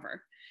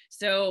discover.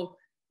 So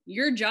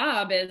your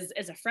job as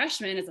a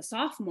freshman, as a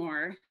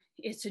sophomore,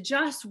 is to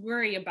just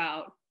worry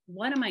about,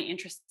 what am I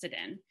interested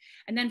in?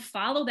 And then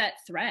follow that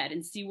thread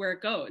and see where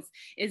it goes.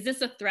 Is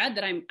this a thread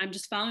that I'm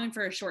just following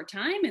for a short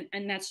time,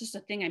 and that's just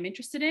a thing I'm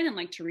interested in and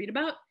like to read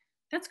about?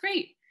 That's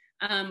great.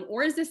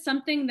 Or is this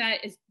something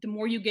that is, the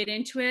more you get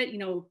into it, you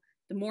know,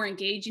 the more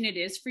engaging it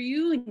is for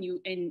you,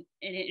 and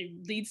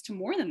it leads to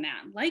more than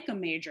that, like a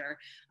major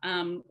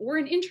or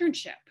an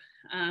internship.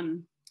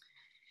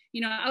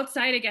 You know,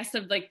 outside, I guess,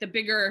 of like the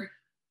bigger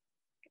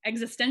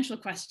existential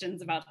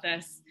questions about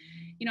this,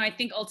 you know, I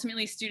think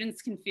ultimately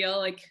students can feel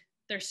like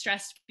they're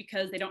stressed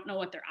because they don't know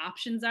what their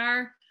options are,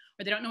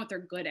 or they don't know what they're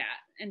good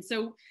at. And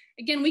so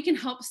again, we can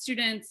help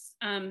students,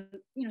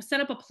 you know, set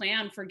up a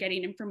plan for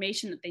getting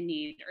information that they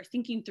need, or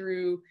thinking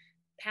through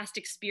past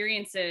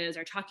experiences,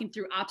 or talking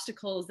through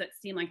obstacles that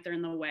seem like they're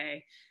in the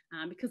way,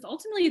 because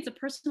ultimately it's a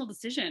personal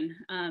decision,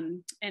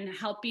 and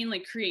helping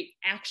like create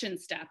action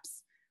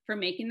steps for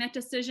making that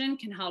decision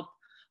can help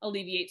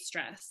alleviate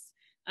stress.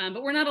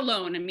 But we're not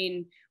alone. I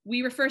mean,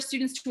 we refer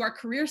students to our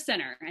Career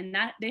Center, and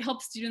that they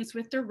help students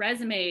with their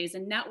resumes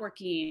and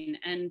networking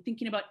and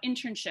thinking about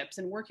internships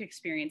and work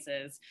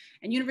experiences,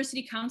 and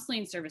university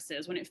counseling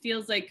services when it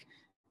feels like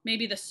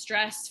maybe the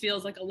stress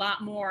feels like a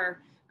lot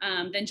more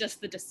than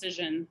just the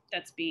decision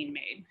that's being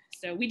made.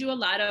 So we do a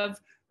lot of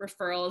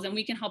referrals, and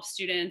we can help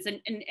students,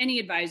 and any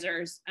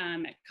advisors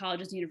at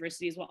colleges and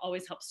universities will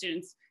always help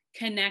students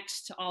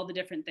connect to all the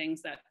different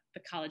things that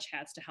the college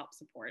has to help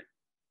support.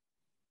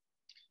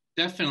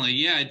 Definitely,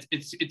 yeah.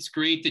 It's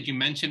great that you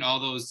mentioned all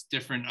those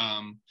different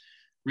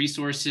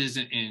resources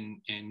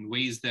and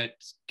ways that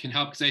can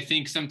help, because I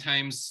think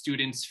sometimes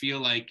students feel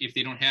like if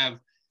they don't have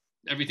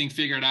everything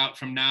figured out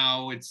from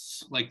now,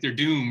 it's like they're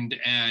doomed,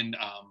 and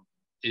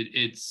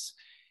it's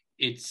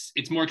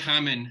more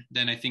common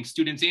than I think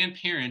students and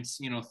parents,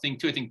 you know, think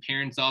too. I think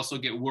parents also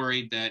get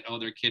worried that, oh,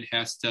 their kid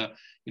has to,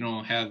 you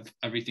know, have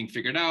everything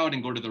figured out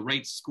and go to the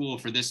right school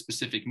for this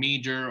specific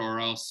major,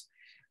 or else,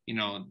 you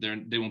know,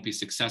 they won't be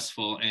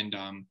successful. And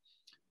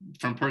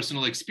from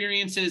personal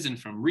experiences and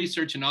from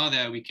research and all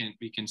that, we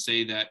can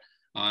say that,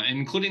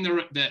 including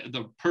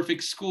the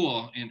perfect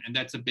school, and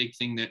that's a big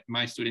thing that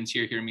my students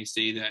hear me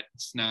say, that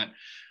it's not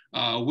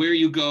where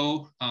you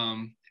go,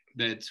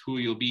 that's who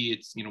you'll be.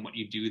 It's, you know, what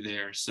you do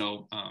there.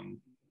 So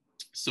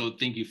so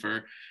thank you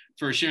for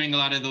for sharing a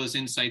lot of those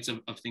insights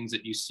of things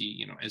that you see,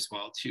 you know, as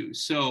well too.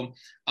 So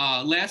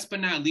last but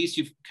not least,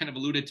 you've kind of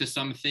alluded to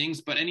some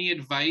things, but any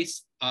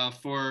advice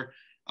for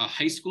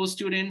high school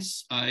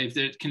students?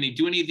 Can they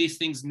do any of these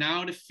things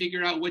now to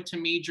figure out what to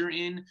major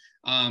in?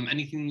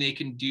 Anything they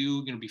can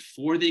do, you know,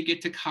 before they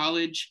get to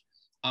college,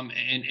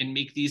 and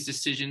make these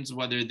decisions,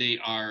 whether they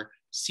are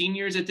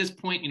seniors at this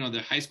point, you know,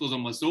 the high school's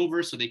almost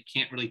over, so they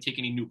can't really take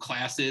any new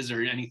classes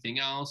or anything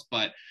else.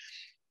 But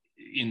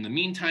in the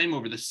meantime,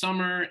 over the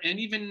summer, and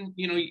even,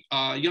 you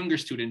know, younger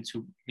students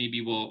who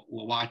maybe will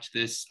watch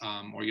this,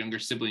 or younger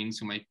siblings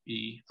who might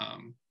be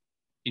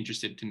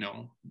interested to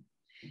know.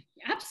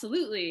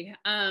 Absolutely.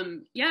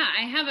 Yeah,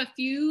 I have a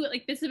few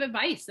like bits of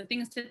advice, the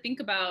things to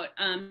think about,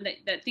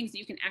 that things that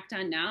you can act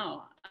on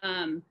now.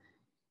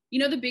 You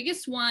know, the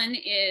biggest one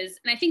is,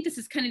 and I think this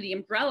is kind of the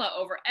umbrella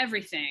over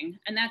everything,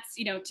 and that's,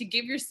 you know, to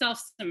give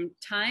yourself some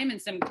time and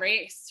some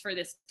grace for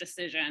this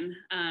decision,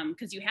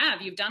 because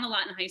you've done a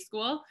lot in high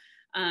school,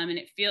 and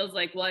it feels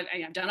like, well,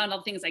 I've done all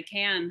the things I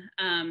can.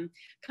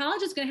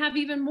 College is going to have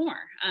even more.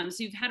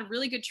 So you've had a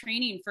really good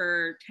training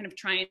for kind of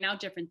trying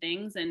out different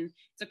things, and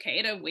it's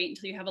okay to wait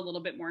until you have a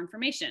little bit more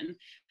information.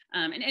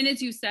 And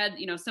as you said,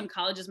 you know, some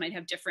colleges might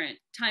have different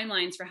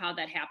timelines for how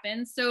that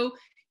happens. So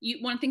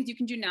one of the things you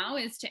can do now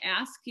is to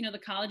ask, you know, the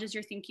colleges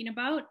you're thinking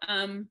about,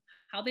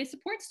 how they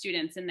support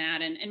students in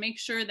that, and make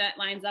sure that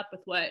lines up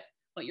with what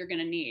you're going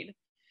to need.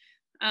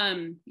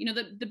 You know,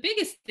 the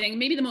biggest thing,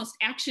 maybe the most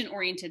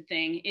action-oriented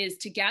thing, is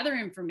to gather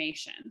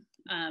information.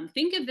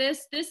 Think of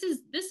this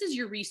is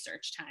your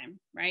research time,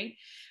 right?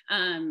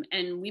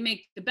 And we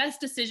make the best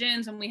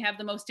decisions when we have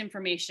the most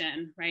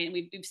information, right? And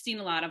we've seen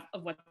a lot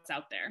of what's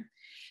out there.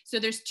 So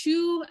there's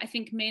two, I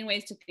think, main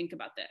ways to think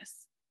about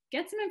this.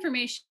 Get some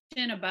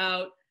information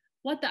about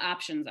what the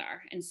options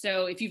are. And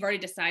so if you've already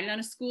decided on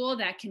a school,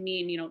 that can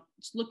mean, you know,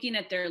 just looking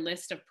at their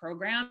list of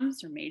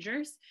programs or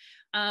majors.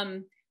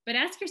 But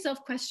ask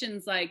yourself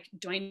questions like,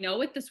 do I know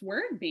what this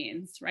word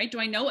means, right?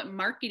 Do I know what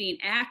marketing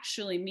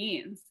actually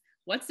means?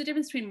 What's the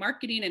difference between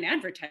marketing and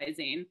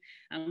advertising?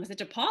 With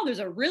DePaul, there's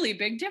a really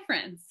big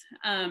difference.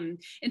 And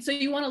so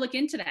you want to look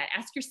into that.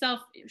 Ask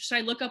yourself, should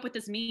I look up what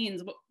this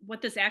means,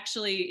 what this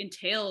actually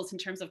entails in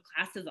terms of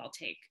classes I'll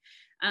take?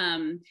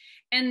 And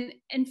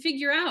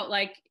figure out,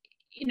 like,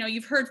 you know,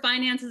 you've heard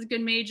finance is a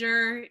good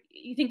major.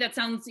 You think that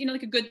sounds, you know,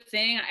 like a good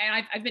thing.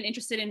 I've been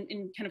interested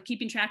in kind of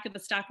keeping track of the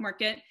stock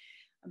market.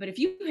 But if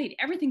you hate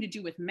everything to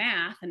do with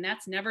math, and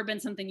that's never been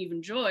something you've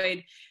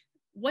enjoyed,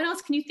 what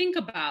else can you think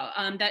about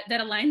that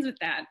aligns with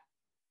that?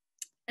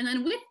 And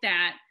then with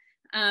that,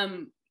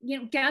 you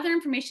know, gather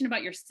information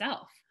about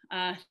yourself.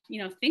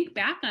 You know, think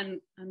back on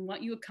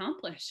what you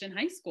accomplished in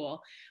high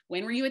school.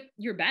 When were you at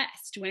your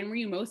best? When were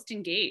you most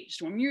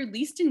engaged? When were you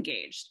least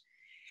engaged?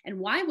 And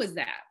why was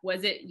that?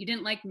 Was it you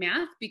didn't like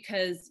math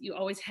because you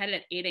always had it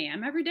at 8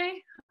 a.m. every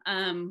day?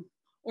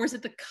 Or is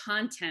it the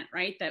content,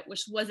 right, that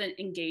which wasn't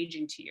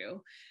engaging to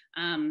you?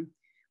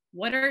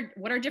 What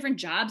are different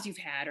jobs you've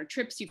had or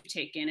trips you've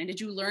taken? And did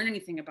you learn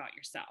anything about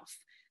yourself?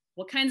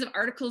 What kinds of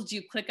articles do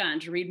you click on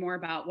to read more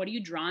about? What are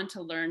you drawn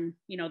to learn,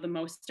 you know, the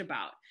most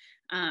about?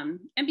 And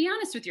be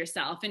honest with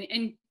yourself,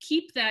 and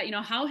keep that, you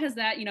know, how has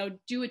that, you know,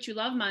 do what you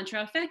love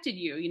mantra affected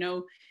you? You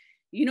know,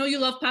 you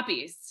love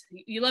puppies,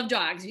 you love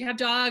dogs, you have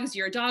dogs,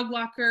 you're a dog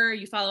walker,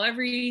 you follow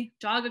every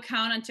dog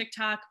account on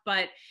TikTok,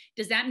 but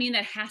does that mean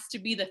that has to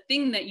be the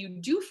thing that you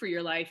do for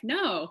your life?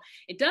 No,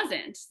 it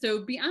doesn't.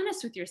 So be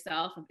honest with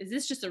yourself. Is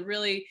this just a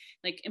really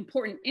like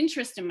important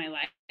interest in my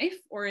life?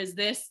 Or is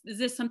this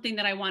something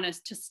that I want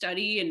us to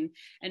study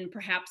and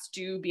perhaps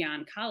do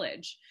beyond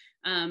college?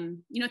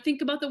 You know,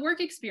 think about the work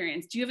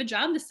experience. Do you have a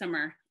job this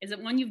summer? Is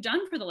it one you've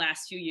done for the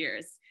last few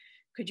years?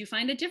 Could you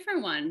find a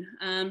different one?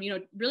 You know,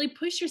 really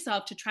push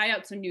yourself to try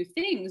out some new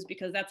things,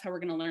 because that's how we're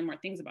going to learn more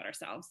things about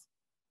ourselves.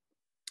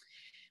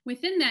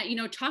 Within that, you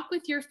know, talk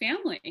with your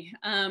family.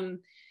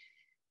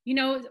 You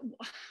know,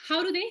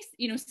 how do they,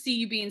 you know, see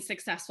you being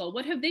successful?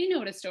 What have they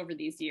noticed over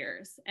these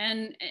years?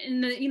 And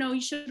you know,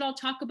 you should all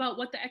talk about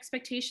what the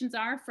expectations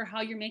are for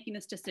how you're making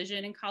this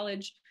decision in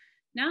college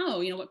now,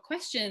 you know, what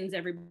questions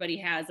everybody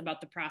has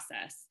about the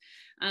process.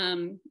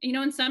 You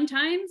know, and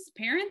sometimes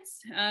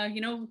parents,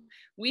 you know,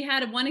 we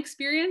had one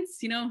experience,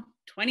 you know,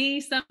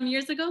 20 some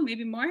years ago,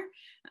 maybe more,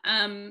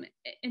 and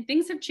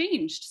things have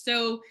changed.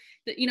 So,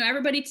 you know,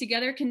 everybody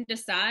together can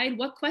decide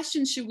what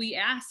questions should we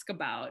ask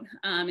about,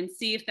 and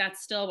see if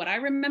that's still what I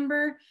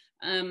remember,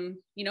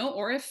 you know,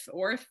 or if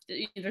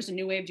there's a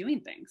new way of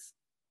doing things.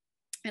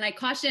 And I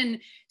caution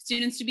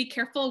students to be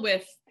careful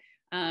with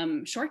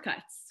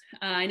shortcuts.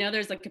 I know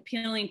there's like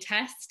appealing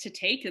tests to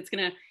take that's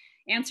going to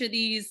answer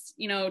these,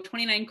 you know,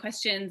 29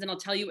 questions and I'll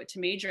tell you what to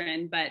major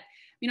in, but,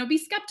 you know, be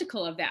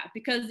skeptical of that,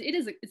 because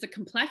it's a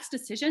complex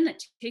decision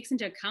that takes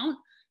into account,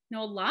 you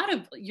know, a lot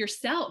of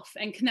yourself,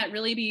 and can that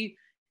really be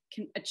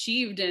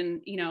achieved in,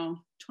 you know,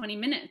 20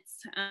 minutes.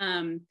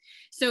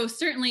 So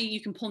certainly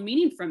you can pull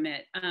meaning from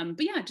it.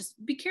 But yeah,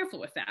 just be careful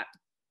with that.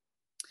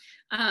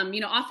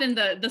 Often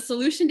the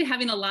solution to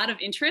having a lot of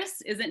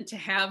interests isn't to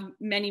have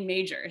many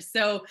majors.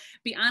 So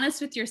be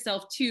honest with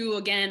yourself too,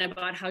 again,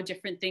 about how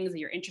different things that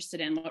you're interested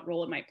in, what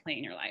role it might play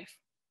in your life.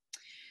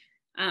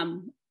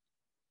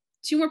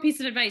 Two more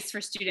pieces of advice for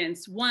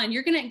students. One,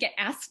 you're gonna get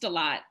asked a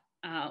lot,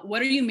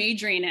 what are you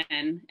majoring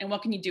in and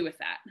what can you do with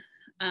that?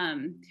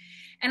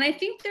 And I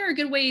think there are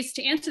good ways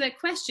to answer that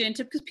question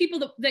because people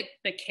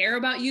that care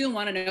about you and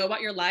wanna know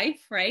about your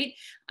life, right?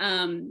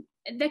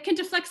 That can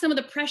deflect some of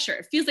the pressure.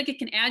 It feels like it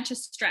can add to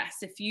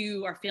stress if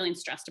you are feeling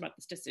stressed about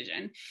this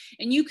decision.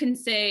 And you can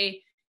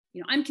say,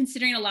 I'm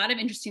considering a lot of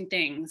interesting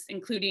things,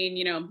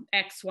 including,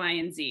 X, Y,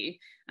 and Z.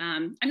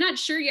 I'm not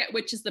sure yet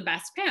which is the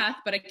best path,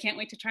 but I can't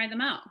wait to try them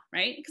out,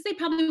 right? Because they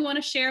probably want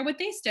to share what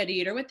they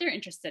studied or what they're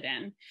interested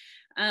in.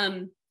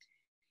 And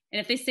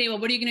if they say, well,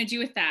 what are you going to do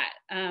with that?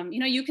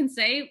 You can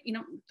say,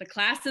 the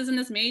classes in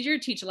this major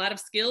teach a lot of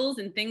skills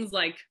and things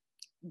like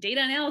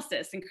data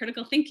analysis and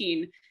critical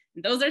thinking.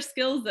 Those are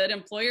skills that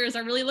employers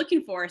are really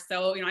looking for.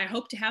 So, I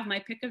hope to have my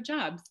pick of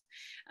jobs.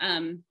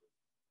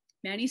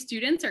 Many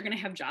students are going to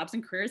have jobs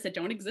and careers that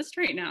don't exist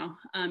right now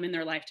in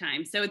their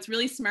lifetime. So it's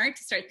really smart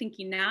to start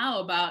thinking now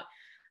about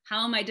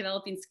how am I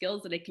developing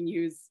skills that I can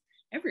use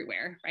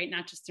everywhere, right?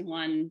 Not just in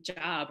one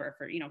job or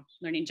for,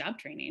 learning job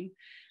training.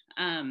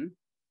 And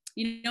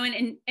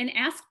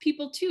ask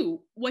people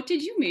too, what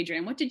did you major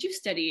in? What did you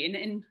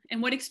study?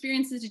 And what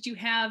experiences did you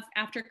have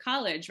after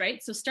college,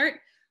 right? So start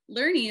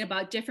learning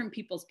about different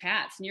people's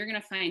paths, and you're going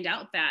to find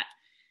out that,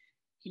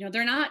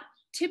 they're not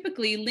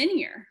typically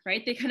linear,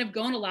 right? They kind of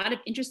go in a lot of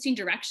interesting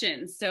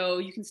directions. So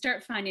you can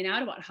start finding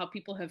out about how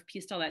people have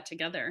pieced all that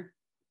together.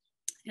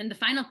 And the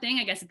final thing,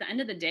 I guess, at the end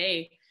of the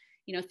day,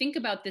 think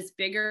about this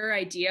bigger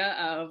idea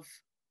of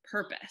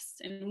purpose.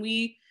 And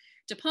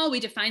DePaul, we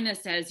define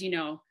this as,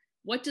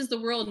 what does the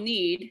world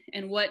need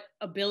and what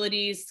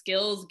abilities,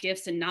 skills,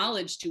 gifts, and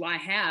knowledge do I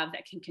have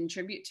that can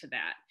contribute to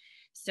that?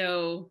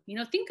 So,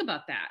 think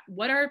about that.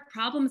 What are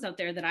problems out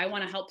there that I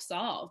want to help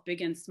solve,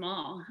 big and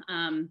small?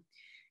 And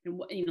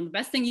the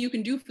best thing you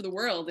can do for the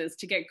world is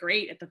to get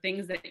great at the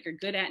things that you're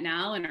good at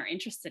now and are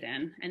interested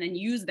in, and then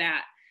use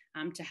that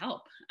to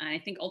help. And I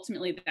think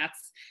ultimately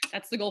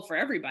that's the goal for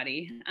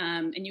everybody.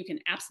 And you can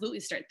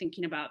absolutely start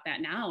thinking about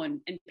that now and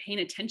paying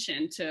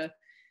attention to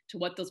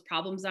what those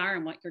problems are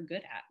and what you're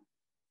good at.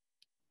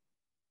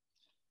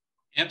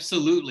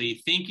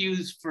 Absolutely. Thank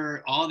you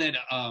for all that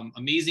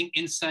amazing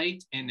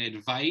insight and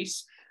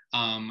advice.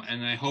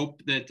 And I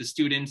hope that the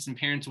students and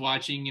parents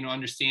watching,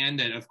 understand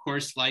that, of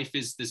course, life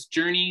is this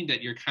journey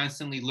that you're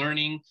constantly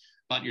learning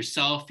about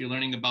yourself. You're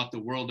learning about the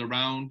world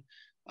around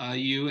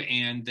you,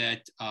 and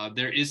that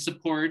there is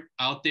support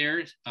out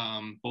there,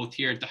 both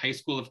here at the high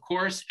school, of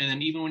course, and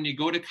then even when you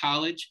go to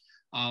college,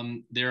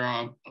 there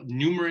are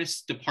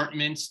numerous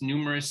departments,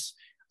 numerous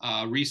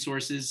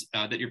resources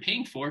that you're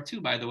paying for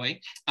too, by the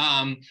way,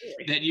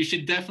 that you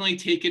should definitely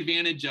take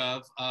advantage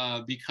of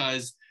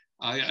because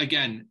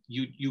again,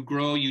 you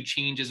grow, you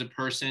change as a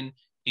person,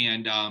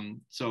 and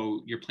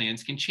so your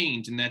plans can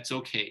change, and that's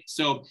okay.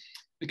 So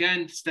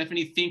again,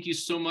 Stephanie, thank you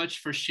so much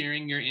for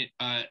sharing your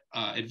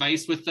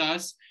advice with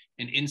us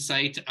and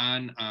insight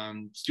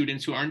on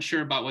students who aren't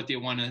sure about what they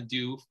want to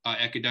do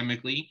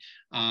academically,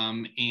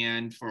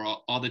 and for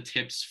all the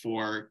tips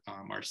for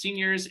our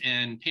seniors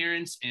and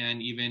parents,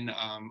 and even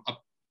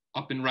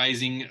up and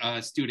rising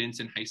students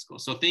in high school.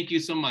 So thank you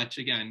so much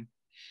again.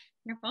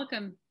 You're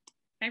welcome.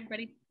 Hi,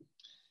 everybody.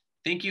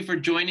 Thank you for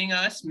joining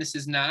us,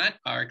 Mrs. Knott,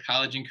 our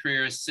college and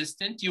career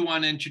assistant. Do you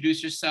want to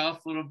introduce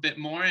yourself a little bit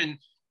more and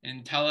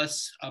tell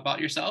us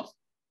about yourself?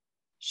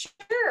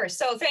 Sure.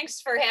 So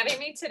thanks for having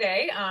me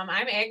today. I'm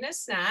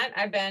Agnes Knott.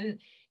 I've been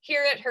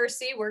here at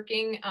Hersey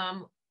working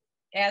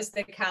as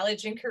the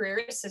college and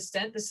career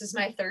assistant. This is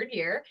my third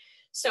year.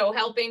 So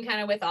helping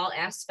kind of with all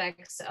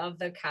aspects of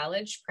the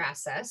college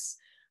process.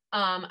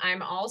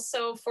 I'm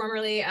also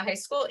formerly a high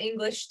school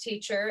English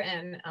teacher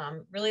and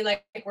really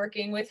like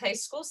working with high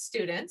school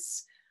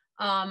students.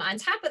 On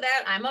top of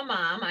that, I'm a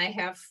mom. I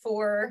have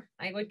 4,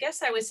 I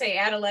would say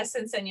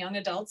adolescents and young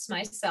adults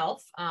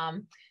myself.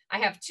 I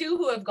have 2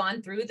 who have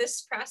gone through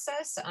this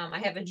process. I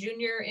have a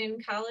junior in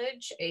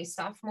college, a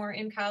sophomore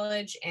in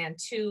college, and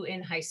 2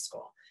 in high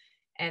school.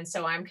 And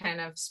so I'm kind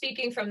of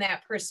speaking from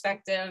that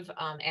perspective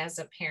as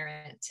a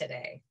parent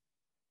today.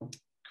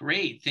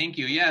 Great, thank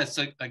you. Yes,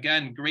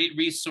 again, great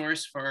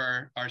resource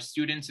for our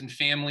students and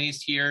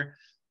families here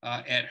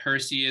at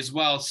Hersey as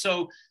well.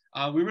 So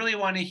we really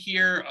want to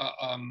hear,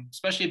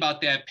 especially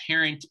about that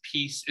parent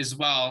piece as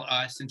well,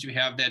 since you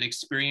have that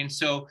experience.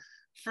 So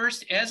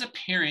first, as a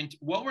parent,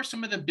 what were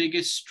some of the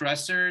biggest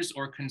stressors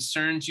or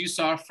concerns you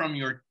saw from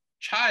your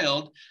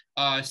child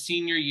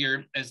senior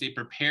year as they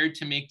prepared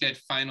to make that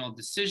final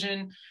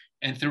decision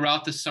and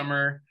throughout the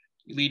summer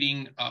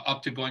leading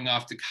up to going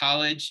off to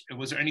college?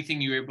 Was there anything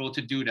you were able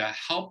to do to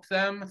help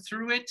them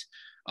through it,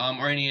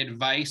 or any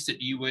advice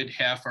that you would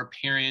have for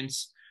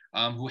parents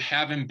who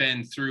haven't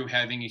been through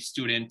having a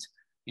student,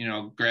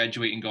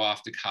 graduate and go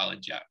off to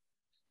college yet?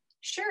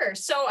 Sure.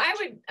 So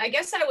I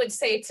guess I would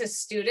say to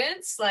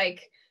students,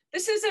 like,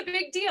 this is a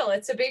big deal.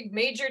 It's a big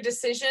major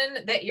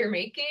decision that you're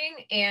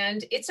making,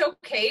 and it's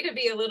okay to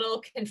be a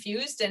little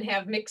confused and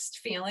have mixed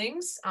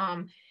feelings.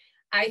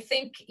 I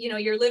think,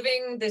 you're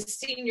living the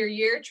senior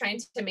year trying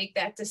to make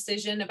that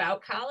decision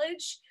about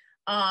college,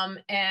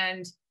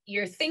 and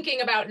you're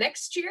thinking about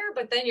next year,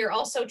 but then you're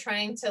also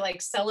trying to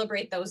like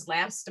celebrate those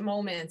last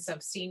moments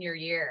of senior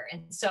year.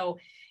 And so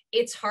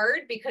it's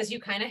hard because you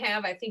kind of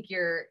have, I think,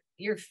 your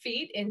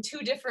feet in two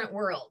different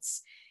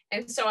worlds.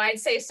 And so I'd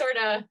say sort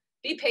of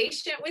be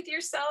patient with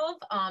yourself.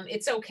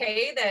 It's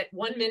okay that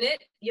 1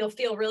 minute you'll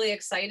feel really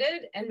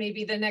excited, and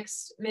maybe the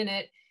next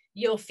minute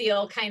you'll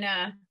feel kind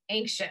of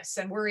anxious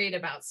and worried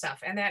about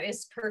stuff. And that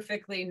is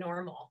perfectly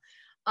normal.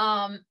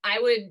 I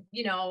would,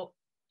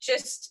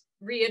 just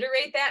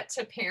reiterate that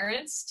to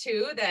parents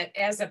too, that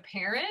as a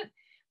parent,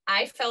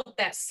 I felt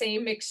that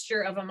same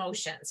mixture of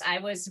emotions. I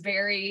was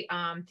very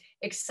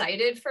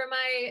excited for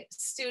my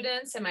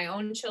students and my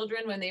own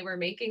children when they were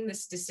making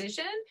this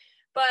decision,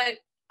 but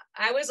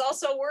I was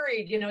also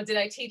worried, did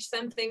I teach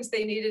them things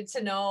they needed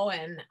to know?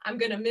 And I'm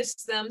going to miss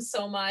them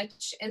so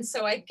much. And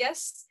so I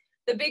guess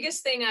the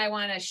biggest thing I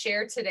want to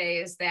share today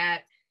is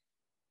that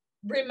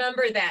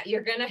remember that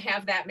you're going to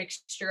have that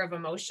mixture of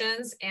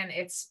emotions, and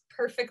it's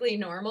perfectly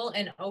normal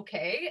and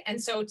okay.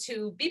 And so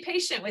to be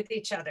patient with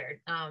each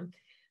other.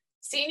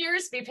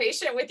 Seniors, be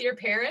patient with your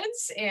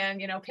parents,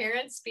 and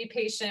parents, be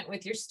patient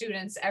with your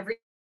students.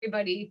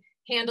 Everybody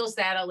handles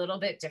that a little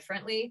bit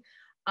differently.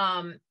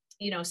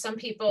 Some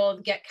people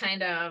get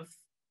kind of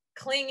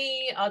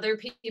clingy, other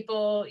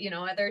people,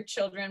 other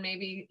children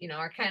maybe,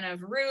 are kind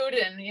of rude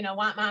and,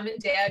 want mom and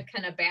dad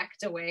kind of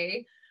backed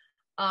away.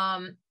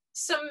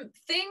 Some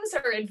things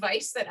or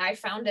advice that I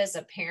found as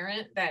a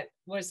parent that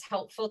was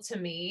helpful to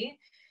me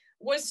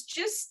was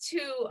just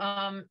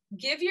to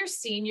give your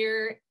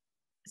senior,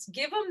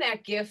 give them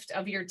that gift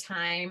of your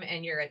time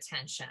and your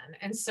attention.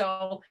 And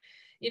so,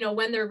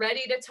 when they're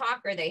ready to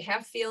talk or they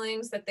have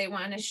feelings that they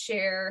want to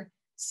share,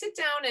 sit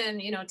down and,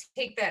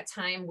 take that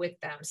time with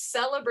them.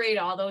 Celebrate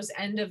all those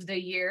end of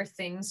the year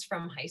things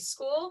from high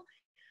school.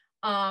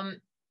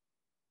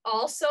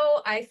 Also,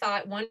 I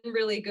thought one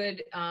really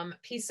good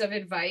piece of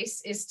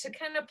advice is to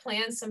kind of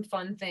plan some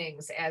fun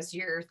things as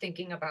you're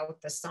thinking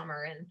about the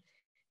summer. And,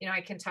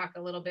 I can talk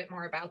a little bit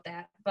more about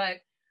that.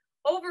 But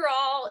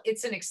overall,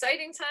 it's an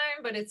exciting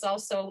time, but it's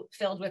also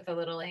filled with a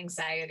little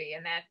anxiety,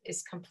 and that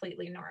is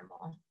completely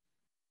normal.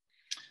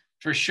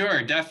 For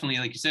sure, definitely.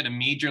 Like you said, a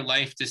major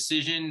life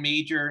decision,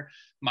 major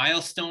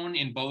milestone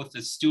in both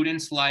the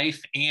student's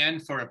life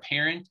and for a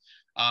parent.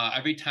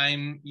 Every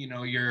time,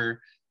 your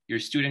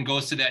student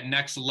goes to that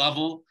next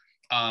level,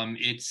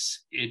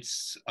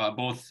 it's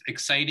both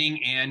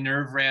exciting and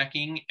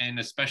nerve-wracking, and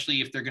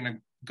especially if they're going to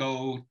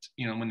go,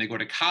 when they go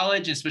to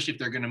college, especially if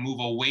they're going to move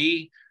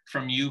away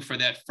from you for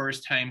that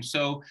first time.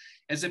 So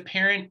as a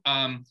parent,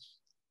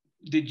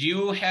 did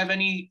you have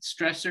any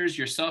stressors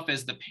yourself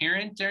as the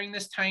parent during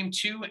this time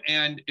too?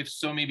 And if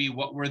so, maybe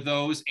what were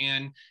those?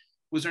 And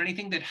was there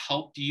anything that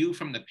helped you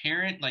from the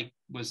parent? Like,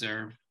 was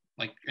there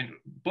like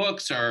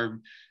books or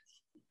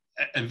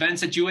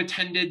events that you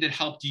attended that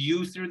helped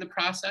you through the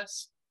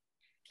process?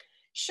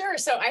 Sure.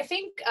 So I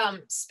think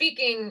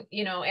speaking,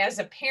 as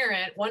a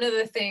parent, one of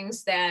the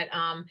things that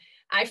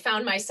I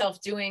found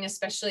myself doing,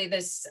 especially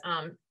this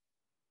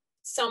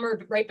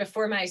summer right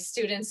before my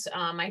students,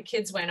 my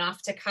kids went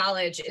off to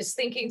college, is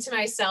thinking to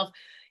myself,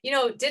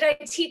 did I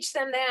teach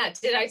them that?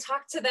 Did I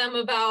talk to them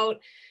about,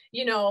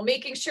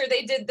 making sure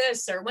they did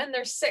this, or when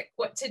they're sick,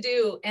 what to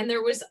do? And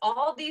there was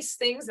all these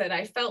things that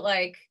I felt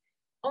like,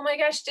 oh my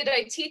gosh, did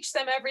I teach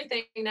them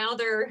everything? Now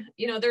they're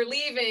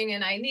leaving,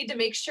 and I need to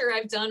make sure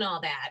I've done all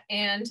that.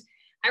 And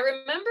I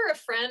remember a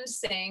friend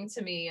saying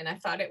to me, and I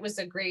thought it was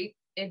a great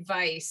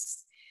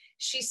advice.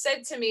 She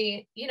said to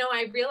me,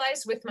 I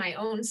realized with my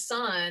own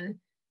son,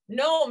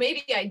 no,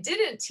 maybe I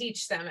didn't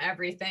teach them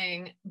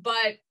everything,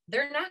 but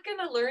they're not going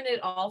to learn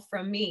it all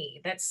from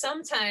me. That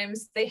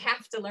sometimes they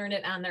have to learn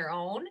it on their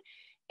own,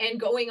 and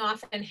going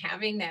off and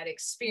having that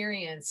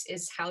experience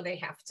is how they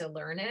have to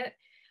learn it.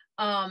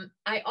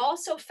 I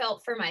also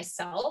felt for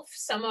myself,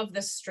 some of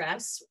the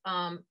stress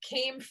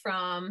came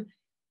from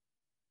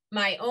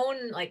my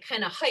own like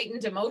kind of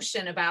heightened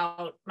emotion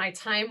about my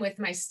time with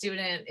my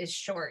student is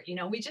short.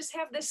 We just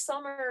have this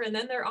summer, and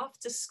then they're off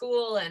to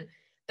school, and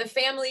the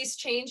family's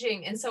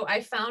changing. And so I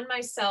found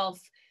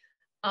myself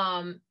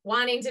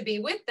wanting to be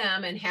with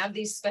them and have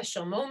these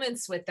special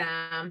moments with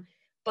them,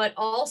 but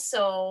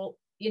also,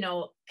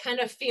 kind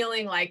of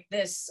feeling like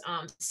this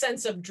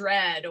sense of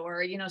dread,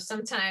 or,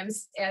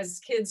 sometimes as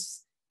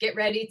kids get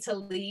ready to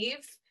leave,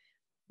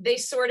 they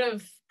sort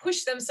of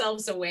push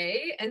themselves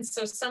away. And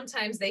so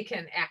sometimes they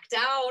can act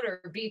out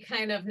or be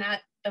kind of not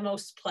the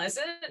most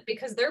pleasant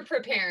because they're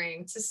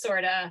preparing to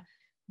sort of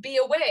be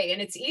away.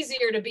 And it's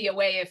easier to be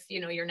away if,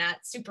 you're not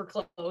super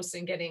close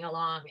and getting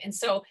along. And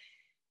so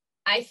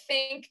I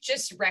think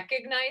just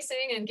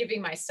recognizing and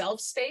giving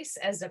myself space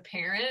as a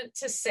parent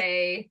to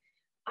say,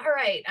 all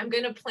right, I'm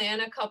going to plan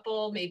a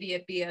couple, maybe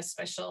it be a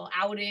special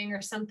outing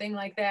or something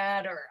like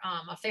that, or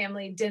a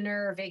family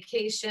dinner or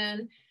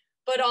vacation,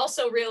 but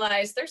also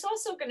realize there's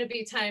also going to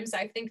be times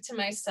I think to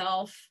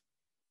myself,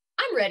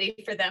 I'm ready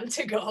for them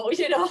to go,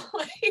 you know,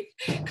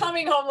 like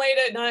coming home late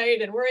at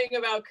night and worrying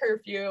about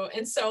curfew.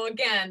 And so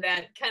again,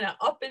 that kind of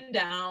up and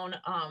down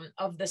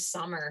of the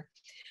summer.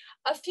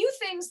 A few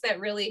things that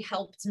really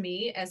helped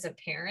me as a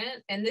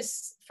parent, and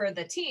this for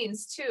the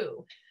teens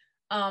too.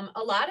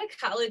 A lot of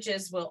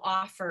colleges will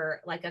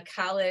offer like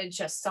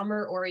a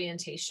summer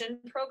orientation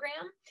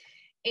program.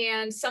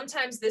 And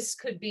sometimes this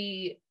could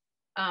be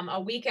a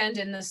weekend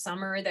in the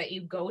summer that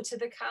you go to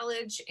the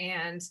college,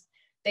 and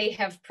they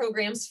have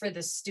programs for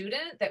the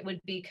student that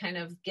would be kind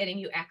of getting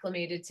you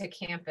acclimated to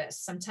campus.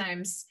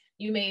 Sometimes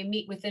you may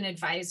meet with an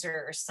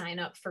advisor or sign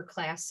up for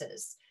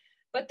classes,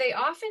 but they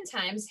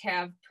oftentimes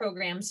have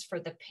programs for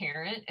the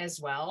parent as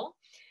well.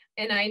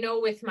 And I know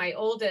with my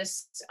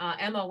oldest,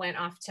 Emma went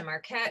off to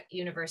Marquette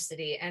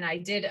University, and I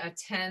did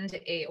attend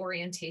a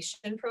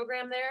orientation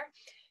program there.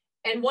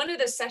 And one of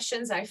the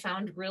sessions I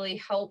found really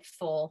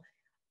helpful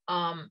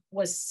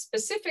was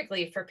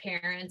specifically for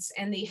parents,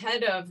 and the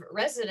head of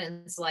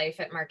residence life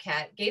at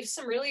Marquette gave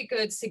some really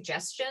good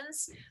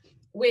suggestions,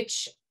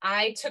 which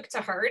I took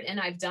to heart and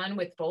I've done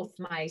with both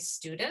my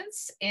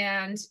students,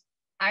 and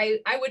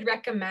I would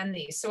recommend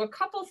these. So a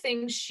couple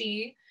things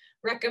she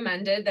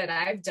recommended that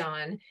I've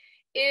done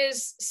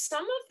is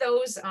some of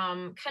those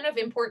kind of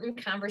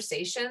important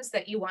conversations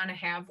that you want to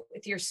have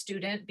with your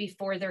student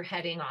before they're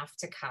heading off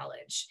to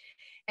college.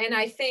 And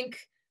I think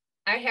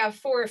I have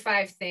 4 or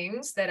 5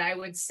 things that I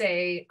would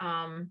say,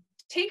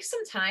 take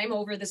some time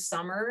over the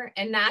summer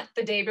and not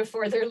the day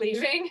before they're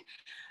leaving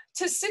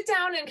to sit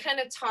down and kind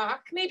of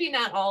talk, maybe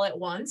not all at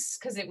once,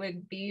 because it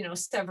would be, you know,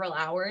 several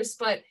hours,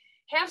 but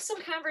have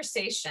some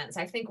conversations.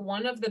 I think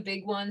one of the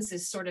big ones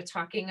is sort of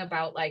talking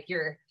about like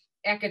your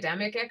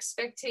academic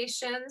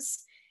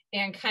expectations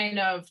and kind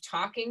of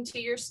talking to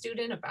your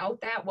student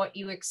about that, what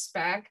you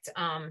expect,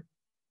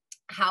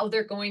 how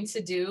they're going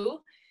to do.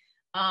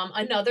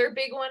 Another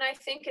big one, I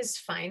think, is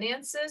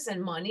finances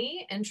and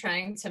money and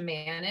trying to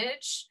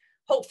manage.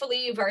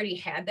 Hopefully you've already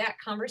had that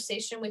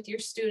conversation with your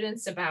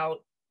students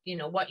about, you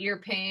know, what you're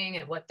paying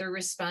and what they're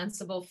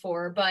responsible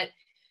for. But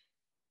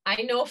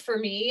I know for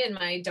me and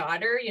my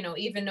daughter, you know,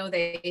 even though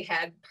they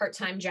had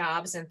part-time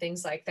jobs and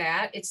things like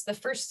that, it's the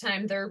first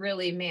time they're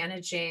really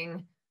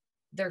managing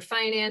their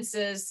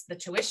finances, the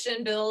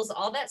tuition bills,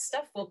 all that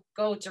stuff will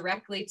go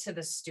directly to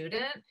the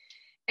student.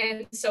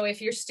 And so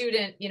if your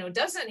student, you know,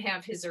 doesn't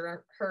have his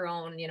or her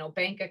own, you know,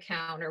 bank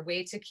account or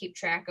way to keep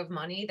track of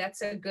money,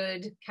 that's a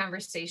good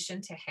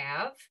conversation to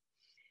have.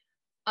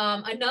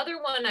 Another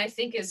one I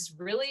think is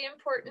really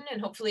important,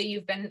 and hopefully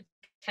you've been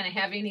kind of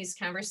having these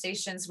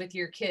conversations with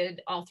your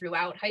kid all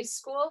throughout high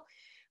school,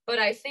 but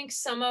I think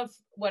some of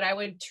what I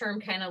would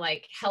term kind of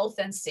like health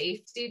and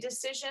safety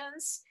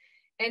decisions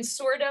and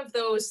sort of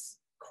those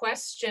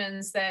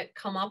questions that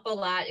come up a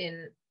lot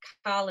in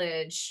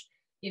college,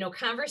 you know,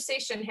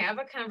 have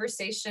a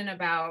conversation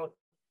about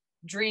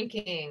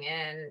drinking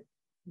and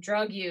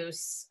drug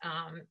use,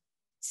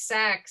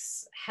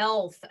 sex,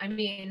 health. I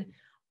mean,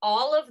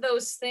 all of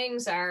those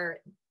things are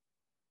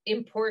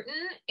important.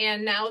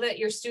 And now that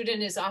your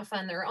student is off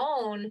on their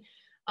own,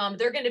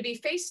 they're going to be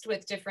faced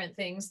with different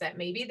things that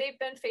maybe they've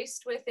been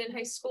faced with in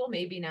high school,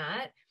 maybe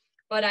not.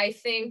 But I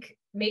think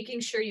making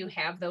sure you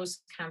have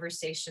those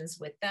conversations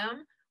with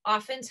them.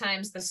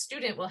 Oftentimes the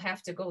student will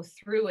have to go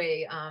through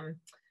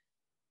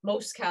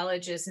most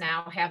colleges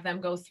now have them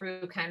go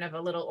through kind of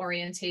a little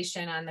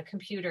orientation on the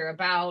computer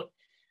about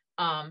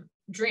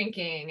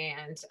drinking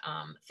and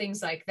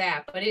things like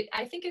that. But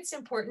I think it's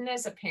important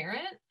as a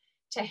parent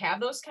to have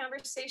those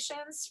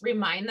conversations,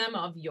 remind them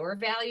of your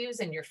values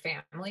and your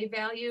family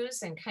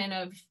values, and kind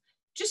of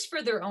just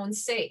for their own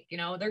sake. You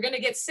know, they're going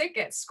to get sick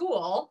at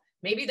school.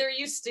 Maybe they're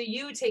used to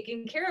you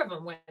taking care of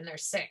them when they're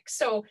sick.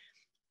 So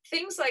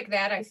things like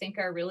that, I think,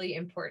 are really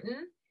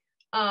important.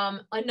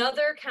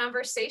 Another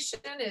conversation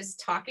is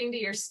talking to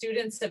your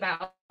students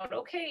about,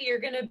 okay, you're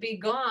going to be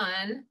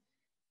gone.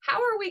 How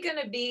are we going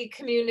to be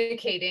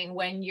communicating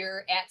when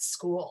you're at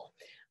school?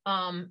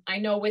 I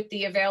know with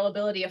the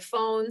availability of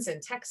phones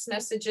and text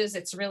messages,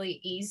 it's really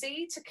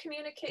easy to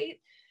communicate.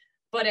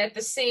 But at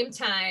the same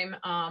time,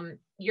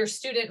 your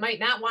student might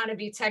not want to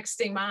be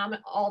texting mom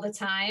all the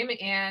time.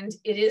 And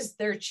it is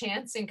their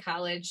chance in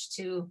college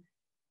to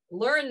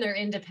learn their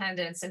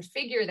independence and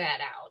figure that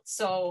out.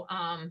 So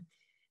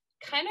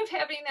kind of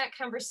having that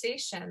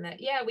conversation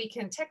that, yeah, we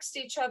can text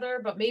each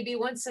other, but maybe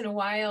once in a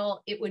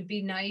while, it would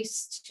be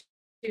nice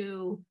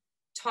to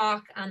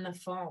talk on the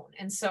phone.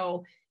 And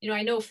so, you know,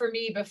 I know for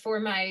me, before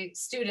my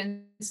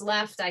students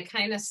left, I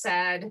kind of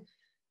said,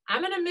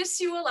 I'm going to miss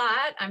you a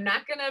lot. I'm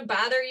not going to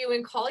bother you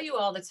and call you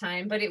all the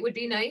time, but it would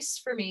be nice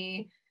for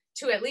me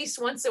to at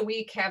least once a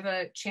week have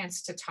a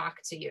chance to talk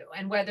to you.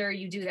 And whether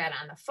you do that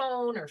on the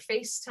phone or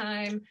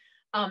FaceTime,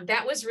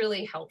 that was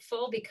really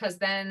helpful, because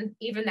then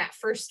even that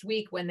first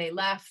week when they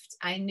left,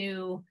 I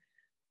knew,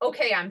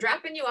 okay, I'm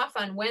dropping you off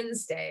on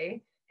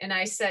Wednesday. And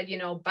I said, you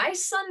know, by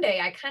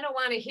Sunday, I kind of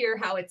want to hear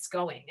how it's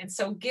going. And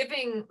so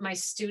giving my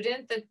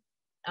student the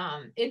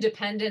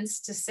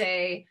independence to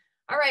say,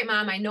 all right,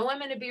 Mom, I know I'm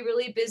going to be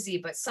really busy,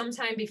 but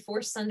sometime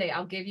before Sunday,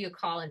 I'll give you a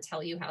call and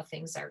tell you how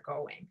things are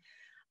going.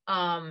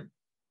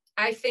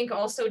 I think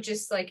also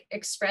just like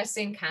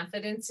expressing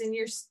confidence in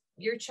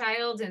your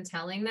child and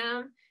telling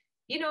them,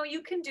 you know,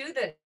 you can do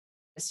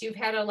this. You've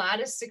had a lot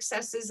of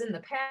successes in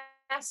the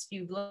past.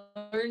 You've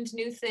learned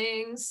new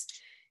things.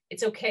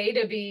 It's okay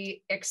to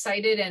be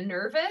excited and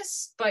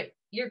nervous, but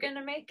you're going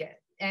to make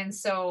it. And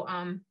so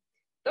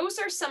those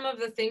are some of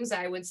the things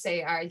I would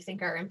say I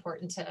think are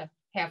important to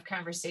have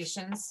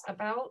conversations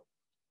about.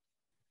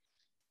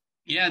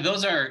 Yeah,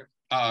 those are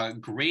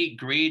great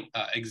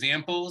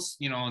examples.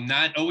 You know,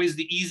 not always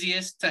the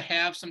easiest to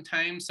have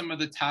sometimes some of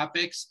the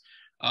topics,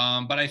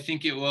 but I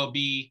think it will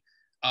be,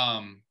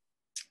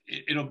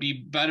 it'll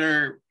be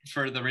better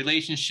for the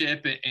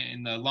relationship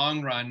in the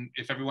long run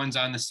if everyone's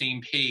on the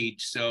same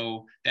page.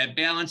 So that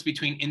balance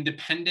between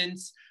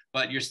independence,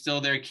 but you're still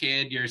their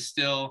kid, you're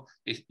still,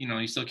 you know,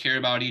 you still care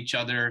about each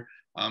other.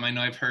 I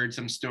know I've heard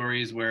some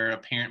stories where a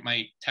parent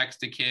might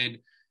text a kid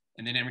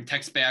and they didn't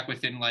text back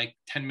within like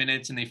 10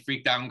 minutes and they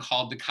freaked out and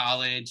called the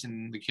college,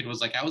 and the kid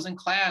was like, I was in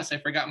class, I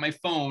forgot my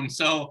phone.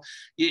 So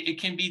it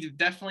can be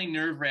definitely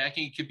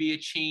nerve-wracking. It could be a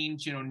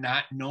change, you know,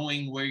 not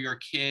knowing where your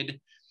kid,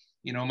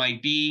 you know,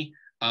 might be.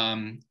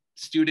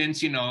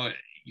 Students, you know,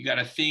 you got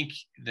to think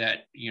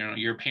that, you know,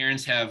 your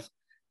parents have,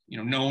 you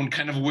know, known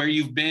kind of where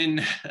you've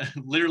been,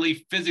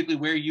 literally physically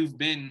where you've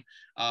been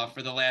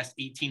for the last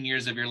 18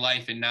 years of your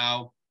life, and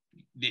now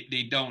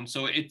they don't.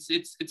 So it's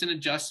an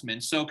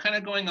adjustment. So kind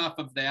of going off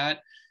of that,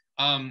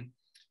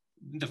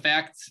 the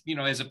fact, you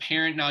know, as a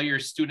parent now, your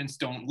students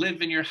don't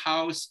live in your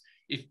house.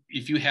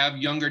 If you have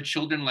younger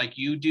children like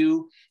you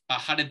do,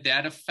 how did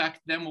that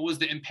affect them? What was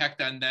the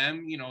impact on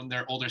them? You know,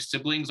 their older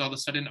siblings all of a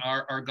sudden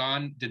are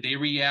gone. Did they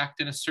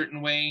react in a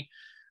certain way?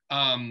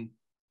 And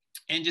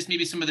just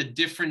maybe some of the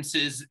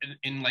differences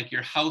in like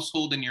your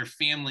household and your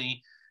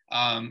family.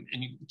 And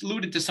you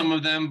alluded to some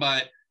of them,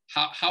 but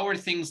how are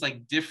things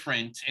like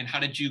different, and how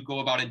did you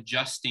go about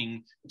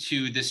adjusting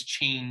to this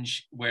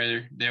change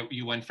where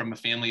you went from a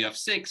family of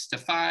 6 to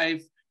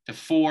 5 to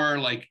 4,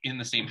 like in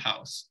the same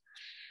house?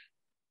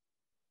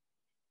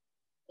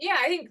 Yeah,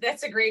 I think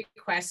that's a great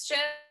question.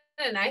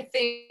 And I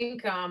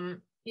think,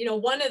 you know,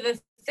 one of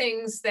the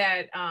things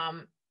that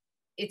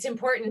it's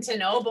important to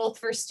know both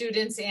for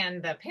students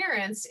and the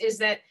parents is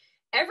that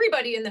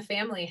everybody in the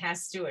family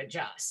has to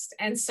adjust.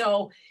 And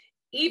so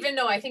even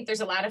though I think there's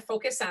a lot of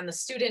focus on the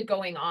student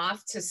going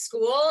off to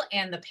school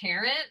and the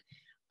parent,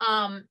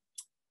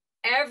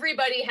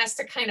 everybody has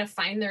to kind of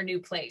find their new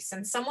place.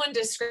 And someone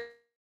described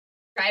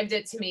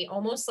it to me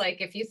almost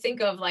like if you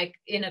think of like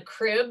in a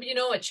crib, you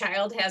know, a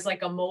child has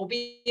like a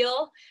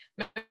mobile.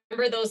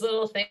 Remember those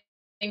little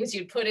things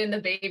you'd put in the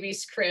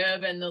baby's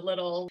crib and the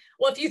little,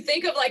 well, if you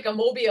think of like a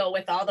mobile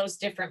with all those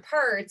different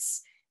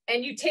parts,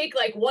 and you take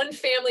like one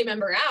family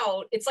member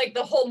out, it's like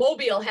the whole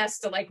mobile has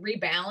to like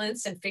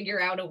rebalance and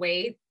figure out a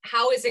way,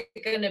 how is it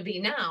going to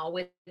be now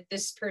with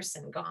this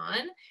person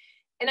gone?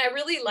 And I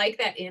really like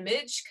that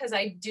image because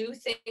I do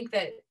think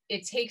that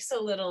it takes a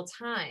little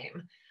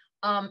time.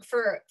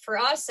 For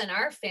us and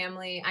our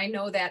family, I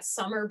know that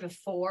summer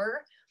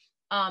before,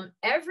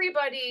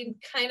 everybody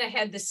kind of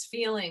had this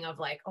feeling of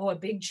like, oh, a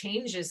big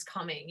change is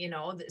coming, you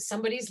know,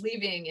 somebody's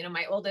leaving, you know,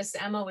 my oldest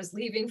Emma was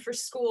leaving for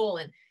school,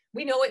 and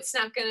we know it's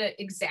not going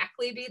to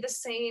exactly be the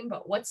same,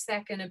 but what's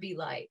that going to be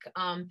like?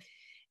 And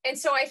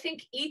so I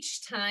think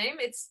each time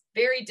it's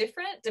very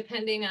different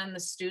depending on the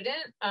student.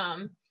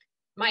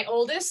 My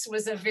oldest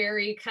was a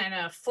very kind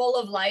of full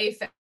of life,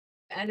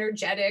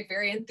 energetic,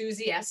 very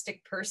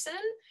enthusiastic person.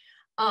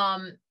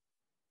 And,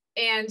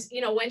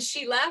 you know, when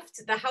she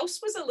left, the house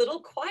was a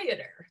little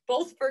quieter,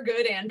 both for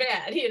good and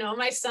bad. You know,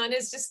 my son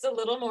is just a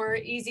little more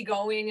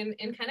easygoing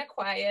and kind of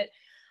quiet.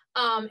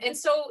 And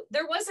so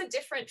there was a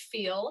different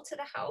feel to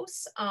the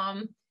house.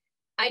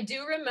 I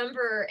do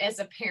remember as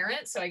a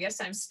parent, so I guess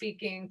I'm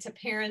speaking to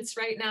parents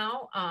right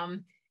now,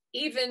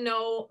 even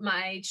though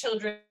my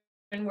children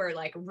were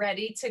like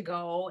ready to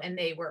go and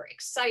they were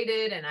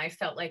excited and I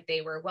felt like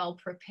they were well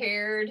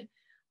prepared,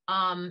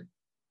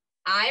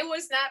 I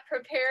was not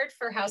prepared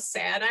for how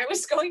sad I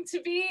was going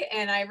to be.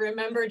 And I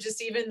remember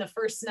just even the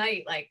first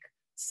night, like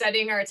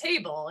setting our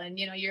table, and,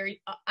 you know,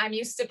 I'm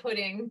used to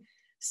putting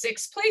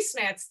 6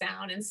 placemats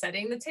down and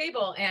setting the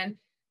table. And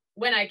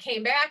when I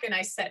came back and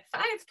I set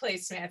 5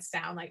 placemats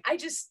down, like I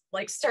just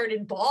like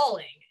started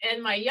bawling.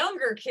 And my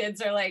younger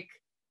kids are like,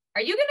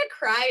 are you gonna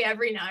cry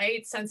every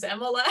night since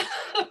Emma left?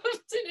 And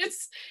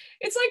it's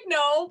like,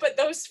 no, but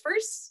those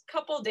first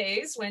couple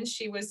days when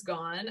she was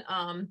gone,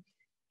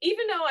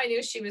 even though I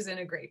knew she was in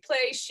a great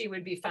place, she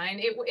would be fine,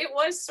 it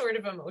was sort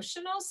of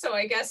emotional. So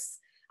I guess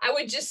I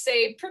would just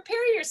say,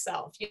 prepare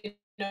yourself. You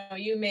know,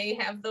 you may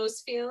have those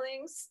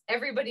feelings.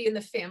 Everybody in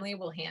the family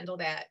will handle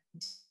that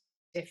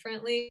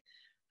differently.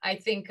 I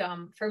think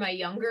for my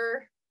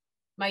younger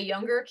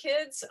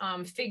kids,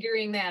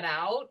 figuring that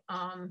out.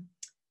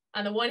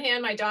 On the one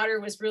hand, my daughter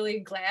was really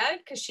glad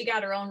because she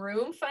got her own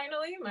room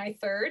finally, my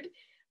third.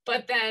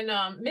 But then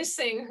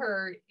missing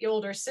her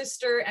older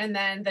sister, and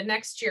then the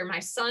next year my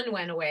son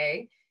went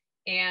away,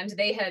 and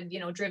they had,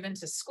 driven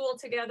to school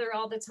together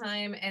all the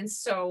time. And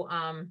so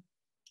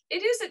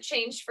it is a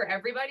change for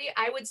everybody.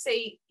 I would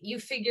say you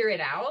figure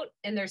it out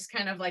and there's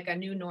kind of like a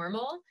new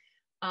normal.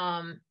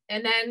 And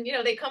then,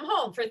 they come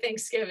home for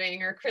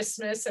Thanksgiving or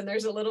Christmas and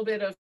there's a little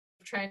bit of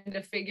trying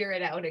to figure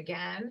it out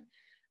again.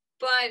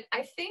 But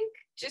I think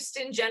just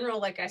in general,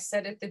 like I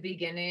said at the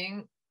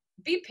beginning,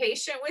 be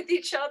patient with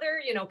each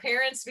other.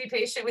 Parents, be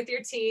patient with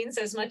your teens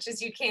as much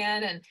as you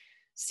can. And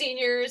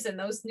seniors and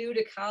those new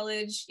to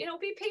college,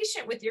 be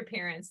patient with your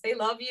parents. They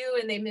love you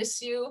and they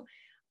miss you.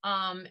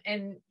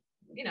 And,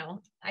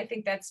 I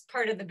think that's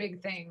part of the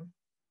big thing.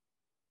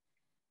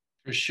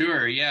 For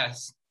sure.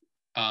 Yes.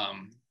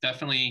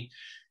 Definitely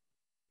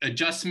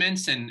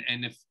adjustments. And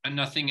if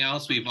nothing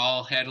else, we've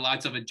all had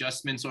lots of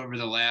adjustments over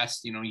the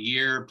last,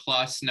 year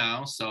plus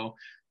now. So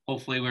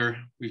hopefully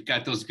we've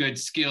got those good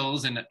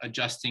skills in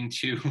adjusting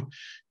to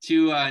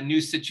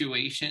new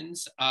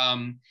situations.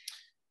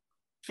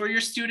 For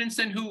your students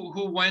and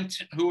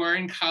who are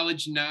in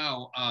college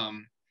now,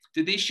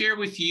 did they share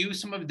with you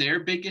some of their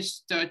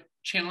biggest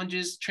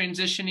challenges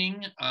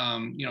transitioning?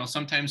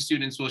 Sometimes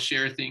students will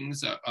share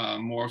things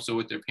more so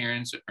with their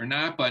parents or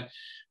not, but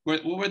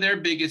what were their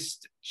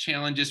biggest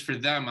challenges for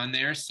them on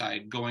their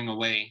side going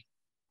away?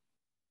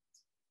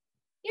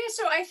 Yeah,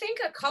 so I think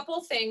a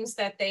couple things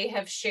that they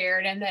have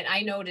shared and that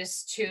I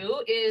noticed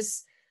too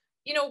is,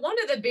 one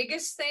of the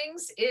biggest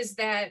things is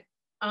that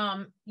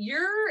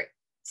you're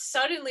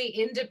suddenly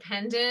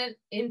independent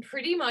in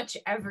pretty much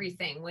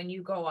everything when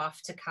you go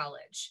off to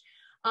college.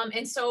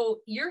 And so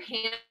you're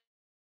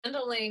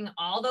handling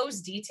all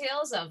those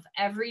details of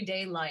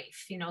everyday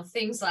life,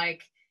 things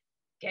like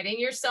getting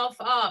yourself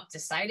up,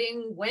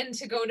 deciding when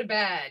to go to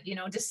bed,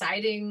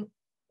 deciding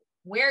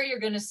where you're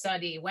going to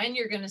study, when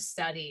you're going to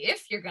study,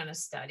 if you're going to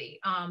study,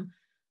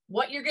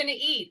 what you're going to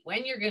eat,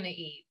 when you're going to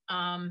eat.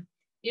 A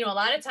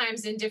lot of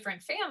times in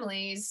different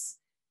families,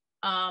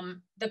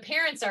 the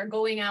parents are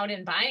going out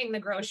and buying the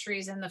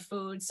groceries and the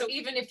food. So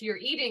even if you're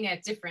eating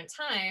at different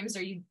times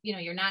or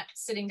you're not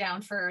sitting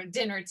down for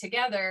dinner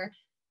together,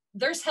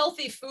 there's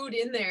healthy food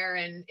in there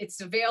and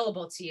it's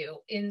available to you.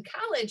 In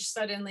college,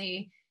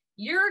 suddenly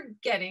you're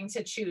getting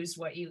to choose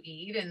what you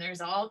eat and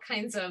there's all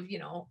kinds of,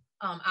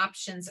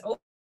 options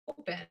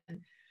open.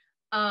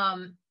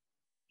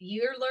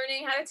 You're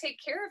learning how to take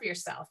care of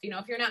yourself.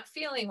 If you're not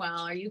feeling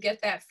well or you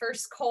get that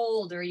first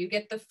cold or you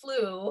get the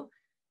flu,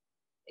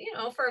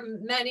 for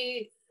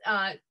many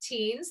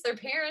teens, their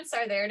parents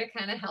are there to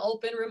kind of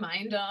help and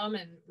remind them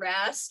and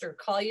rest or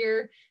call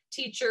your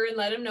teacher and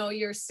let them know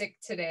you're sick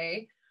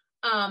today.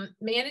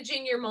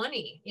 Managing your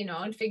money,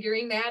 and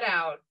figuring that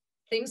out.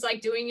 Things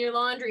like doing your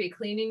laundry,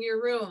 cleaning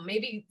your room.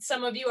 Maybe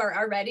some of you are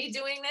already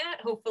doing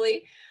that,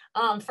 hopefully.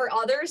 For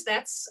others,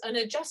 that's an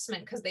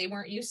adjustment because they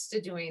weren't used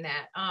to doing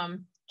that.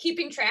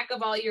 Keeping track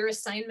of all your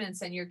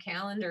assignments and your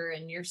calendar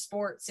and your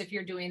sports, if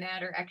you're doing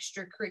that, or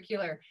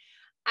extracurricular.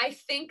 I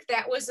think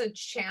that was a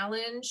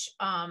challenge.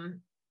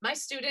 My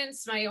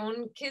students, my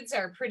own kids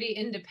are pretty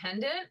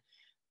independent,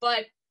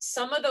 but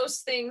some of those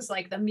things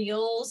like the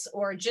meals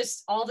or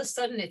just all of a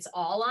sudden it's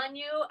all on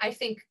you, I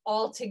think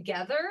all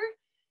together,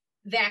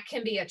 that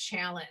can be a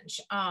challenge.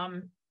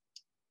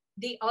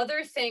 The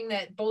other thing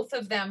that both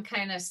of them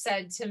kind of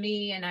said to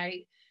me, and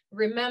I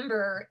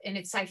remember, and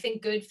it's, I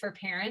think, good for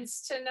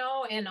parents to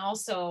know, and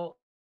also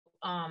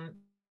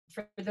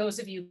for those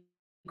of you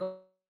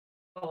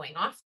going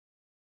off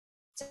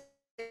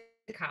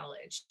to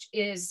college,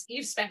 is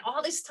you've spent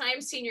all this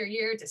time senior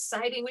year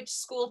deciding which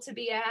school to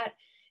be at,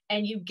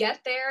 and you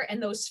get there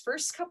and those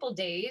first couple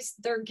days,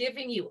 they're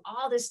giving you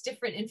all this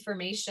different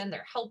information.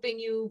 They're helping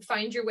you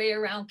find your way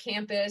around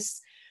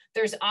campus.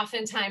 There's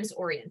oftentimes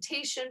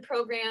orientation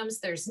programs.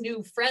 There's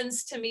new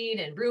friends to meet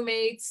and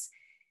roommates.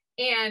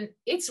 And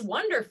it's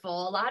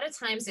wonderful. A lot of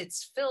times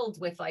it's filled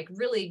with like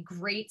really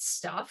great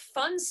stuff,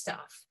 fun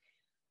stuff.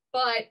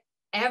 But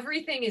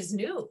everything is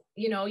new.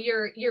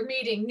 You're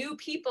meeting new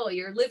people.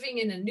 You're living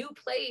in a new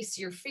place.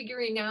 You're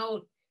figuring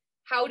out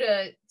how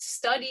to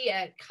study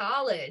at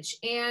college,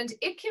 and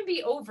it can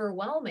be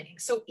overwhelming.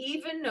 So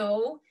even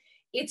though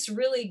it's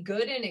really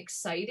good and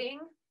exciting,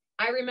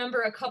 I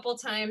remember a couple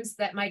times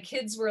that my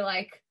kids were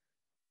like,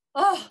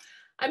 oh,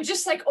 I'm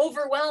just like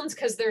overwhelmed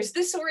because there's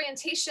this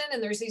orientation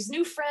and there's these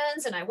new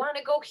friends and I want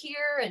to go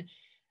here and,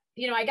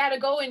 I got to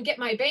go and get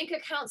my bank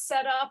account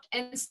set up.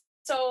 And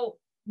so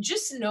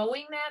just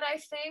knowing that, I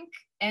think,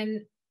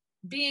 and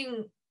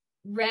being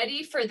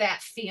ready for that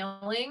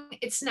feeling,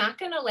 it's not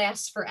going to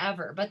last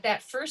forever, but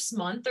that first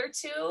month or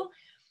two,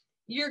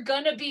 you're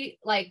going to be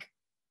like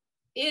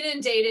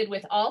inundated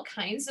with all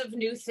kinds of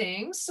new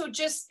things. So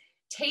just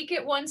take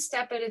it one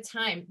step at a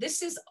time.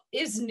 This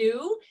is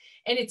new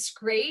and it's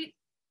great.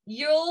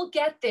 You'll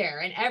get there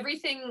and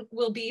everything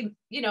will be,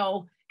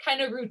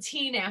 kind of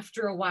routine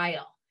after a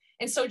while.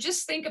 And so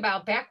just think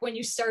about back when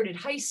you started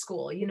high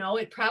school,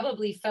 it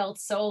probably felt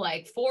so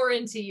like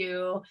foreign to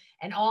you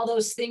and all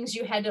those things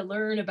you had to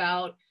learn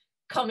about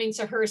coming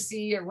to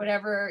Hersey or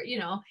whatever,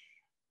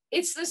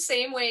 it's the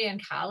same way in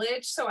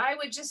college. So I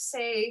would just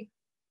say,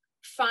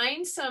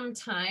 find some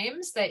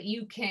times that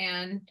you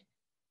can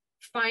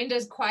find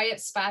a quiet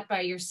spot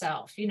by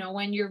yourself. You know,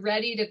 when you're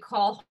ready to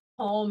call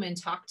home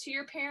and talk to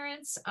your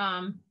parents,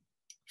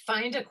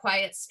 find a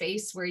quiet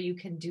space where you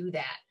can do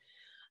that.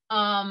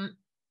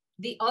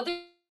 The other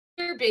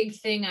big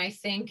thing I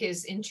think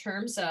is in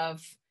terms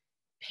of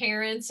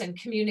parents and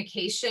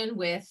communication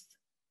with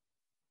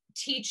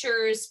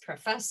teachers,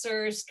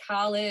 professors,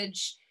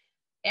 college.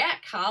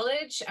 At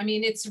college, I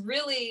mean, it's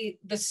really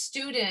the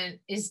student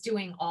is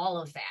doing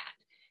all of that.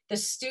 The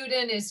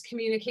student is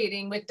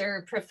communicating with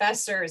their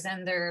professors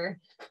and their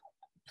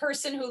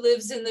person who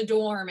lives in the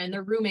dorm and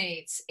their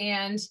roommates.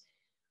 And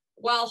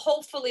while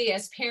hopefully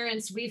as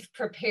parents, we've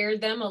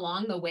prepared them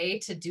along the way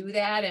to do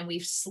that, and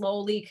we've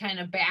slowly kind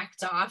of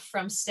backed off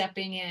from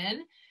stepping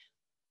in,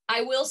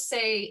 I will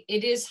say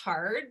it is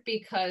hard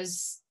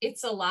because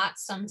it's a lot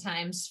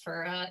sometimes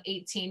for a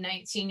 18,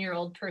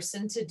 19-year-old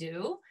person to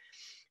do.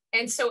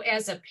 And so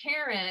as a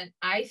parent,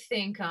 I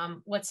think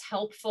what's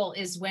helpful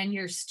is when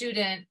your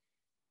student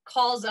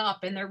calls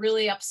up and they're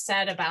really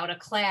upset about a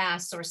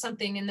class or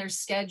something in their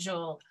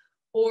schedule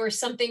or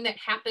something that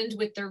happened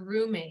with their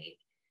roommate.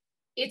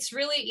 It's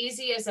really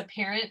easy as a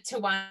parent to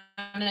want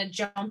to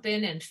jump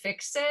in and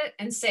fix it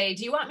and say,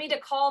 do you want me to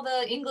call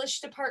the English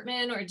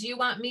department, or do you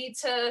want me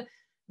to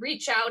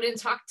reach out and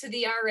talk to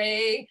the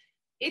RA?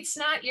 It's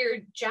not your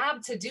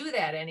job to do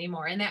that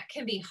anymore. And that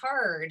can be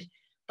hard.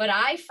 But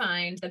I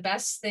find the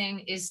best thing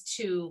is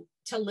to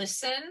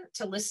listen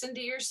to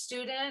your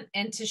student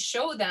and to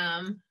show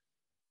them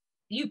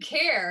you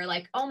care.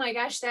 Like, oh my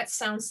gosh, that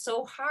sounds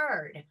so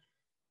hard.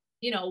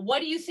 You know, what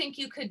do you think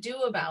you could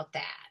do about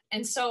that?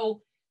 And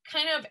so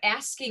kind of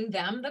asking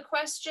them the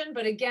question,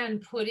 but again,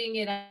 putting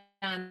it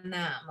on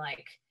them.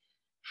 Like,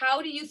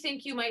 how do you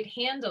think you might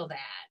handle that?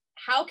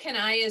 How can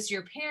I, as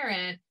your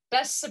parent,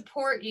 best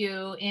support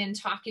you in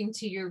talking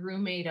to your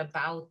roommate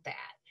about that?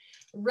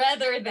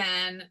 Rather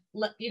than,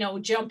 you know,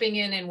 jumping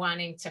in and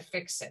wanting to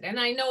fix it. And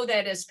I know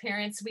that as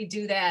parents, we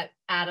do that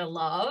out of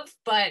love,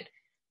 but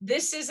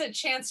this is a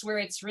chance where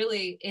it's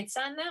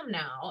on them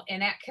now.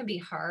 And that can be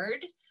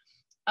hard.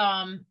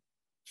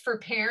 For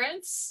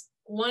parents,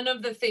 one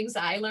of the things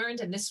I learned,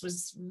 and this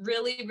was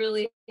really,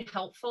 really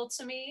helpful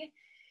to me,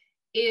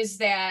 is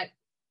that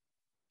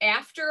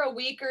after a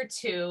week or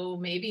two,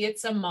 maybe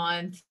it's a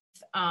month,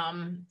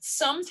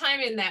 sometime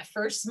in that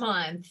first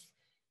month,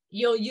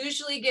 you'll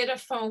usually get a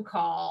phone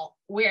call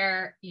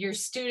where your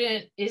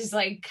student is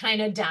like kind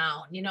of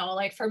down, you know,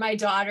 like for my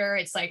daughter,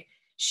 it's like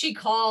she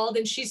called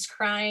and she's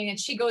crying and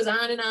she goes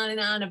on and on and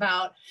on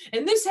about,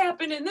 and this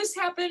happened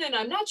and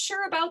I'm not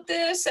sure about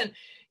this. And,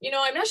 you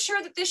know, I'm not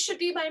sure that this should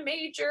be my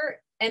major.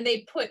 And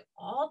they put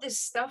all this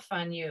stuff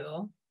on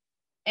you.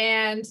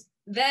 And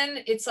then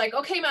it's like,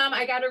 okay, mom,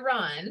 I got to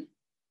run.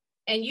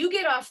 And you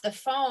get off the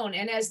phone.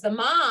 And as the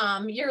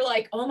mom, you're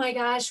like, oh my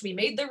gosh, we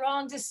made the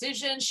wrong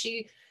decision.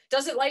 She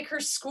doesn't like her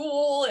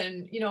school.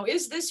 And, you know,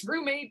 is this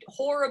roommate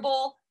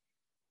horrible?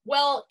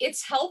 Well,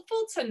 it's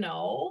helpful to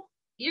know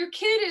your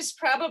kid is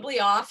probably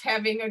off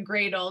having a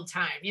great old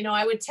time. You know,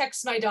 I would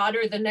text my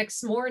daughter the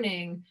next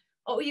morning,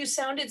 oh, you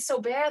sounded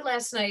so bad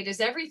last night. Is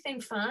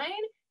everything fine?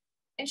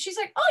 And she's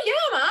like, oh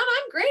yeah, mom,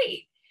 I'm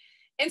great.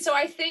 And so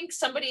I think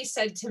somebody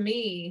said to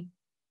me,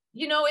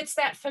 you know, it's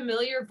that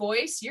familiar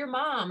voice, your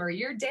mom or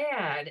your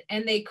dad,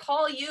 and they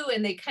call you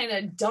and they kind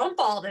of dump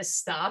all this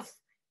stuff.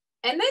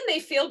 And then they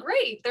feel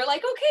great. They're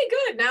like, okay,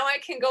 good. Now I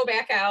can go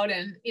back out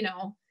and, you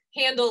know,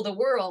 handle the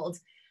world.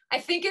 I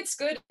think it's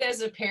good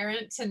as a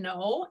parent to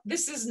know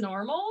this is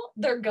normal.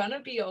 They're going to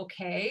be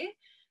okay.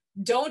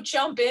 Don't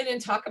jump in and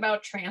talk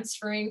about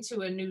transferring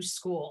to a new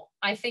school.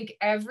 I think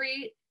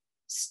every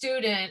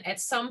student at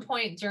some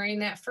point during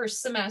that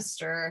first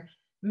semester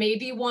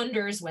maybe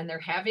wonders when they're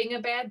having a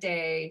bad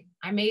day,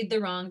 I made the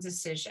wrong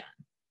decision.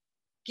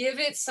 Give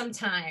it some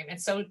time. And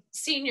so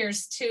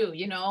seniors too,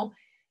 you know,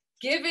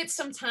 give it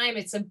some time.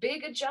 It's a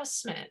big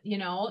adjustment, you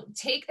know,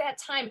 take that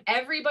time.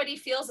 Everybody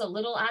feels a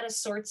little out of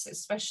sorts,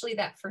 especially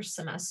that first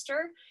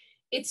semester.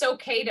 It's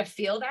okay to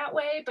feel that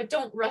way, but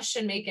don't rush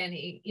and make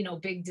any, you know,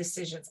 big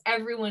decisions.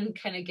 Everyone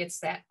kind of gets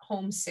that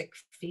homesick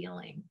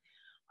feeling.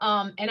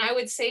 And I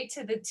would say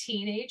to the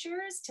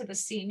teenagers, to the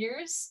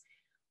seniors,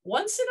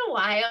 once in a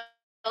while,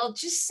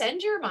 just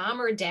send your mom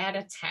or dad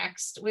a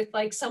text with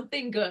like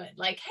something good,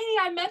 like, hey,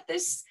 I met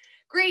this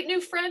great new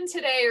friend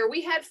today, or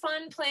we had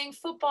fun playing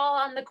football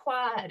on the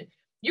quad.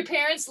 Your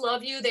parents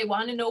love you. They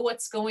want to know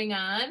what's going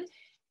on.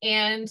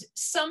 And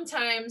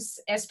sometimes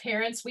as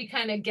parents, we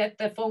kind of get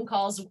the phone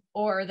calls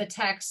or the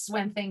texts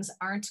when things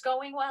aren't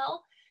going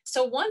well.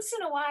 So once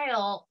in a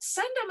while,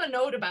 send them a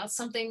note about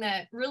something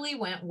that really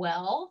went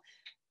well.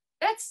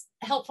 That's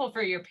helpful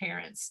for your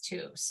parents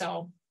too.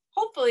 So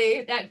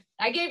hopefully that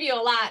I gave you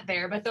a lot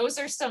there, but those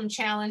are some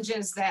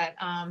challenges that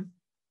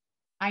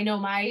I know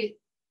my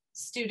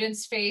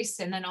students face,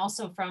 and then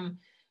also from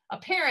a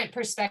parent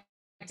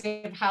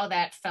perspective, how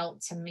that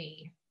felt to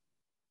me.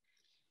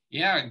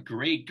 Yeah,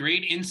 great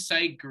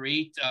insight,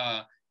 great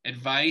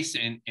advice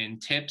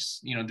and tips,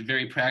 you know, the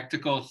very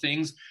practical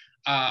things.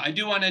 I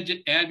do want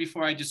to add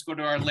before I just go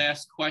to our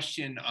last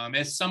question,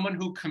 as someone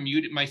who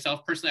commuted,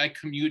 myself personally, I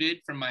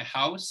commuted from my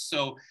house.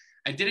 So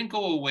I didn't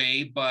go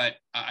away, but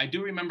I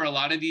do remember a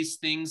lot of these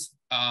things,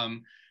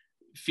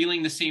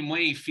 feeling the same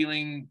way,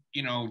 feeling,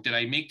 did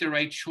I make the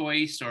right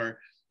choice? Or,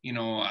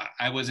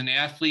 I was an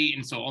athlete,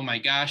 and so, oh my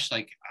gosh,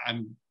 like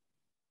I'm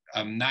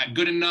not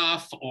good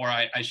enough, or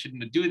I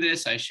shouldn't do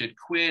this, I should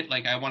quit,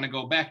 like I want to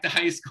go back to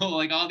high school,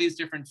 like all these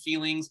different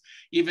feelings,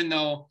 even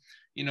though,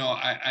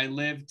 I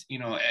lived,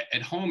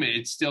 at home,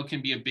 it still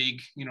can be a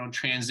big,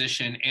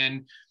 transition,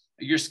 and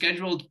your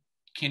schedule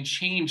can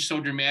change so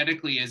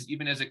dramatically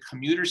even as a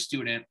commuter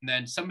student. And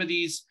then some of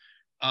these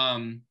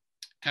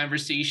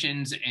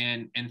conversations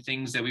and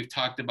things that we've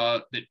talked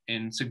about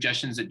and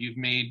suggestions that you've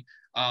made,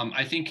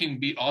 I think can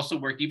be also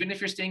work, even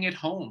if you're staying at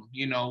home.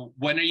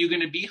 When are you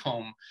going to be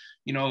home?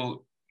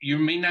 You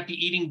may not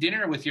be eating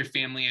dinner with your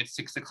family at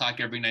 6 o'clock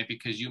every night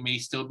because you may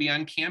still be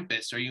on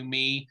campus, or you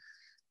may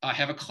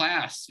have a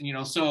class,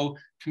 so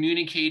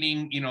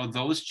communicating,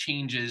 those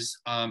changes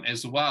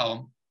as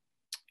well.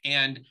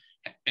 And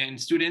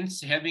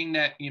students having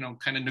that,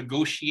 kind of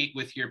negotiate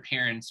with your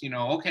parents,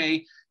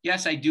 okay,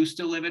 yes, I do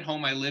still live at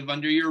home. I live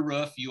under your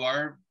roof. You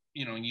are,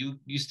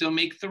 you still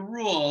make the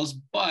rules,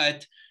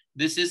 but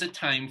this is a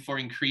time for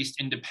increased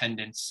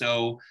independence.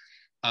 So,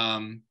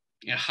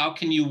 how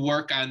can you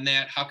work on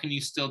that? How can you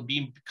still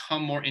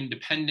become more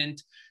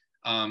independent?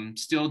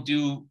 Still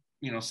do,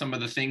 some of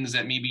the things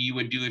that maybe you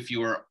would do if you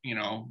were,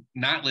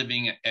 not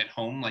living at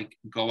home, like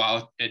go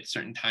out at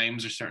certain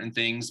times or certain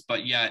things,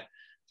 but yet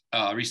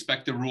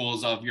respect the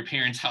rules of your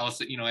parents' house,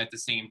 at the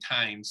same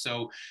time.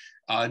 So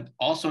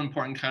also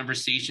important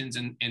conversations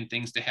and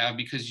things to have,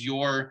 because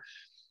your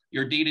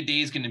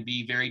day-to-day is going to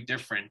be very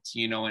different,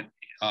 and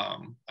I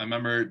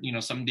remember,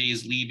 some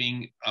days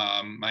leaving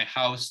my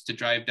house to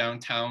drive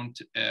downtown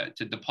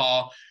to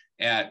DePaul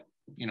at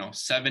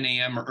 7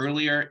 a.m. or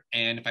earlier,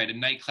 and if I had a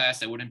night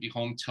class, I wouldn't be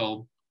home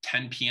till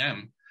 10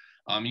 p.m.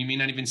 You may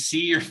not even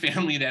see your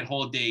family that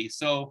whole day.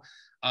 So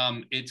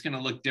it's going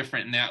to look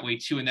different in that way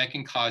too, and that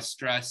can cause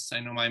stress. I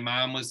know my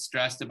mom was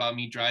stressed about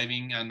me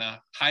driving on the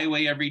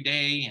highway every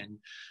day, and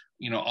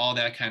all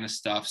that kind of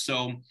stuff.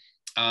 So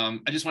I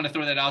just want to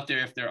throw that out there.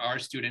 If there are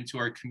students who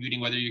are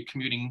commuting, whether you're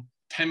commuting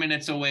 10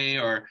 minutes away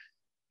or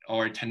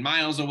 10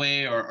 miles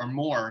away or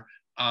more,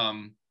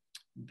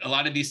 a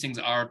lot of these things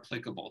are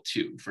applicable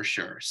too, for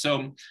sure.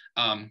 So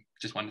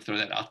just wanted to throw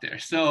that out there.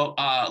 So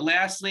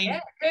lastly,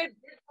 yeah,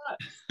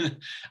 good.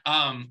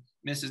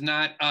 Mrs.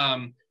 Knott,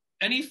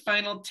 any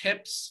final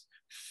tips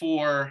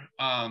for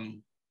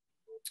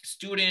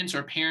students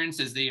or parents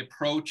as they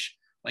approach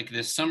like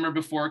this summer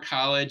before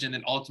college and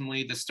then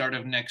ultimately the start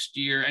of next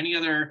year? Any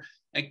other,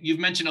 like you've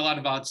mentioned a lot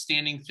of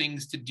outstanding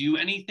things to do,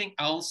 anything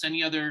else,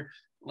 any other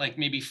like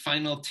maybe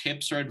final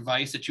tips or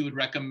advice that you would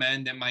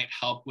recommend that might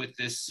help with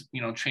this,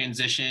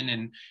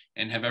 transition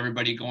and have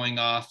everybody going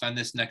off on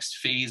this next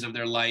phase of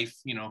their life,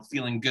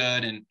 feeling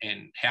good and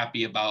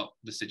happy about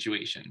the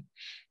situation?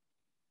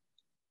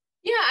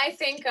 Yeah, I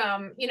think,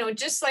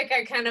 just like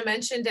I kind of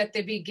mentioned at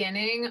the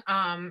beginning,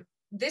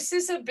 this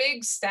is a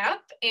big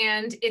step,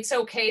 and it's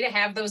okay to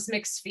have those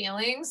mixed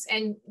feelings.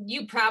 And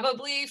you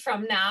probably,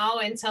 from now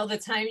until the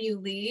time you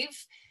leave,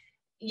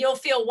 you'll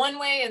feel one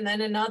way and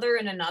then another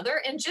and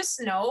another. And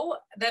just know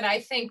that I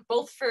think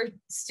both for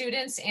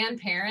students and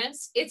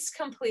parents, it's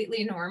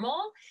completely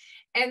normal.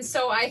 And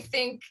so I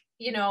think,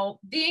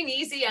 being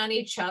easy on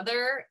each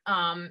other,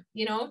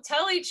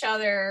 tell each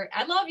other,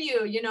 I love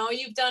you,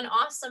 you've done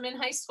awesome in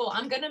high school.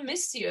 I'm going to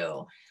miss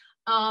you.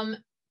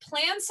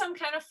 Plan some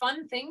kind of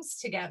fun things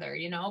together,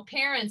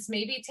 parents,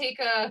 maybe take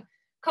a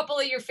couple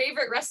of your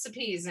favorite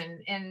recipes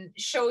and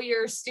show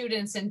your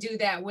students and do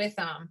that with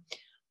them.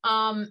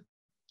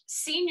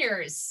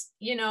 Seniors,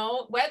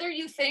 whether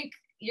you think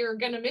you're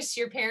going to miss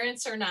your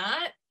parents or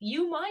not,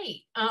 you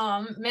might.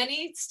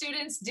 Many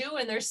students do,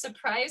 and they're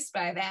surprised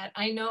by that.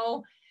 I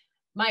know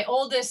my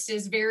oldest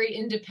is very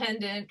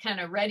independent, kind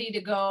of ready to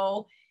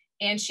go.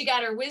 And she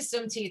got her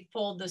wisdom teeth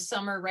pulled this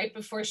summer right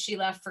before she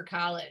left for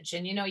college.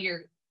 And,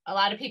 a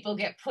lot of people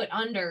get put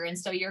under. And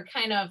so you're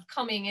kind of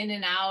coming in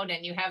and out,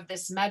 and you have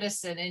this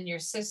medicine in your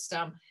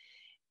system.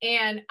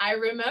 And I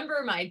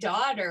remember my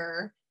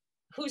daughter,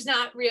 who's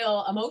not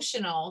real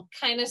emotional,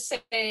 kind of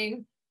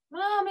saying,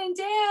 Mom and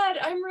Dad,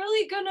 I'm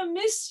really gonna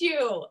miss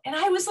you. And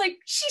I was like,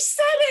 she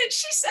said it.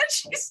 She said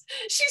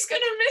she's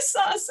gonna miss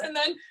us. And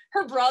then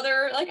her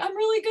brother, like, I'm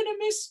really gonna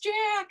miss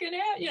Jack, and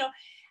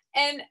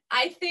and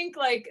I think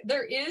like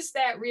there is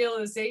that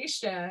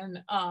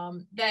realization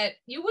that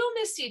you will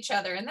miss each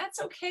other, and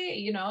that's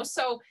okay,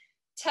 So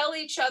tell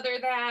each other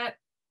that.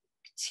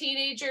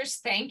 Teenagers,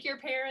 thank your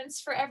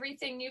parents for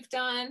everything you've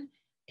done.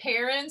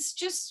 Parents,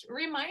 just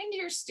remind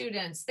your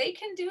students they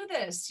can do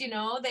this.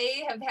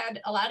 They have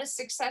had a lot of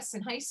success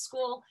in high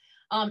school.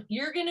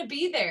 You're going to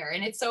be there,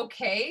 and it's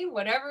okay.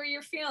 Whatever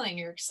you're feeling,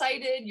 you're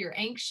excited, you're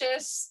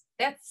anxious,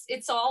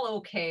 it's all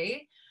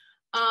okay.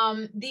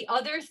 The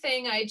other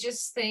thing I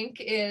just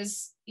think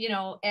is,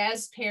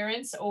 as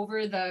parents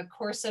over the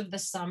course of the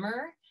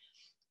summer,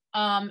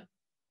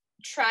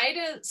 try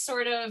to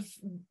sort of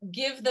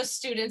give the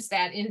students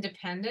that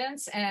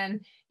independence.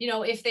 And, you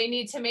know, if they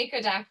need to make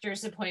a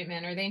doctor's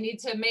appointment or they need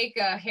to make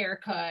a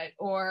haircut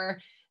or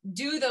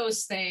do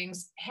those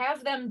things,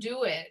 have them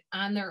do it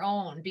on their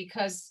own,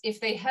 because if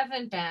they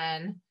haven't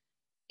been,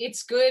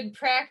 it's good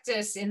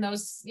practice in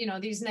those, you know,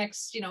 these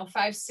next,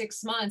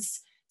 5-6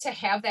 months to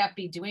have that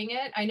be doing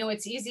it. I know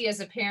it's easy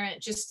as a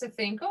parent just to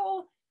think,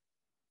 oh,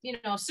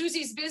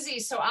 Susie's busy,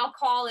 so I'll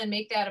call and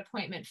make that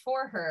appointment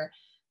for her.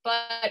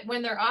 But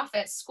when they're off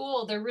at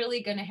school, they're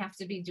really going to have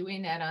to be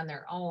doing that on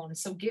their own.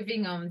 So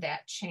giving them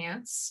that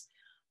chance.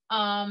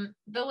 The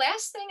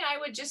last thing I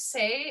would just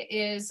say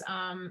is,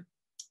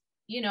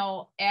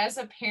 as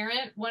a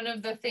parent, one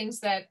of the things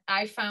that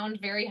I found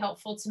very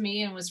helpful to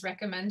me and was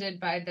recommended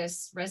by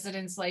this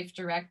residence life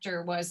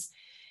director was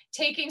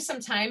taking some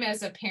time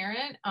as a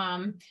parent,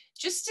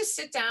 just to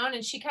sit down,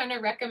 and she kind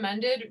of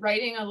recommended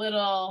writing a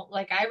little,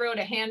 like I wrote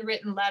a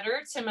handwritten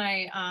letter to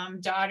my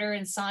daughter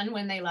and son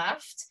when they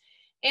left,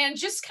 and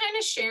just kind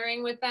of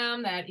sharing with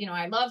them that,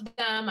 I loved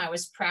them, I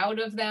was proud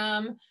of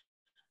them,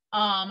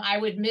 I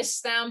would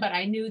miss them, but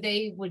I knew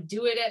they would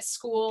do it at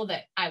school,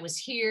 that I was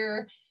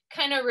here,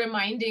 kind of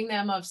reminding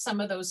them of some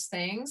of those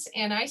things.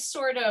 And I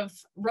sort of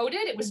wrote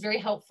it. It was very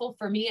helpful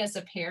for me as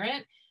a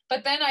parent.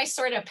 But then I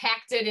sort of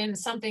packed it in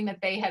something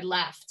that they had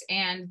left,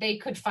 and they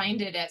could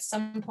find it at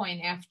some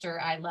point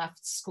after I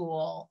left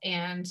school.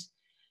 And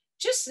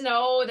just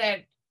know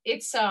that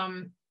it's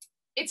an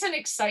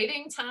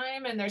exciting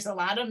time, and there's a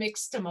lot of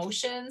mixed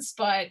emotions,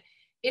 but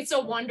it's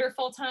a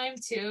wonderful time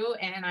too.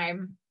 And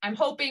I'm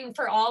hoping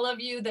for all of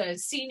you, the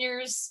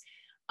seniors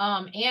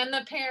and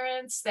the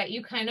parents, that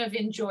you kind of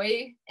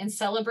enjoy and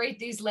celebrate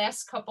these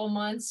last couple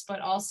months, but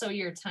also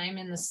your time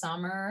in the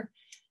summer.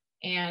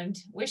 And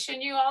wishing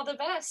you all the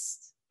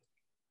best.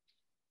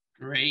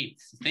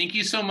 Great. Thank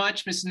you so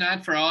much, Mrs.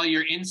 Knott, for all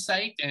your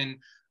insight. And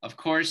of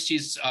course,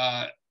 she's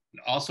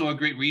also a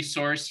great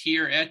resource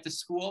here at the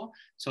school.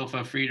 So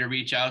feel free to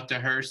reach out to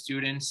her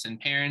students and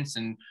parents,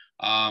 and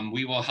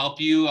we will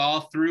help you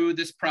all through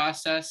this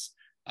process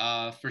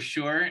for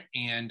sure.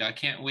 And I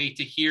can't wait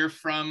to hear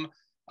from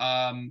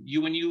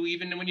you when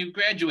you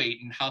graduate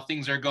and how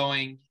things are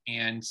going.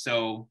 And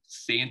so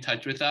stay in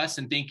touch with us.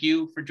 And thank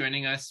you for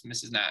joining us,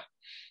 Mrs. Knott.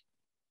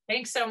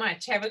 Thanks so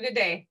much. Have a good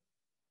day.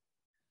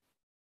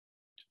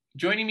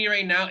 Joining me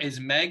right now is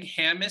Meg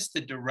Hammis,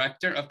 the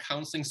Director of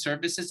Counseling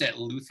Services at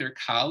Luther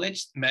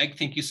College. Meg,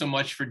 thank you so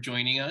much for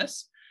joining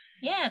us.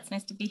 Yeah, it's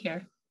nice to be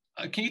here.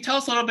 Can you tell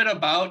us a little bit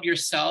about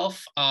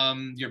yourself,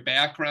 your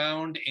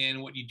background,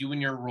 and what you do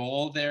in your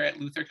role there at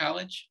Luther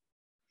College?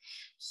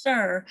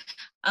 Sure.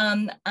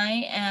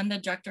 I am the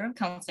Director of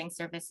Counseling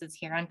Services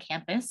here on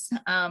campus,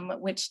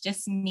 which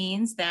just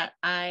means that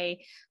I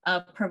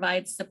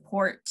provide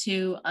support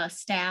to a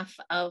staff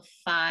of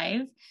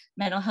 5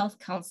 mental health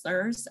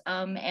counselors,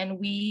 and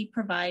we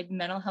provide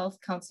mental health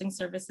counseling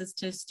services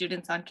to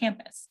students on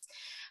campus.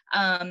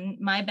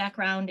 My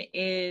background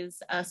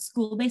is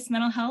school-based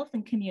mental health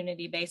and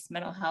community-based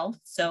mental health.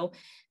 So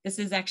this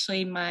is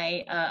actually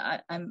my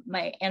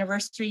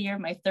anniversary year,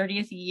 my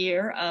 30th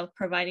year of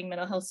providing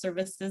mental health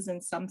services in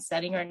some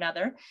setting or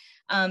another.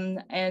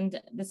 And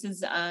this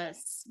is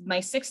my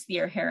 6th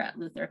year here at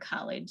Luther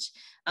College.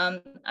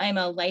 I'm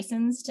a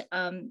licensed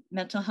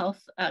mental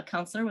health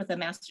counselor with a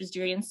master's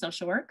degree in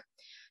social work,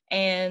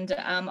 and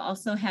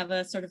also have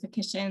a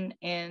certification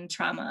in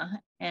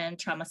trauma and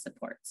trauma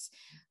supports.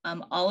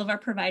 All of our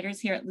providers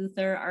here at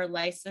Luther are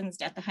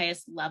licensed at the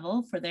highest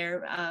level for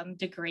their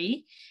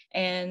degree,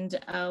 and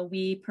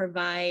we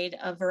provide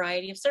a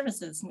variety of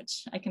services,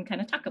 which I can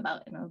kind of talk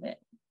about in a bit.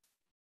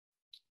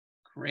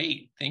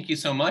 Great. Thank you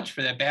so much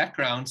for that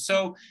background.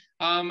 So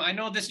I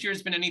know this year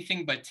has been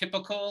anything but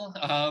typical,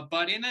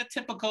 but in a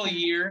typical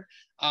year,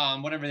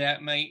 whatever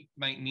that might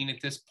mean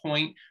at this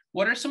point,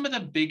 what are some of the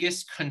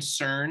biggest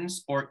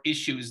concerns or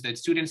issues that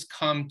students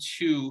come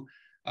to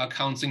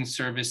counseling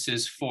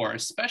services for,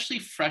 especially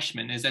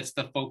freshmen, as that's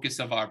the focus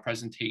of our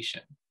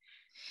presentation?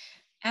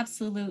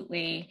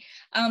 Absolutely.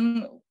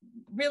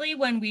 Really,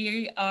 when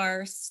we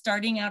are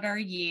starting out our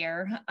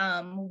year,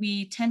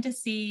 we tend to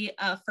see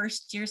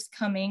first years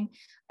coming,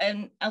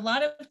 and a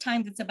lot of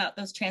times it's about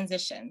those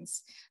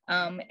transitions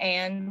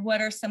and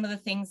what are some of the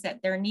things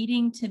that they're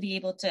needing to be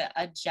able to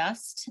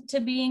adjust to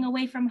being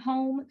away from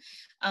home,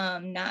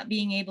 not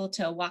being able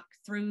to walk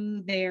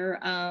through their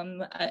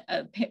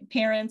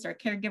parents or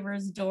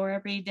caregivers' door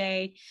every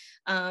day,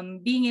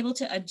 being able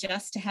to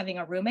adjust to having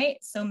a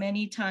roommate. So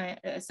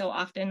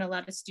often a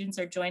lot of students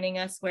are joining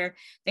us where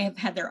they have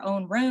had their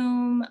own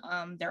room,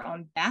 their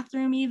own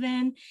bathroom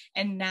even,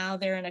 and now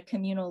they're in a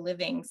communal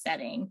living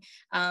setting.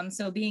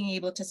 So being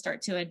able to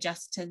start to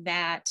adjust to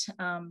that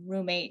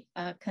roommate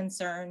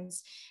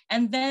concerns,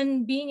 and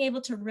then being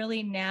able to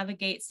really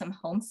navigate some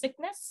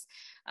homesickness.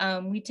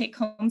 We take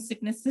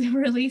homesickness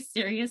really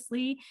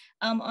seriously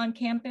on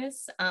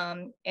campus,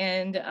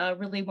 and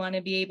really want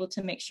to be able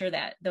to make sure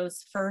that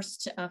those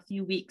first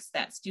few weeks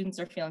that students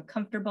are feeling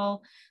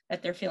comfortable,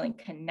 that they're feeling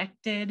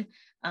connected,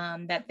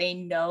 that they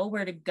know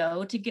where to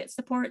go to get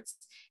supports,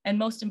 and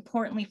most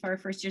importantly for our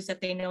first years,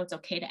 that they know it's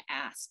okay to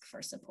ask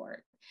for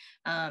support.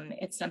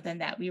 It's something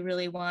that we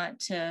really want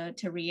to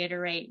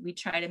reiterate. We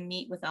try to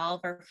meet with all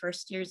of our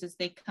first years as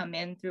they come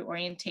in through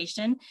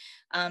orientation,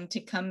 to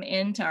come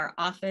into our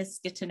office,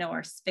 get to know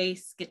our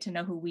space, get to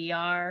know who we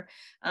are.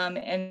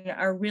 And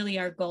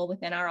our goal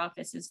within our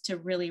office is to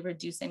really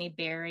reduce any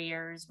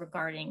barriers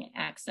regarding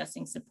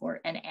accessing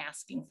support and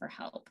asking for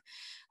help.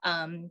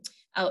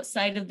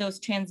 Outside of those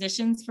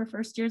transitions for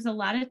first years, a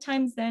lot of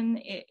times then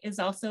it is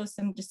also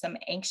some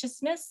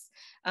anxiousness,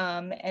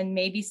 and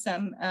maybe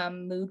some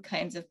mood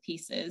kinds of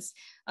pieces.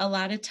 A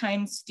lot of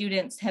times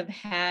students have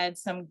had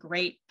some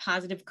great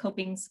positive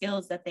coping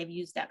skills that they've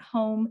used at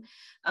home,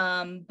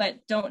 but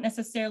don't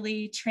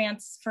necessarily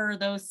transfer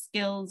those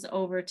skills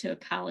over to a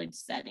college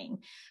setting.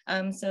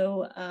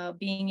 So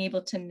being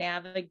able to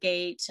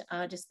navigate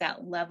just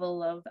that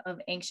level of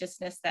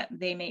anxiousness that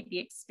they may be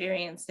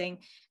experiencing,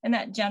 and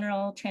that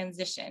general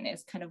transition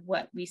is kind of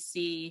what we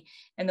see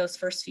in those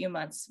first few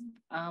months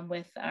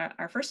with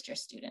our first year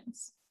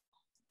students.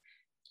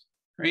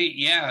 Great.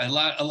 Yeah, a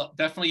lot,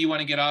 definitely you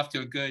want to get off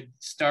to a good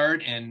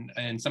start,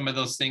 and some of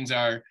those things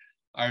are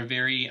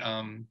very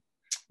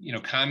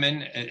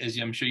common, as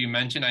I'm sure you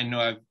mentioned. I know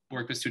I've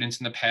worked with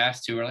students in the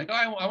past who are like, oh,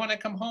 I want to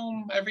come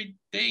home every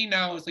day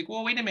now. It's like,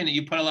 well, wait a minute,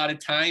 you put a lot of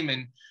time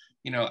and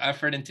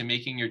effort into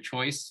making your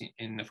choice,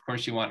 and of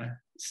course you want to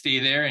stay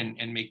there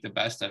and make the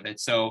best of it.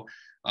 So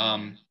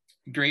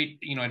great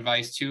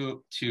advice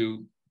to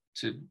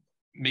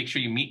make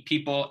sure you meet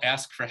people,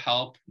 ask for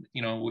help.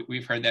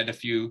 We've heard that a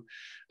few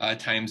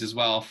times as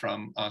well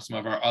from some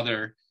of our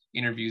other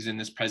interviews in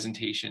this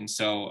presentation.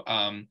 So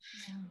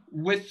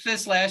with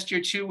this last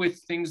year too, with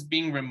things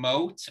being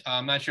remote,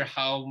 I'm not sure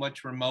how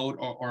much remote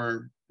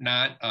or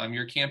not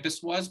your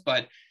campus was,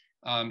 but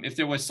if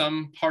there was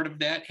some part of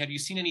that, have you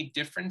seen any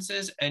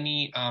differences,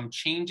 any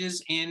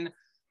changes in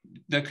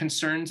the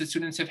concerns that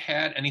students have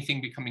had,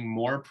 anything becoming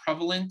more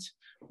prevalent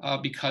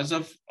because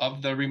of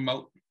the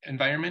remote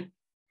environment?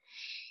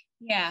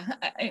 Yeah,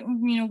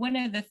 one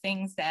of the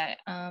things that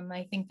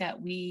I think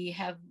that we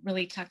have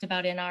really talked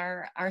about in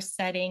our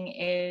setting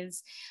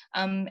is,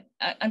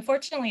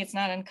 unfortunately, it's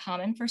not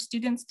uncommon for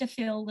students to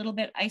feel a little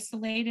bit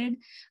isolated,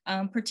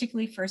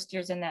 particularly first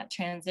years in that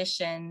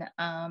transition.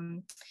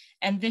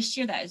 And this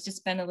year that has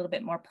just been a little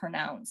bit more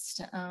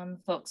pronounced,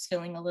 folks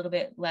feeling a little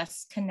bit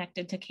less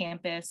connected to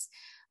campus.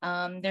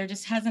 There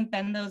just hasn't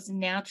been those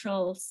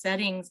natural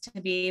settings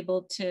to be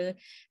able to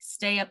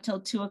stay up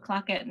till 2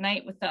 o'clock at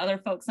night with the other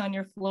folks on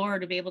your floor,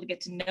 to be able to get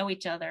to know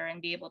each other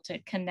and be able to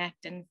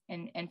connect and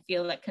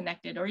feel that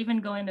connected, or even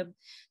going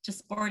to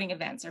sporting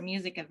events or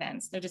music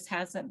events. There just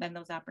hasn't been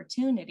those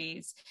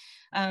opportunities.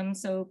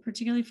 So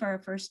particularly for our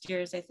first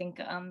years, I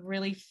think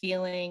really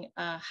feeling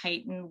a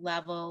heightened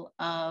level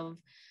of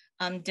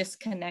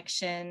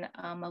disconnection,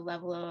 a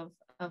level of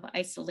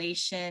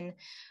isolation.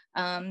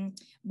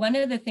 One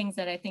of the things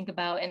that I think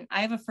about, and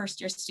I have a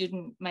first year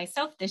student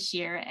myself this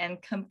year,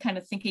 and kind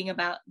of thinking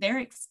about their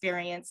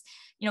experience,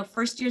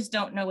 first years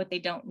don't know what they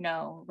don't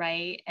know,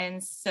 right?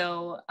 And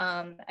so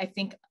I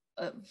think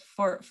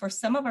for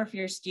some of our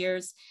first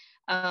years,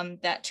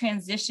 that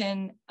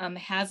transition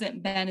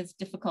hasn't been as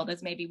difficult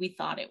as maybe we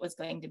thought it was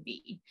going to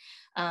be.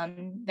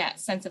 That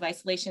sense of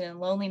isolation and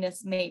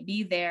loneliness may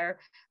be there,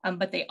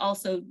 but they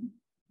also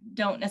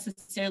don't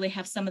necessarily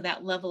have some of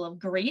that level of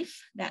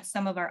grief that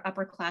some of our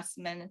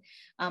upperclassmen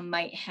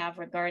might have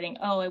regarding,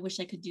 oh, I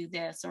wish I could do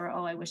this, or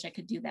oh, I wish I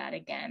could do that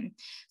again.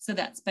 So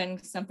that's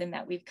been something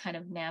that we've kind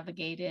of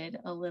navigated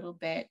a little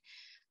bit.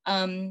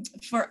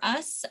 For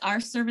us, our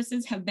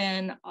services have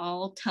been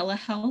all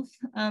telehealth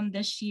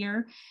this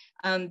year.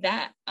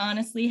 That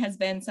honestly has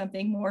been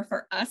something more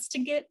for us to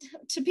get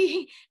to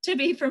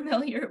be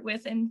familiar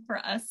with, and for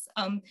us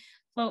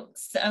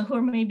folks who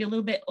are maybe a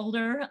little bit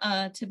older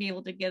to be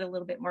able to get a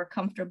little bit more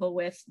comfortable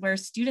with, where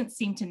students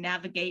seem to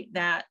navigate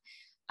that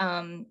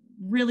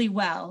really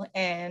well.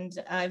 And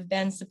I've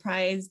been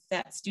surprised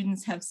that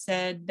students have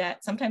said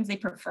that sometimes they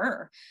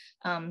prefer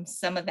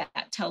some of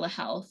that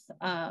telehealth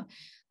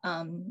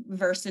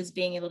versus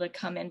being able to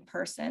come in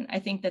person. I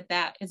think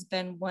that has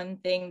been one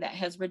thing that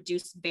has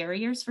reduced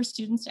barriers for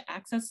students to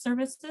access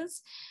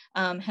services,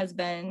 has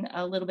been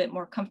a little bit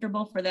more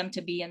comfortable for them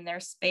to be in their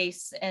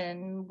space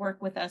and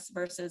work with us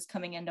versus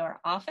coming into our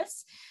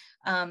office.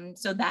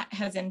 So that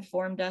has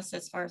informed us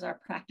as far as our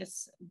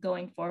practice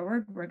going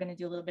forward. We're going to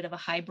do a little bit of a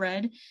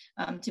hybrid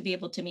to be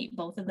able to meet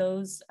both of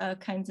those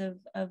kinds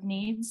of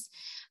needs,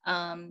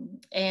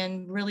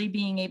 and really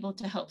being able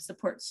to help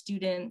support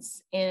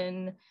students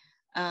in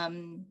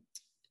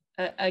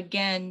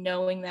again,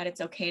 knowing that it's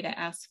okay to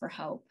ask for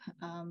help,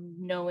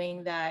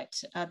 knowing that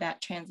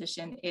that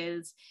transition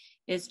is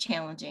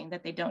challenging,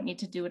 that they don't need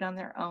to do it on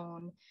their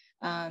own,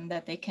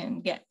 that they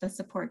can get the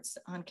supports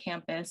on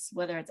campus,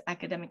 whether it's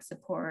academic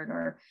support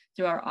or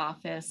through our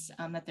office,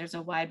 that there's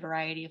a wide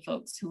variety of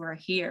folks who are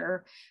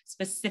here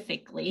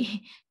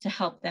specifically to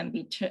help them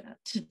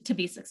to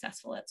be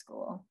successful at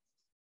school.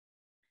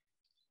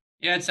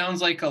 Yeah, it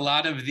sounds like a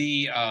lot of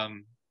the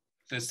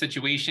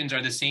situations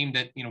are the same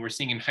that we're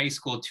seeing in high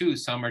school too.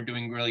 Some are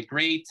doing really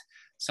great,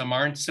 some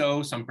aren't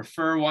so, some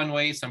prefer one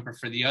way, some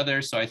prefer the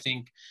other. So I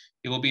think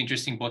it will be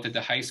interesting both at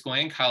the high school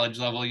and college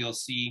level. You'll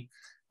see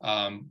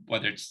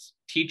whether it's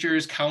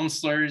teachers,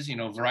 counselors,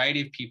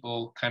 variety of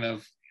people kind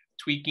of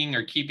tweaking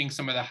or keeping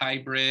some of the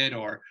hybrid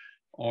or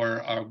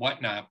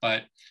whatnot.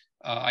 But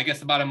I guess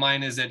the bottom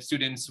line is that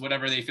students,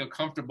 whatever they feel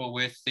comfortable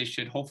with, they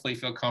should hopefully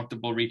feel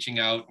comfortable reaching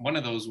out one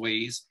of those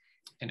ways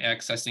and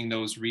accessing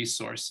those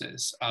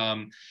resources.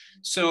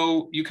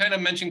 So you kind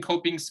of mentioned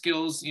coping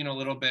skills, a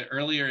little bit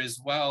earlier as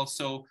well.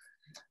 So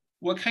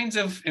what kinds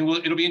of, and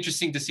it'll be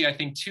interesting to see, I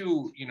think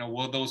too,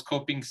 will those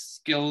coping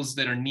skills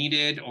that are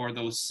needed or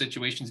those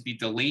situations be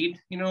delayed,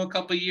 a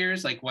couple of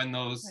years, like when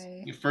those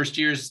first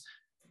years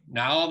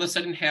now all of a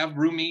sudden have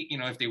roommate,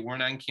 if they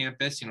weren't on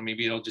campus,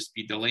 maybe it'll just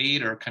be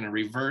delayed or kind of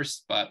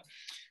reversed. But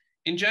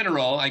in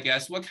general, I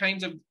guess, what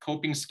kinds of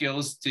coping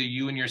skills do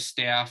you and your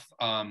staff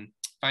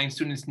find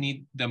students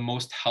need the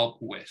most help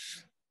with?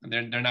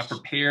 They're not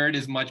prepared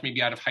as much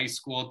maybe out of high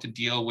school to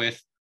deal with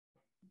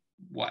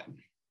what?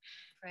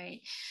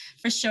 Right,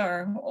 for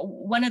sure.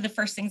 One of the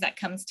first things that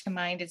comes to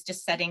mind is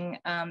just setting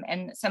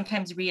and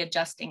sometimes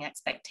readjusting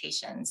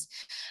expectations.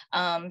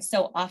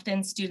 So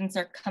often students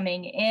are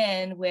coming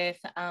in with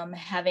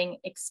having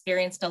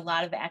experienced a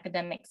lot of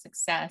academic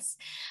success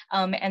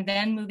and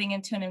then moving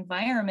into an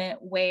environment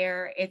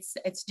where it's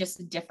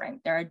just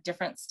different. There are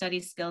different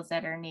study skills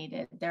that are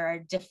needed. There are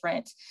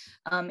different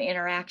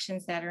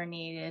interactions that are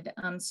needed.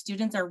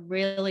 Students are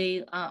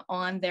really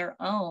on their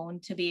own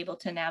to be able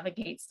to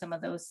navigate some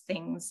of those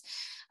things.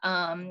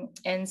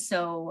 And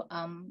so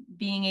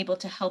being able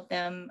to help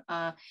them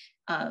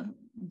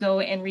go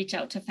and reach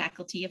out to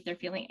faculty if they're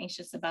feeling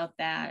anxious about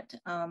that.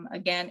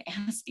 Again,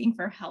 asking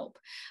for help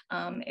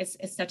is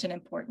such an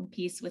important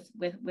piece with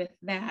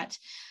that.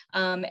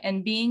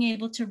 And being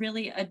able to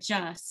really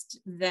adjust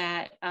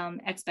that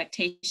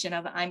expectation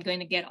of I'm going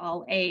to get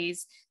all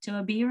A's to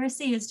a B or a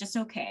C is just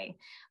okay.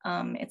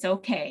 It's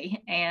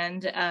okay.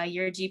 And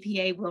your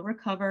GPA will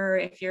recover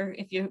if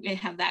you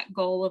have that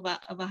goal of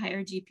a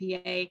higher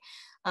GPA,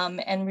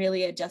 and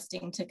really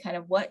adjusting to kind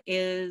of what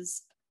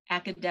is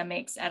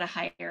academics at a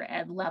higher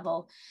ed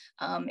level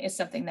is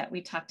something that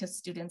we talk to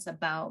students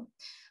about.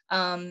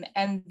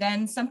 And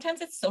then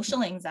sometimes it's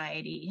social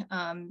anxiety,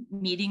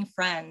 meeting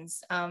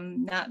friends,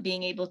 not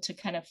being able to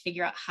kind of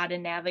figure out how to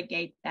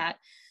navigate that.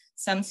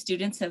 Some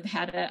students have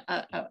had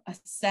a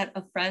set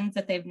of friends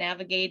that they've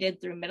navigated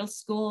through middle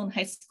school and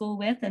high school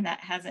with, and that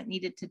hasn't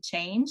needed to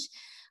change.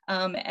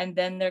 And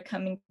then they're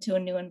coming to a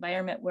new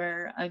environment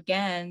where,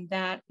 again,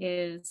 that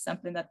is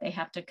something that they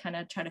have to kind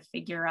of try to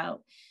figure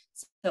out.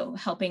 So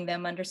helping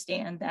them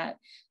understand that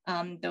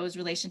those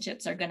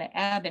relationships are going to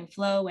ebb and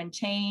flow and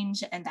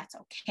change, and that's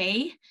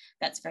okay.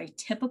 That's very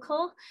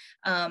typical.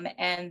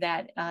 And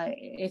that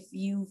if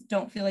you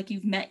don't feel like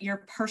you've met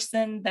your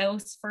person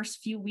those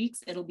first few weeks,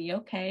 it'll be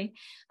okay.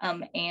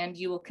 And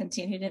you will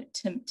continue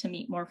to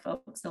meet more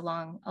folks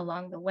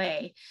along the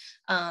way.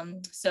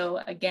 So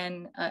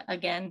again,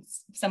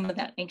 some of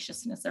that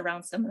anxiousness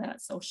around some of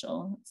that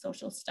social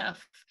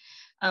stuff.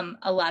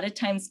 A lot of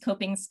times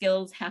coping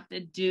skills have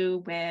to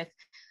do with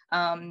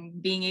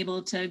being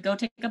able to go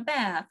take a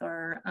bath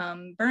or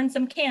burn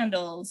some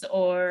candles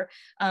or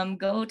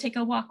go take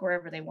a walk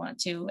wherever they want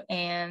to.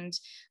 And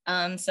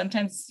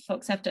sometimes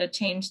folks have to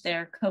change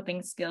their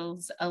coping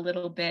skills a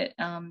little bit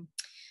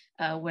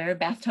where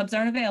bathtubs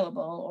aren't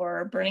available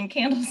or burning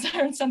candles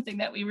aren't something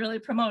that we really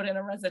promote in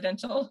a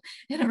residential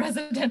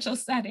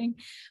setting.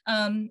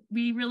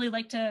 We really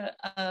like to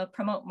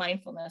promote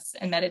mindfulness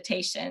and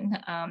meditation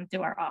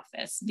through our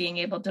office, being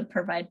able to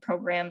provide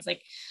programs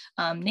like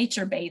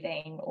nature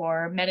bathing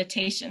or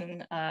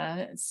meditation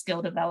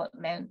skill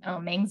development,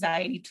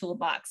 anxiety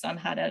toolbox on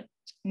how to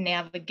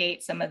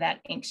navigate some of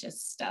that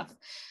anxious stuff.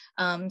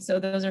 So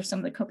those are some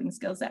of the coping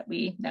skills that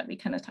we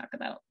kind of talk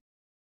about.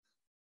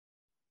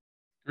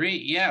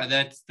 Great.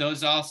 Yeah,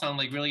 those all sound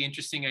like really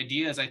interesting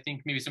ideas. I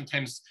think maybe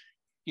sometimes,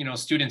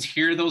 students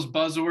hear those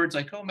buzzwords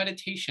like, oh,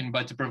 meditation,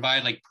 but to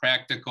provide like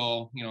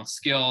practical,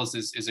 skills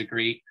is a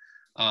great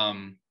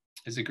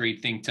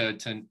thing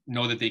to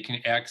know that they can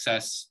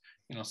access,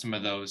 some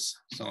of those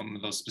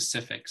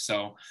specifics.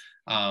 So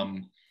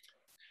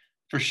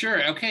for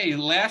sure. Okay.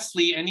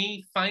 Lastly,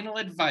 any final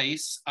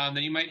advice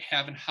that you might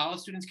have on how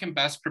students can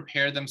best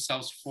prepare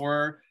themselves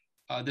for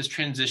this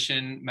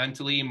transition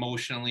mentally,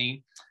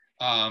 emotionally,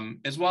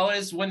 as well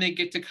as when they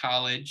get to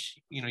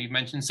college? You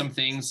mentioned some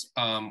things,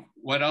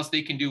 what else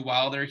they can do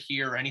while they're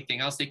here or anything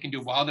else they can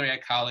do while they're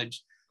at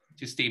college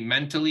to stay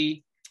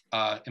mentally,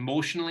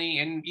 emotionally,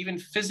 and even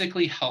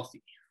physically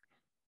healthy.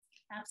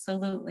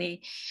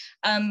 Absolutely.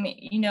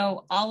 You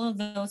know, all of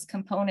those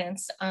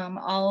components,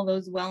 all of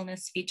those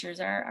wellness features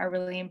are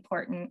really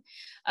important.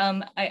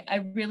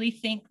 I really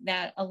think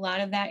that a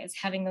lot of that is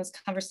having those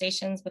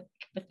conversations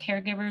with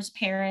caregivers,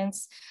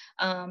 parents,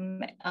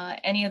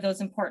 any of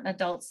those important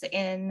adults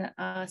in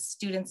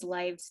students'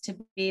 lives, to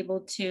be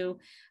able to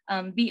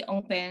be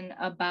open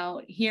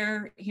about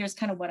here's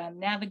kind of what I'm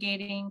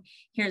navigating,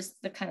 here's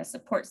the kind of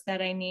supports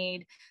that I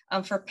need.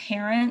 For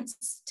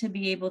parents to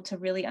be able to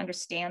really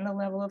understand the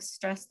level of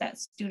stress that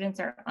students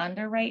are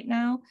under right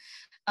now.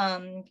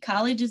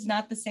 College is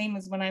not the same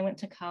as when I went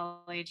to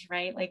college,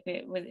 right? Like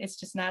it's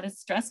just not as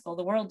stressful.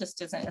 The world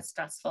just isn't as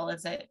stressful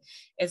as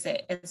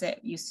it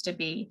used to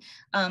be.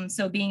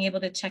 So being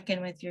able to check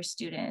in with your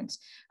student,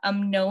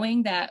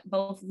 knowing that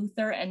both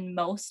Luther and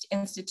most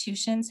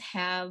institutions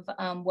have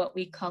what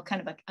we call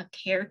kind of a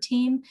care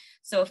team.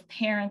 So if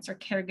parents or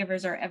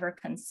caregivers are ever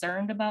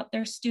concerned about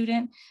their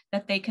student,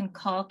 that they can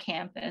call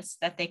campus,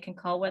 that they can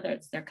call, whether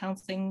it's their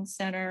counseling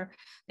center,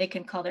 they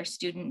can call their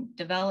student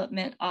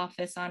development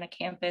office on a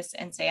campus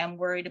and say, I'm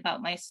worried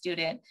about my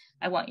student,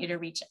 I want you to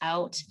reach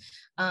out.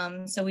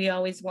 So we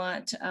always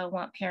want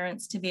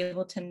parents to be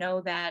able to know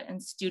that,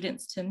 and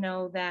students to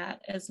know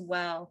that as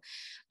well.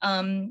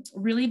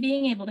 Really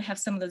being able to have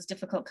some of those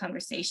difficult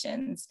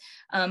conversations.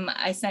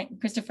 I sent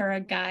Christopher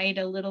a guide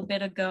a little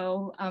bit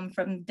ago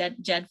from the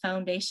JED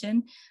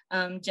Foundation.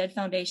 JED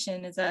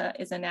Foundation is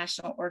a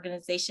national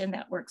organization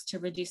that works to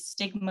reduce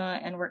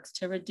stigma and works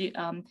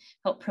to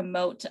help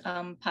promote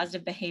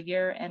positive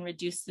behavior and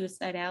reduce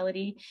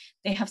suicidality.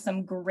 They have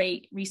some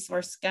great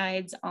resource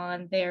guides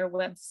on their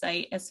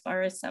website as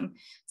far as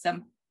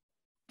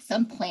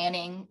some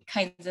planning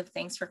kinds of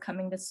things for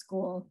coming to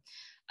school.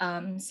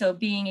 So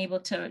being able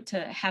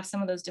to have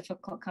some of those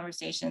difficult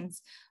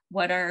conversations.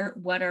 What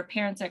are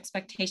parents'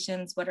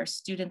 expectations? What are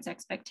students'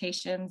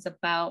 expectations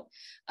about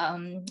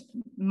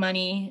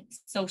money,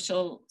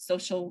 social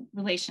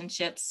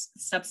relationships,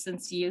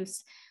 substance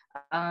use,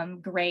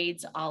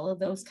 grades, all of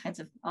those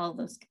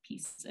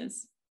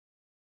pieces.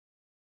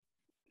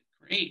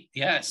 Great.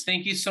 Yes.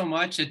 Thank you so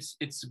much.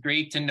 It's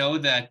great to know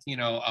that,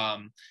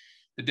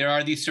 that there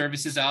are these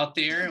services out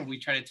there, and we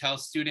try to tell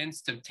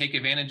students to take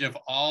advantage of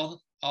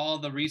all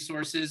the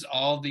resources,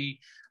 all the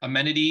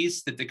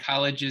amenities that the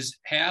colleges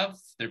have.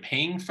 They're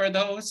paying for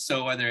those.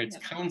 So whether it's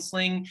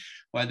counseling,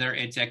 whether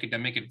it's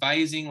academic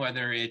advising,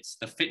 whether it's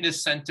the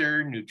fitness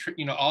center,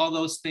 all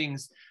those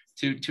things,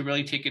 to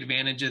really take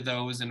advantage of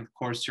those, and of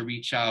course to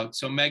reach out.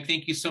 So Meg,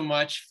 thank you so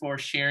much for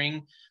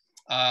sharing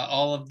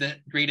all of the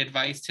great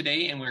advice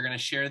today, and we're going to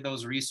share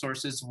those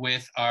resources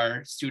with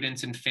our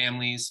students and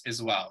families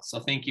as well. So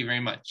thank you very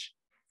much.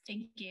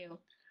 Thank you.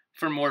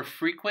 For more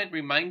frequent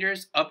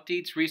reminders,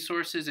 updates,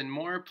 resources, and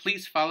more,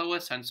 please follow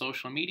us on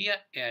social media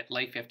at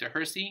Life After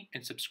Hersey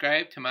and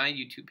subscribe to my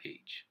YouTube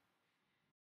page.